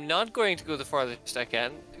I'm not going to go the farthest I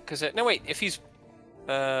can because no, wait. If he's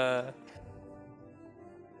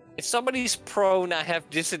if somebody's prone, I have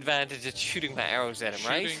disadvantage at shooting my arrows at him,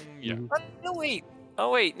 right? Shooting, yeah. Mhm. Oh, no, wait.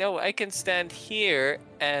 Oh, wait. No, I can stand here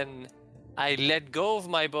and I let go of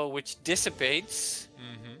my bow, which dissipates.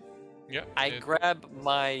 Mm-hmm. Yeah. I it- grab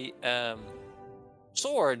my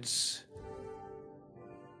swords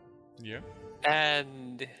Yeah.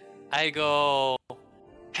 and I go,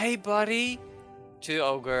 "Hey, buddy," to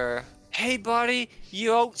Ogre. "Hey, buddy,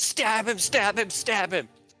 yo, stab him, stab him, stab him."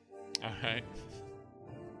 All right.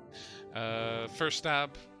 First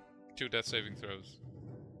stab, 2 death saving throws.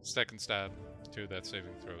 Second stab, 2 death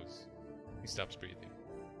saving throws. He stops breathing.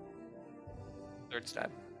 Third stab.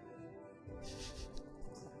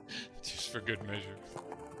 Just for good measure.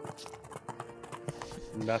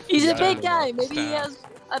 He's a Stab big him. guy. Maybe he Stab. has,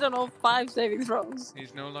 I don't know, 5 saving throws.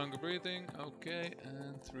 He's no longer breathing. Okay,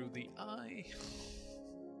 and through the eye.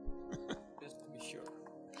 Just to be sure.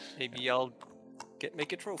 Maybe I'll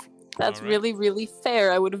make a trophy. That's Alright. really, really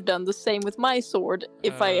fair. I would have done the same with my sword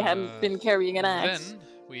if I hadn't been carrying an axe. Then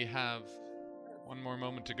we have one more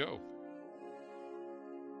moment to go.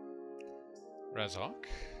 Razok,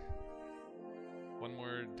 one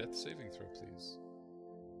more death saving throw, please.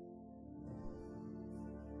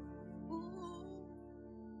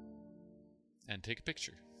 And take a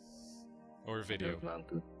picture. Or a video.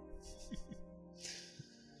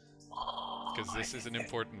 Because this is an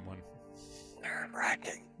important one.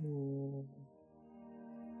 Nerve-wracking.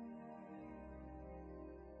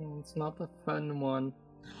 It's not a fun one.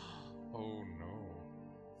 Oh no.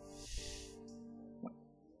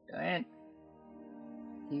 And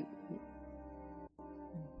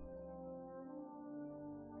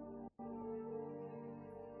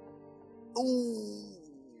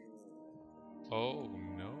Oh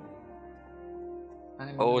no.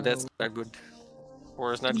 Oh, that's not good.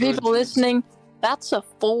 4 is not good. People listening, that's a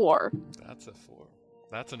 4. That's a 4.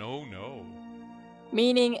 That's an oh no.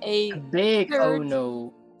 Meaning a a big oh third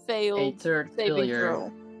no. A failed third saving failure.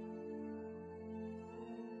 throw.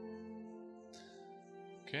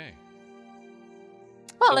 Okay.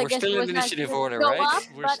 Well, So I we're guess still it in was nice initiative to order, go right? up,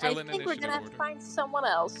 We're but still I in think we're gonna initiative have to order. find someone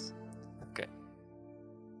else. Okay.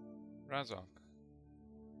 Razok.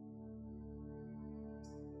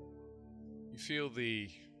 You feel the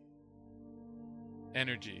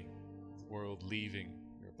energy world leaving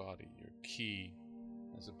your body. Your ki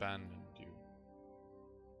has abandoned you.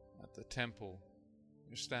 At the temple,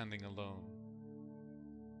 you're standing alone.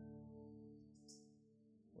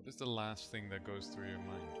 What is the last thing that goes through your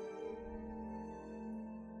mind?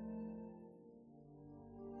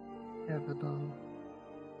 Abaddon.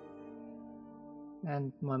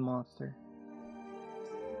 And my master.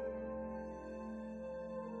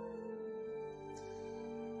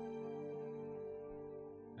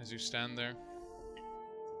 As you stand there,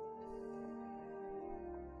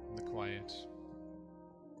 in the quiet,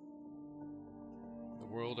 the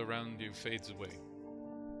world around you fades away.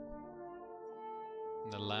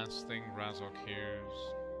 And the last thing Razok hears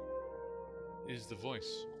is the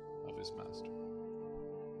voice of his master.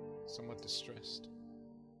 Somewhat distressed,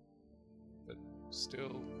 but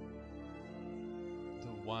still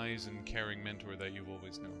the wise and caring mentor that you've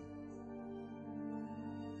always known.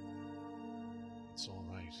 It's all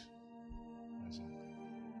right, Razok.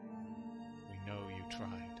 We know you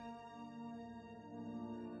tried.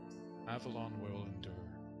 Avalon will endure.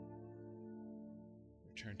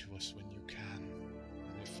 Return to us when you can,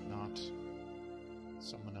 and if not,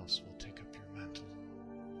 someone else will take up your mantle.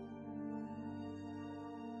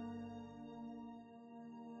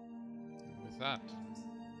 And with that,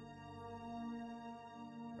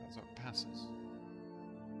 Razok passes.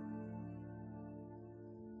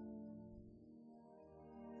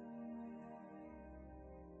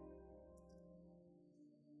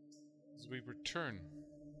 As we return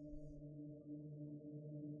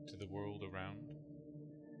to the world around,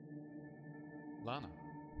 Lana,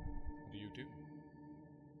 what do you do?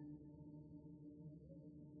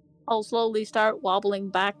 I'll slowly start wobbling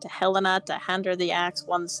back to Helena to hand her the axe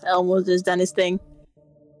once Elmwood has done his thing.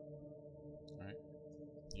 Alright.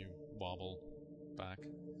 You wobble back.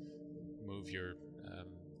 Move your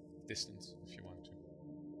distance if you want to.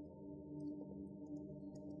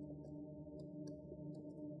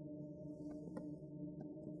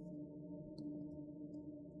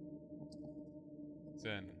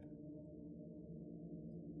 Then,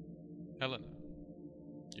 Helena,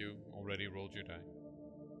 you already rolled your die.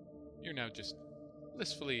 You're now just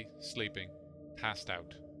blissfully sleeping, passed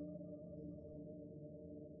out.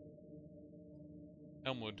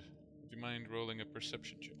 Elmwood, would you mind rolling a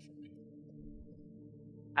perception check for me?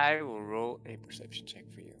 I will roll a perception check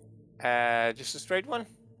for you. Just a straight one?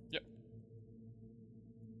 Yep.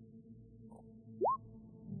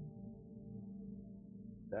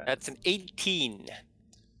 That's an 18.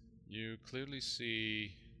 You clearly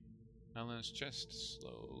see Helena's chest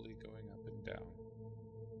slowly going up and down.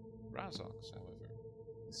 Razok's, however,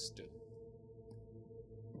 is still.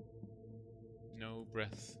 No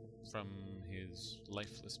breath from his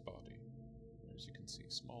lifeless body. As you can see,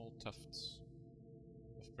 small tufts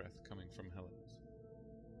of breath coming from Helena's.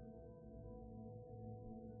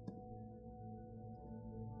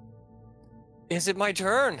 Is it my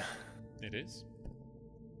turn? It is.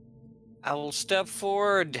 I will step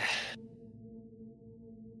forward.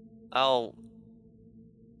 I'll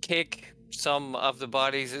kick some of the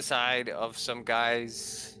bodies aside of some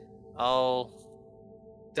guys I'll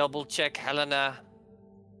double check Helena.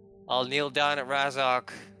 I'll kneel down at Razok.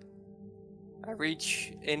 I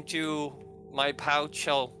reach into my pouch.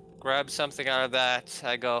 I'll grab something out of that.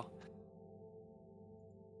 I go,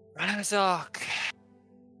 Razok.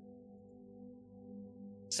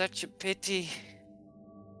 Such a pity.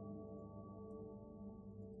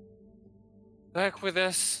 Back with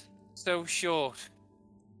us so short.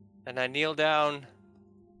 And I kneel down.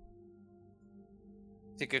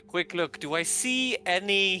 Take a quick look. Do I see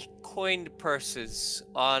any coined purses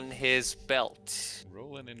on his belt?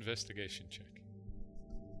 Roll an investigation check.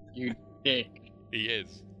 You dick. He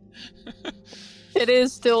is. It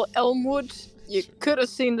is still Elmwood. You could have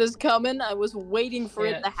seen this coming. I was waiting for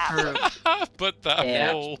it to happen. But that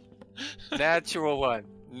Yeah. roll. Natural one.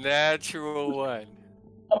 Natural one.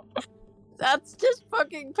 That's just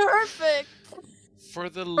fucking perfect. For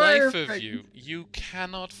the life of Perfect. you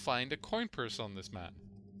cannot find a coin purse on this man.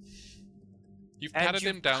 You've And patted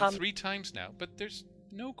you've him down come- 3 times now, but there's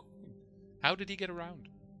no coin. How did he get around?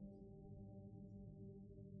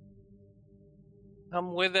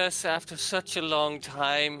 Come with us after such a long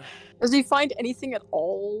time. Does he find anything at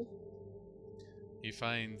all? He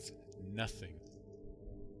finds nothing.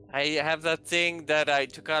 I have that thing that I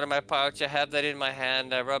took out of my pouch. I have that in my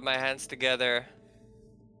hand. I rub my hands together.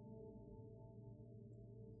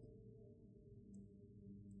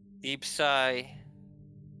 Deep sigh.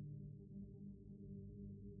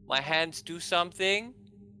 My hands do something.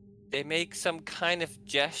 They make some kind of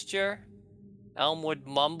gesture. Elmwood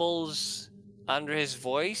mumbles under his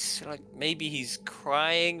voice, like maybe he's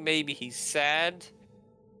crying, maybe he's sad.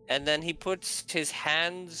 And then he puts his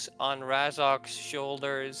hands on Razok's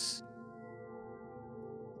shoulders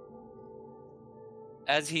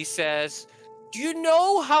as he says, "Do you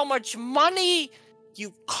know how much money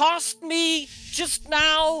you cost me just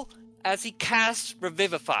now?" As he casts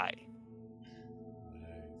Revivify.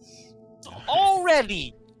 Nice.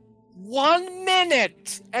 Already 1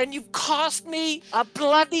 minute, and you've cost me a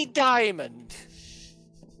bloody diamond.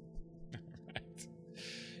 Right.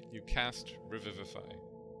 You cast Revivify.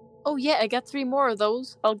 Oh yeah, I got 3 more of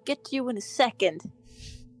those. I'll get to you in a second.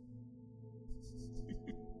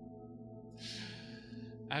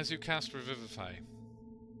 As you cast Revivify,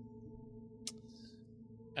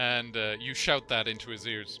 and you shout that into his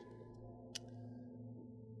ears.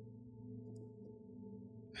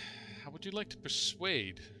 How would you like to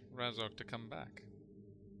persuade Razok to come back?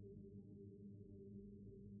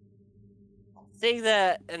 Say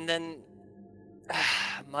that, and then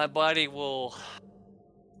my body will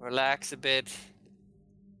relax a bit.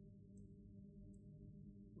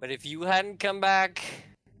 But if you hadn't come back,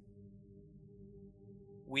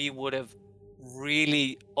 we would have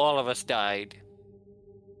really, all of us died.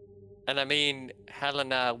 And I mean,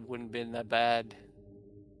 Helena wouldn't have been that bad.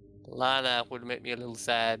 Lana would make me a little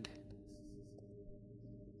sad.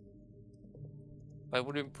 I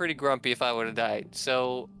would have been pretty grumpy if I would have died.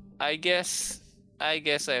 So I guess I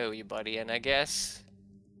owe you, buddy, and I guess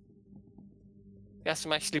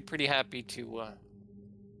I'm actually pretty happy to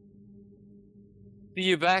see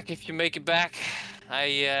you back if you make it back.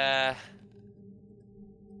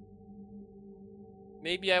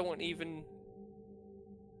 Maybe I won't even.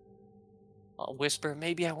 I'll whisper.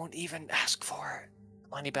 Maybe I won't even ask for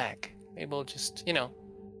money back. Maybe we'll just,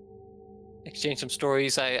 exchange some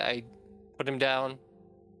stories. I put him down.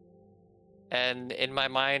 And in my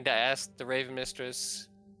mind, I asked the Raven Mistress,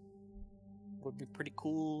 would be pretty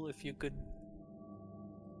cool if you could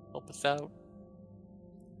help us out.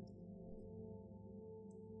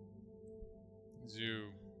 As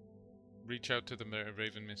you reach out to the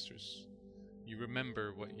Raven Mistress, you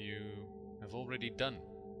remember what you have already done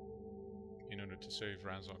in order to save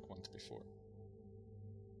Razok once before.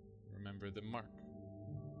 Remember the mark,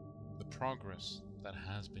 the progress that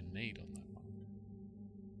has been made on that mark.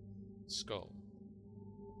 Skull,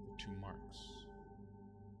 the 2 marks,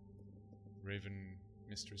 Raven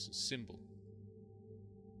Mistress's symbol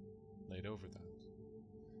laid over that.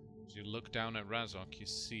 As you look down at Razok, you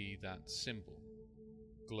see that symbol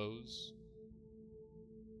glows,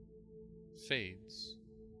 fades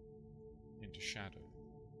into shadow,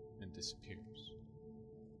 and disappears,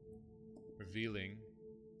 revealing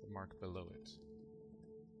the mark below it.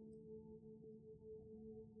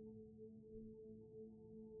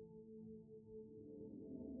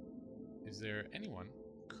 Is there anyone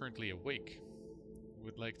currently awake who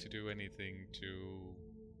would like to do anything to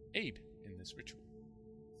aid in this ritual?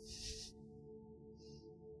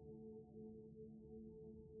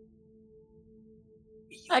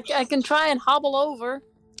 I can try and hobble over.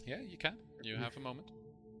 Yeah, you can. You have a moment.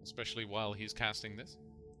 Especially while he's casting this.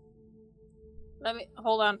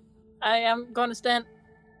 Hold on. I am gonna stand.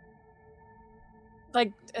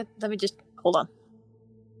 Like, let me just hold on.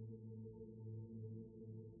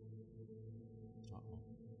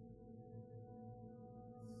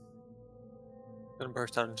 Gonna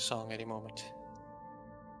burst out into song any moment.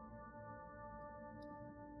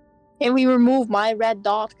 Can we remove my red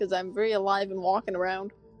dot because I'm very alive and walking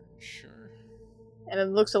around, Sure. and it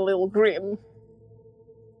looks a little grim.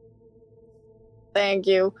 Thank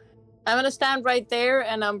you. I'm gonna stand right there,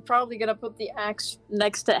 and I'm probably gonna put the axe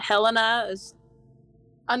next to Helena as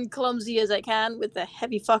unclumsy as I can with the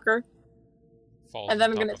heavy fucker. Falls And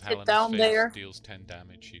then on I'm top gonna of sit Helena's down face, there. deals 10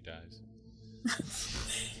 damage, she dies.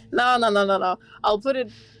 No. I'll put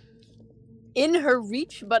it in her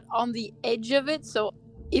reach, but on the edge of it, so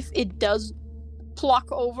if it does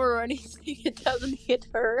pluck over or anything, it doesn't hit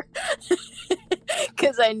her.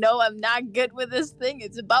 Because I know I'm not good with this thing.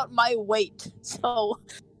 It's about my weight, so...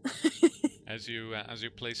 As you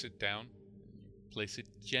place it down, place it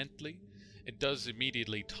gently, it does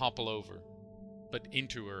immediately topple over, but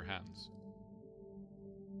into her hands.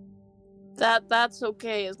 That's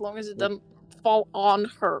okay, as long as it doesn't fall on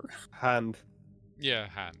her. Hand. Yeah,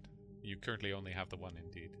 hand. You currently only have the one,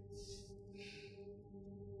 indeed.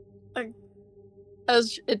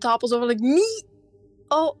 As it topples over, like, me!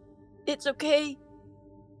 Oh, it's okay.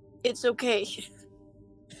 It's okay.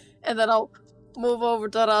 And then I'll move over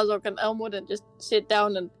to Razok and Elmwood and just sit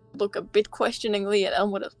down and look a bit questioningly at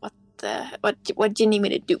Elmwood. What do you need me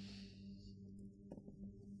to do?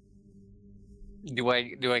 Do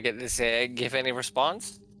I get to say give any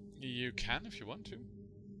response? You can if you want to.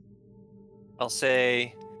 I'll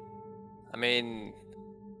say, I mean,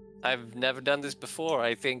 I've never done this before.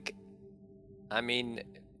 I mean,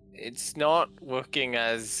 it's not working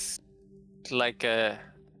as like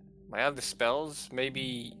my other spells.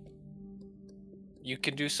 Maybe you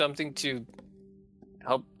can do something to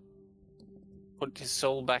help put his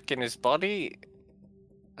soul back in his body.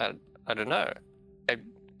 I don't know. I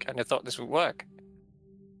kind of thought this would work.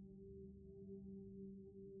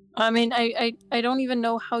 I mean, I don't even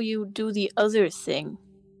know how you do the other thing.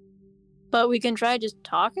 But we can try just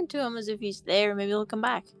talking to him as if he's there. Maybe he'll come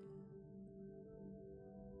back.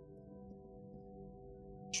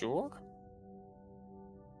 Sure.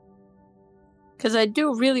 Because I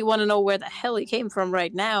do really want to know where the hell he came from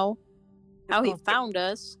right now. How he found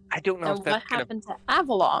us. I don't know And if what that's gonna happened to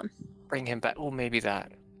Avalon. bring him back. Oh, maybe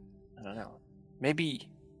that. I don't know. Maybe.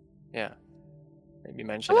 Yeah. Maybe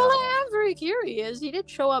mention. Well, Avalon. I am very curious. He did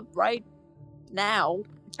show up right now.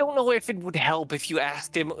 I don't know if it would help if you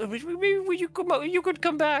asked him. Maybe will you come out? You could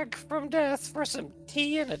come back from death for some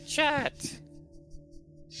tea and a chat.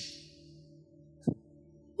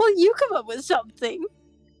 Well, you come up with something.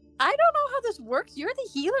 I don't know how this works. You're the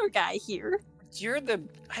healer guy here. You're the.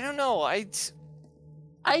 I don't know. I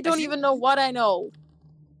don't you- even know what I know.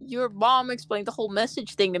 Your mom explained the whole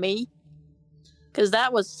message thing to me. Because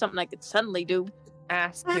that was something I could suddenly do.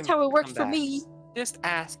 Ask him. That's how it to works come for back. me. Just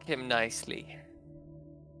ask him nicely.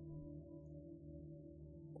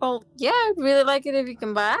 Well, yeah, I'd really like it if you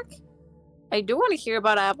come back. I do want to hear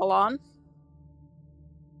about Avalon.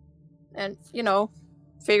 And,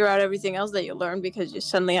 figure out everything else that you learned because you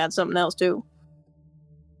suddenly had something else too.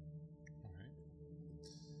 Alright.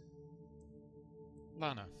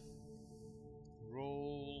 Lana,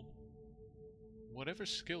 roll whatever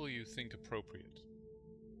skill you think appropriate.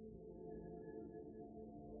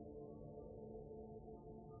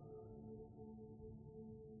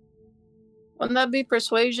 Wouldn't that be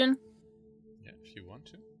persuasion? Yeah, if you want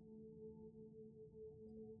to.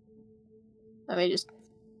 Let me just...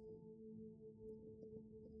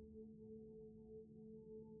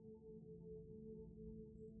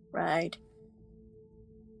 Right.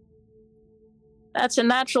 That's a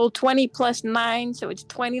natural 20 plus 9, so it's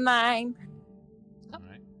 29.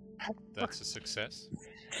 Alright. That's a success.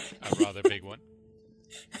 A rather big one.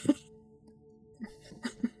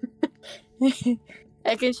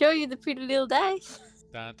 I can show you the pretty little dice.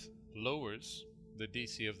 That lowers the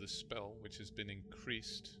DC of the spell, which has been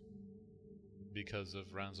increased because of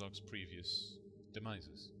Ranzok's previous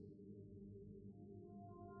demises.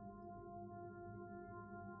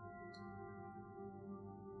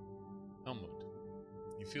 Elmwood,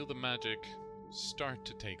 you feel the magic start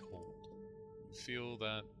to take hold. You feel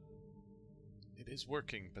that it is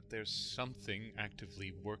working, but there's something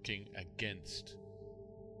actively working against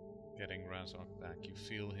getting Razok back. You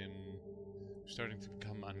feel him starting to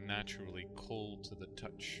become unnaturally cold to the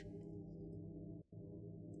touch.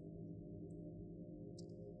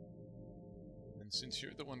 And since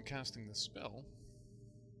you're the one casting the spell,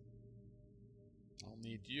 I'll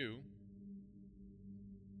need you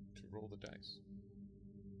to roll the dice.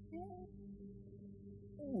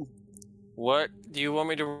 What do you want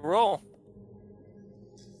me to roll?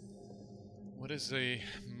 What is the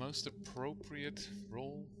most appropriate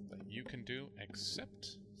roll that you can do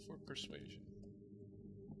except for persuasion?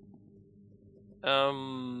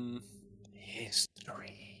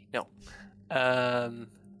 History. No.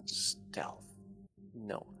 Stealth.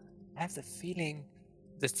 No. I have the feeling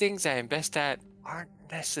the things I am best at aren't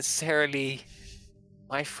necessarily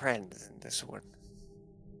my friends in this one.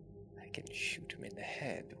 I can shoot him in the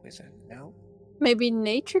head with a no. Maybe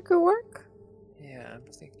nature could work? Yeah, I'm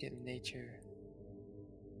thinking nature.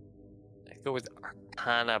 I go with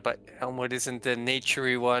Arcana, but Elmwood isn't the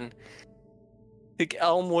naturey one. I think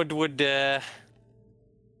Elmwood would, yeah.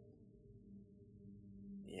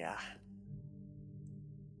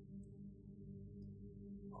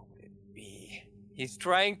 What would it be? He's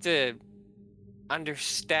trying to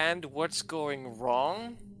understand what's going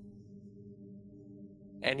wrong.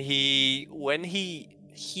 And when he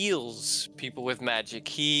heals people with magic,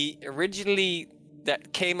 he originally,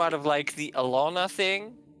 that came out of like the Alana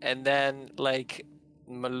thing, and then like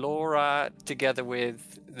Melora together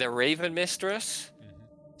with the Raven Mistress.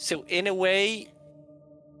 So in a way,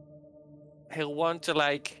 he'll want to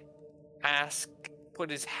like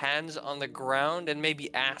put his hands on the ground and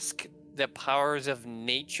maybe ask the powers of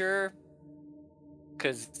nature.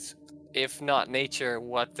 Because if not nature,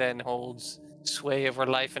 what then holds sway over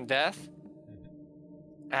life and death?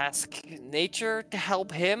 Ask nature to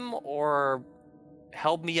help him, or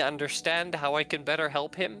help me understand how I can better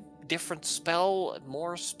help him. Different spell,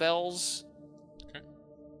 more spells. Okay.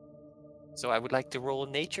 So I would like to roll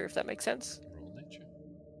nature, if that makes sense. Roll nature.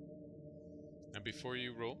 Now, before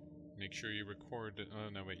you roll, make sure you record. Oh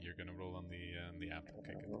no, wait! You're gonna roll on the app.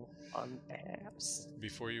 Okay, good. On apps.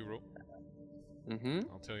 Before you roll,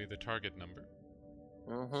 I'll tell you the target number,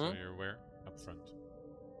 so you're aware up front.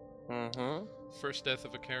 First death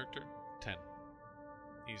of a character, 10.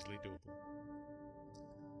 Easily doable.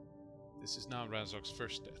 This is not Razok's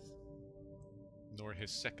first death, nor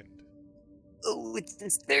his second. Oh, it's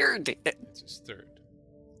his third. It's his third.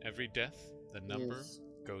 Every death, the number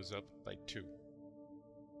goes up by 2.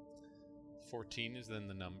 14 is then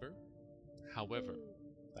the number. However,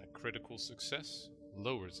 that critical success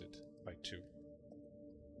lowers it by 2.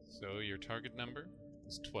 So your target number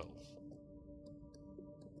is 12.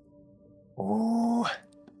 Ooh.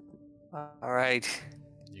 All right.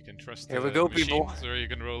 You can trust Here the we go, machines, people. or you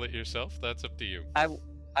can roll it yourself. That's up to you.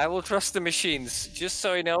 I will trust the machines. Just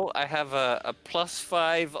so you know, I have a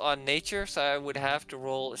 +5 on nature, so I would have to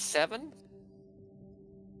roll a 7.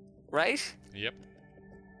 Right? Yep.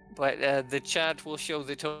 But the chat will show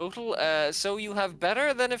the total. So you have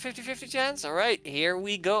better than a 50-50 chance? All right, here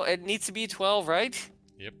we go. It needs to be 12, right?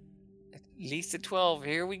 Yep. At least a 12.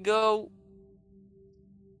 Here we go.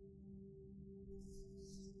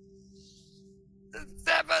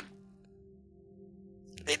 7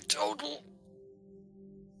 in total.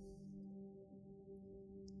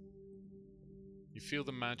 You feel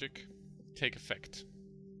the magic take effect.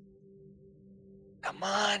 Come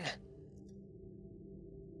on.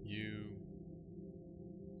 You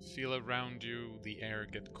feel around you the air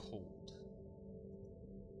get cold.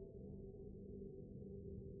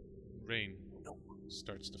 Rain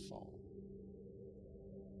starts to fall.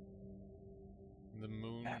 The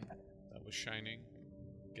moon that was shining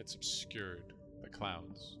gets obscured by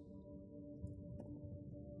clouds.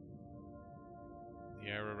 The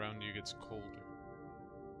air around you gets colder,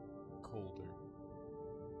 colder,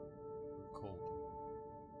 colder.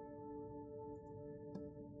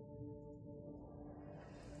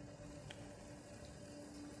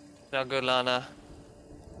 Now go, Lana.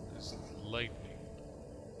 As lightning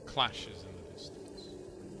clashes in the distance.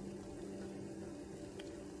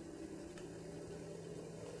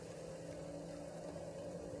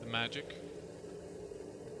 The magic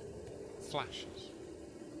flashes.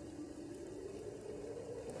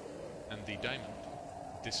 And the diamond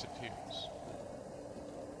disappears.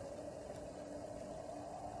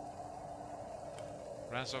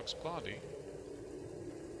 Razok's body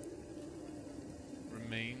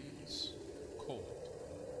remains cold.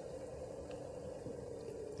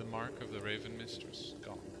 The mark of the Raven Mistress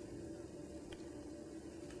gone.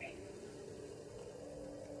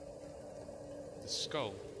 The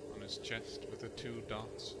skull on his chest with the 2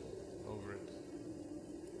 dots over it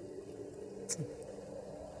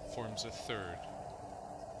forms a third.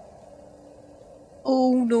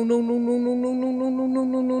 Oh no no no no no no no no no no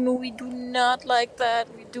no no no! We do not like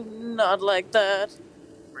that. We do not like that.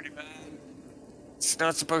 Pretty bad. It's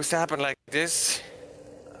not supposed to happen like this.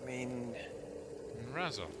 I mean... And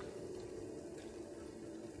Razok,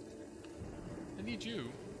 I need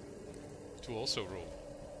you to also roll.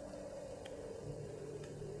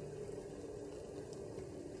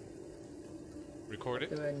 Record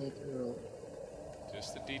it. Do I need to roll?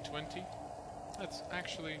 Just a d20. Let's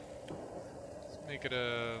actually make it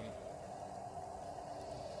a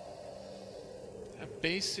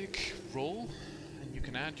basic roll, and you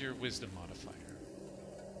can add your wisdom modifier.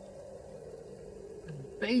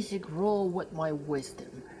 Basic roll with my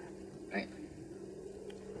wisdom. Right.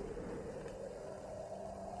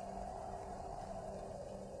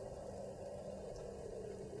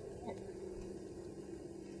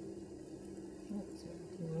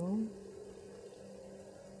 Roll.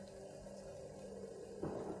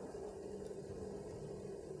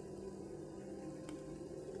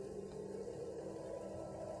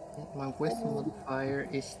 My wisdom modifier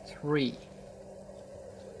is 3,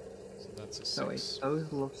 So that's a 6. so a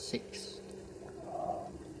total of 6.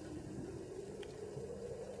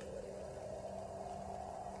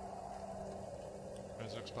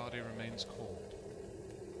 Razok's body remains cold.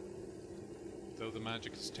 Though the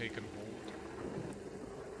magic has taken hold,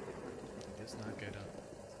 he does not get up.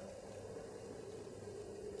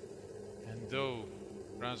 And though,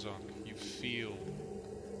 Razok, you feel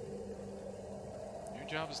your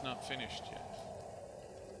job is not finished yet.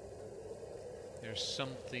 There's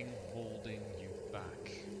something holding you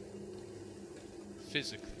back.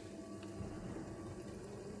 Physically.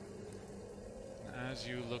 And as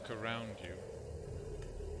you look around you,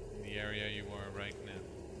 in the area you are right now,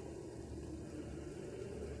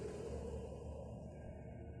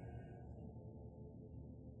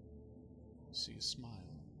 you see a smile.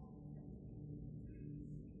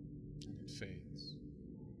 And it fades.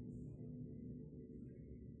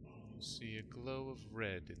 You see a glow of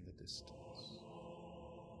red in the distance.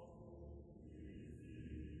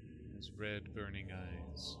 As red burning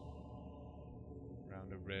eyes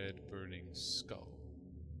around a red burning skull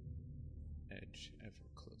edge ever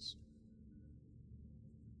closer.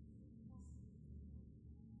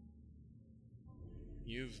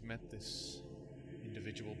 You've met this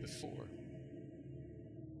individual before.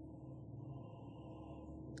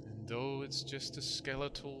 And though it's just a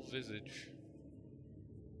skeletal visage,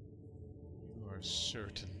 you are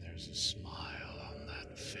certain there's a smile on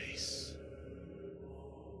that face.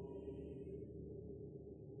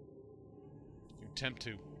 You attempt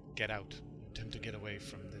to get out, you attempt to get away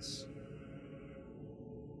from this.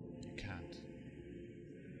 You can't.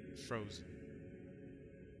 Frozen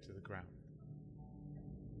to the ground.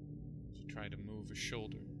 As you try to move a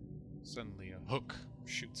shoulder, suddenly a hook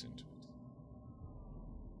shoots into it.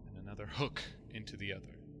 And another hook into the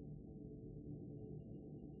other.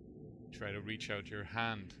 You try to reach out your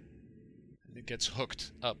hand, and it gets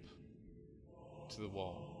hooked up to the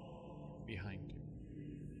wall behind you.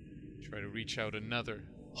 Try to reach out another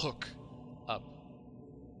hook up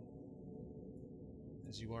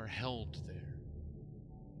as you are held there.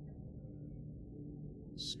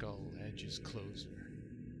 Skull edges closer.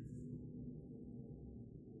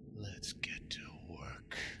 Let's get to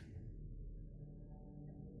work.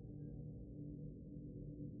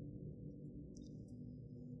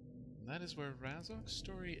 And that is where Razok's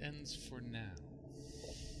story ends for now.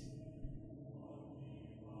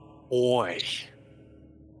 Oi.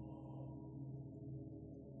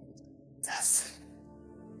 Yes.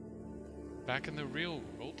 Back in the real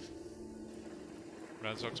world,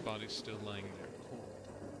 Razok's body's still lying there, cold.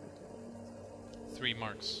 3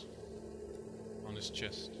 marks on his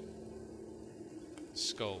chest.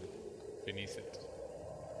 Skull beneath it.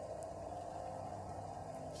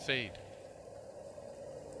 Fade.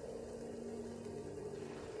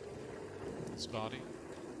 His body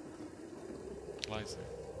lies there.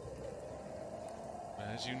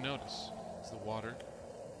 And as you notice, as the water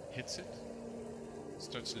hits it,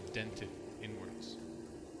 starts to dent it inwards.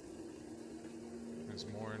 As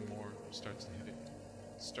more and more starts to hit it,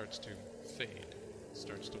 it starts to fade, it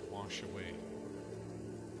starts to wash away.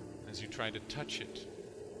 As you try to touch it,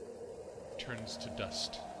 it turns to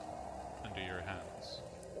dust under your hands.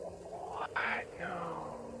 What?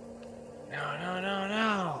 No.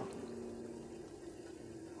 No.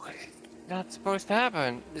 What is not supposed to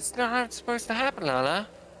happen? It's not supposed to happen, Lana.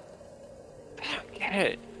 I don't get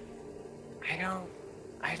it.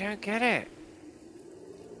 I don't get it.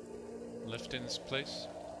 Left in its place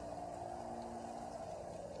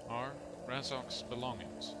are Razok's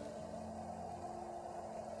belongings.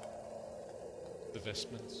 The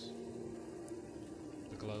vestments,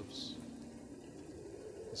 the gloves,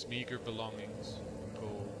 his meager belongings,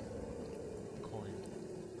 gold, coin,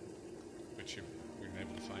 which you weren't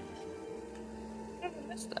able to find before. I never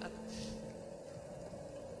missed that.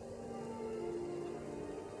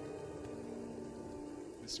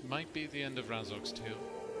 The This might be the end of Razok's tale.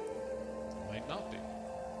 It might not be.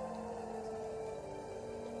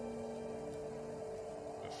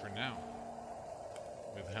 But for now,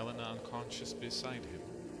 with Helena unconscious beside him,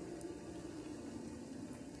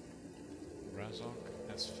 Razok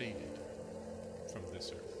has faded from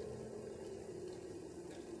this earth.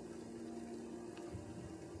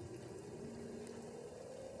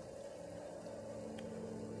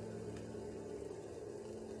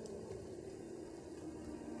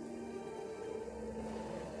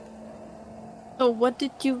 So what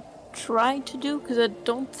did you try to do? Because I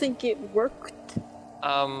don't think it worked.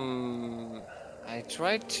 I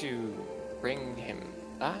tried to bring him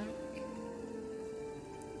back.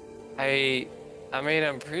 I mean,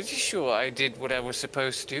 I'm pretty sure I did what I was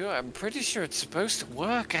supposed to do. I'm pretty sure it's supposed to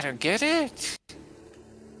work. I don't get it.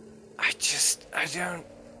 I don't...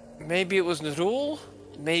 Maybe it was Nurul?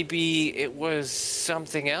 Maybe it was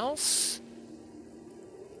something else?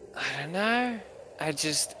 I don't know. I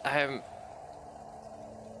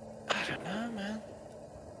don't know, man.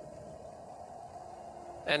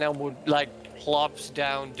 And Elwood, like, plops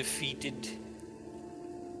down, defeated.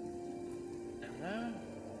 I don't know.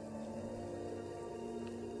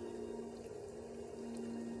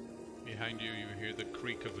 Behind you, you hear the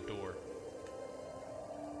creak of a door.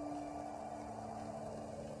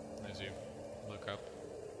 As you look up,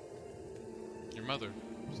 your mother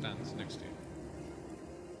stands next to you.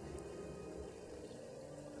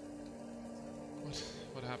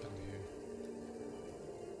 What happened to you?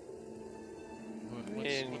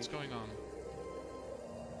 What's going on?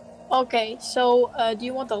 Okay, so do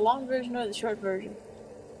you want the long version or the short version?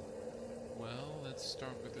 Well, let's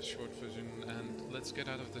start with the short version and let's get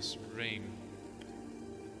out of this rain.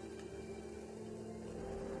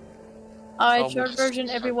 Alright, short version,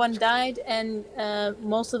 everyone died, and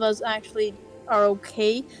most of us actually are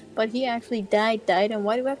okay, but he actually died, and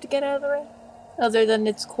why do we have to get out of the rain? Other than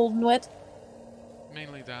it's cold and wet?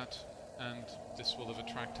 Mainly that, and this will have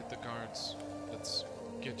attracted the guards. Let's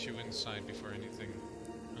get you inside before anything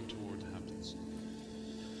untoward happens.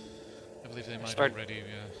 I believe they might already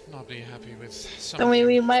not be happy with some. Then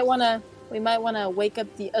we might wanna wake up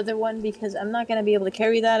the other one, because I'm not gonna be able to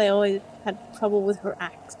carry that. I always had trouble with her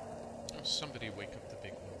axe. Oh, somebody wake up the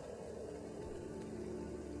big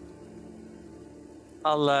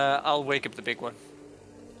one. I'll wake up the big one.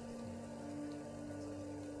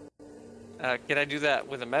 Can I do that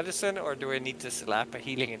with a medicine, or do I need to slap a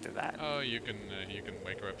healing into that? Oh, you can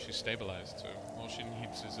wake her up. She's stabilized, so all she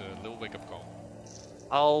needs is a little wake-up call.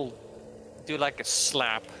 I'll do like a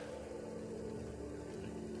slap.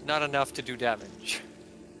 Not enough to do damage.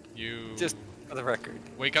 You Just for the record.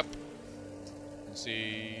 wake up and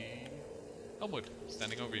see Elwood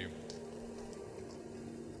standing over you.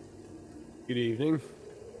 Good evening.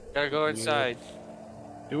 Gotta go inside.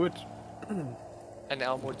 Do it. And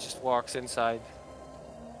Elwood just walks inside.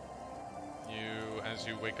 As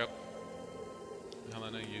you wake up,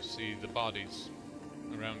 Helena, you see the bodies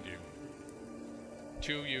around you.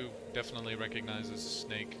 Two you definitely recognize as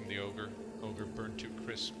Snake and the Ogre. Ogre burned to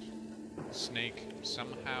crisp. Snake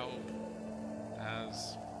somehow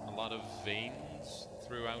has a lot of veins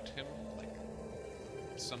throughout him, like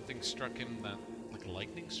something struck him that, like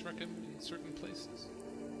lightning struck him in certain places.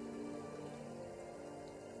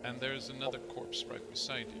 And there's another corpse right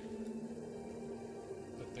beside you.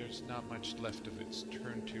 But there's not much left of it. It's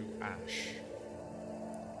turned to ash.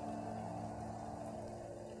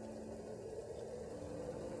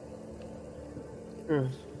 I'm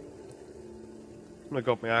gonna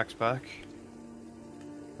got my axe back.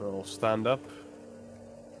 I'll stand up.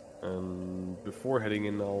 And before heading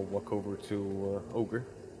in, I'll walk over to Ogre.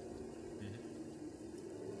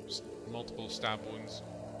 Multiple stab wounds.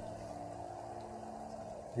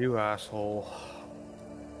 You asshole.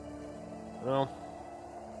 Well,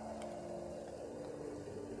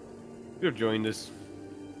 you've joined us.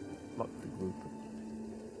 Not the group.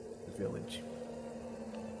 The village.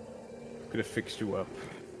 Could have fixed you up.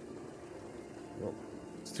 Well,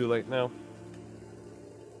 it's too late now.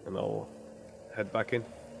 And I'll head back in.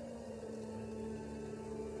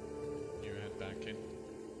 You head back in.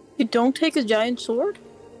 You don't take a giant sword?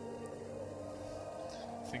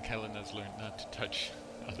 I think Helena's learned not to touch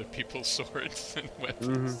other people's swords and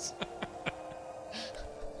weapons.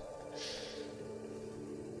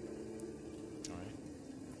 Alright.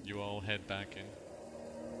 You all head back in.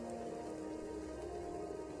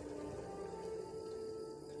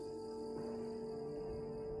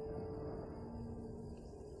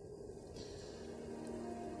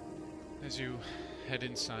 As you head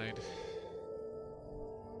inside,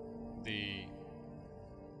 the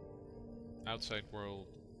outside world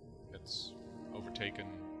gets overtaken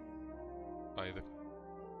by the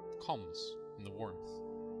calmness and the warmth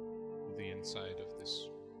of the inside of this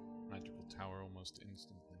magical tower almost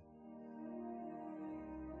instantly.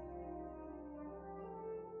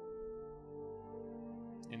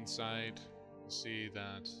 Inside, you see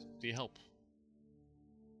that the help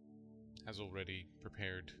has already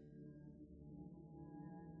prepared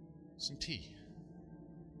some tea.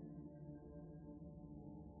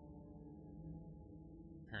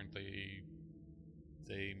 Apparently,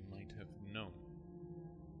 they might have known,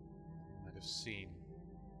 might have seen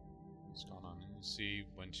what's gone on. And you see,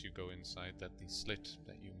 once you go inside, that the slit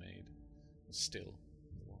that you made is still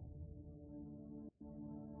in the wall.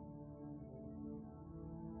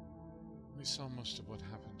 We saw most of what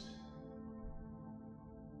happened.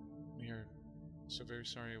 We are so very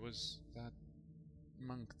sorry. Was that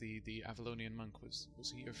monk, the Avalonian monk, was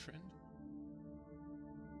he your friend?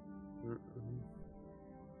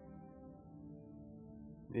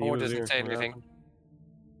 Or doesn't say anything.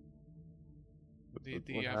 The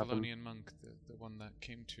Avalonian monk, the one that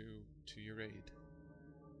came to your aid.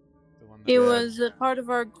 The one that He was a part of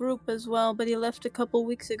our group as well, but he left a couple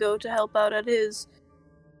weeks ago to help out at his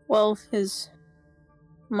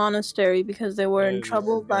monastery because they were in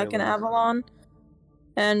trouble back in Avalon.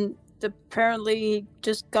 And apparently he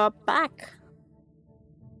just got back.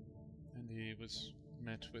 And he was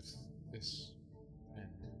met with this end.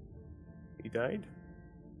 He died?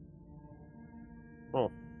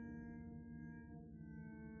 Oh.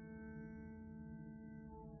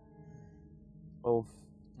 Oh.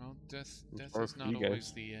 Well, death is not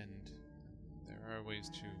always the end. There are ways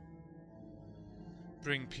to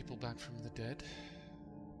bring people back from the dead.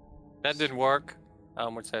 That didn't work,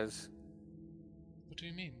 Elmwood says. What do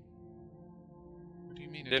you mean? What do you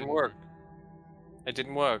mean it didn't work? It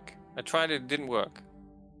didn't work. I tried it didn't work.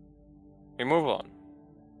 We move on.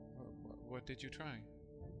 What did you try?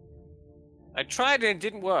 I tried it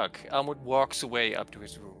didn't work. Elmwood walks away up to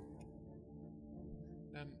his room.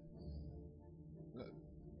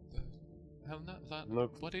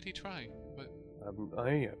 Look. What did he try?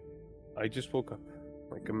 I just woke up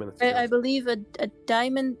like a minute I ago. believe a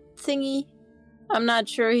diamond thingy. I'm not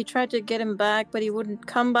sure. He tried to get him back, but he wouldn't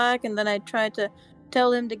come back. And then I tried to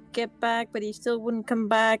tell him to get back, but he still wouldn't come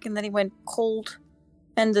back. And then he went cold.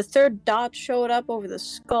 And the third dot showed up over the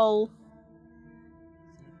skull.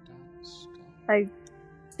 I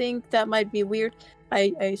think that might be weird.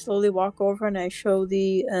 I slowly walk over and I show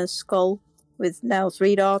the skull with now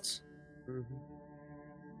 3 dots. Mm-hmm.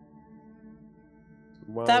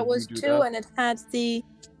 Well, that was 2, and it had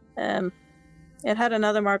it had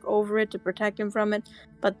another mark over it to protect him from it,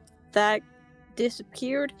 but that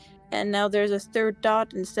disappeared, and now there's a 3rd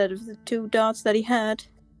dot instead of the 2 dots that he had.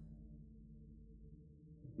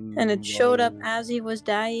 And it showed up as he was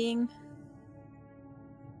dying.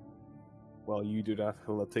 While you do that,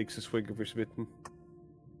 Hilda takes a swig of her smitten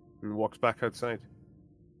and walks back outside.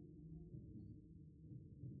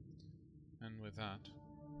 And with that,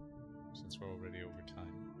 since we're already over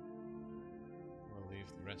time, we'll leave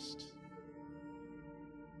the rest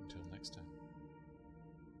until next time.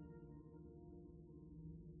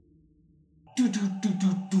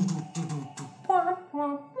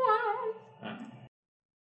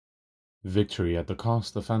 Victory at the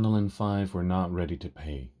cost the Phandalin Five were not ready to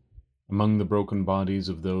pay. Among the broken bodies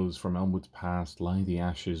of those from Elmwood's past lie the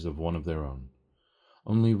ashes of one of their own.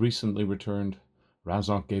 Only recently returned,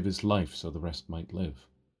 Razok gave his life so the rest might live.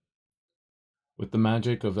 With the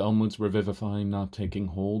magic of Elmwood's revivifying not taking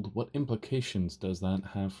hold, what implications does that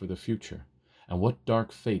have for the future? And what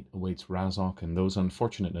dark fate awaits Razok and those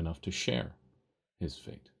unfortunate enough to share his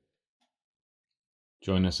fate?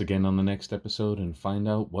 Join us again on the next episode and find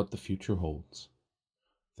out what the future holds.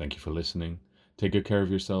 Thank you for listening, take good care of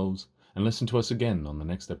yourselves, and listen to us again on the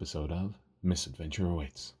next episode of Misadventure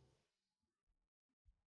Awaits.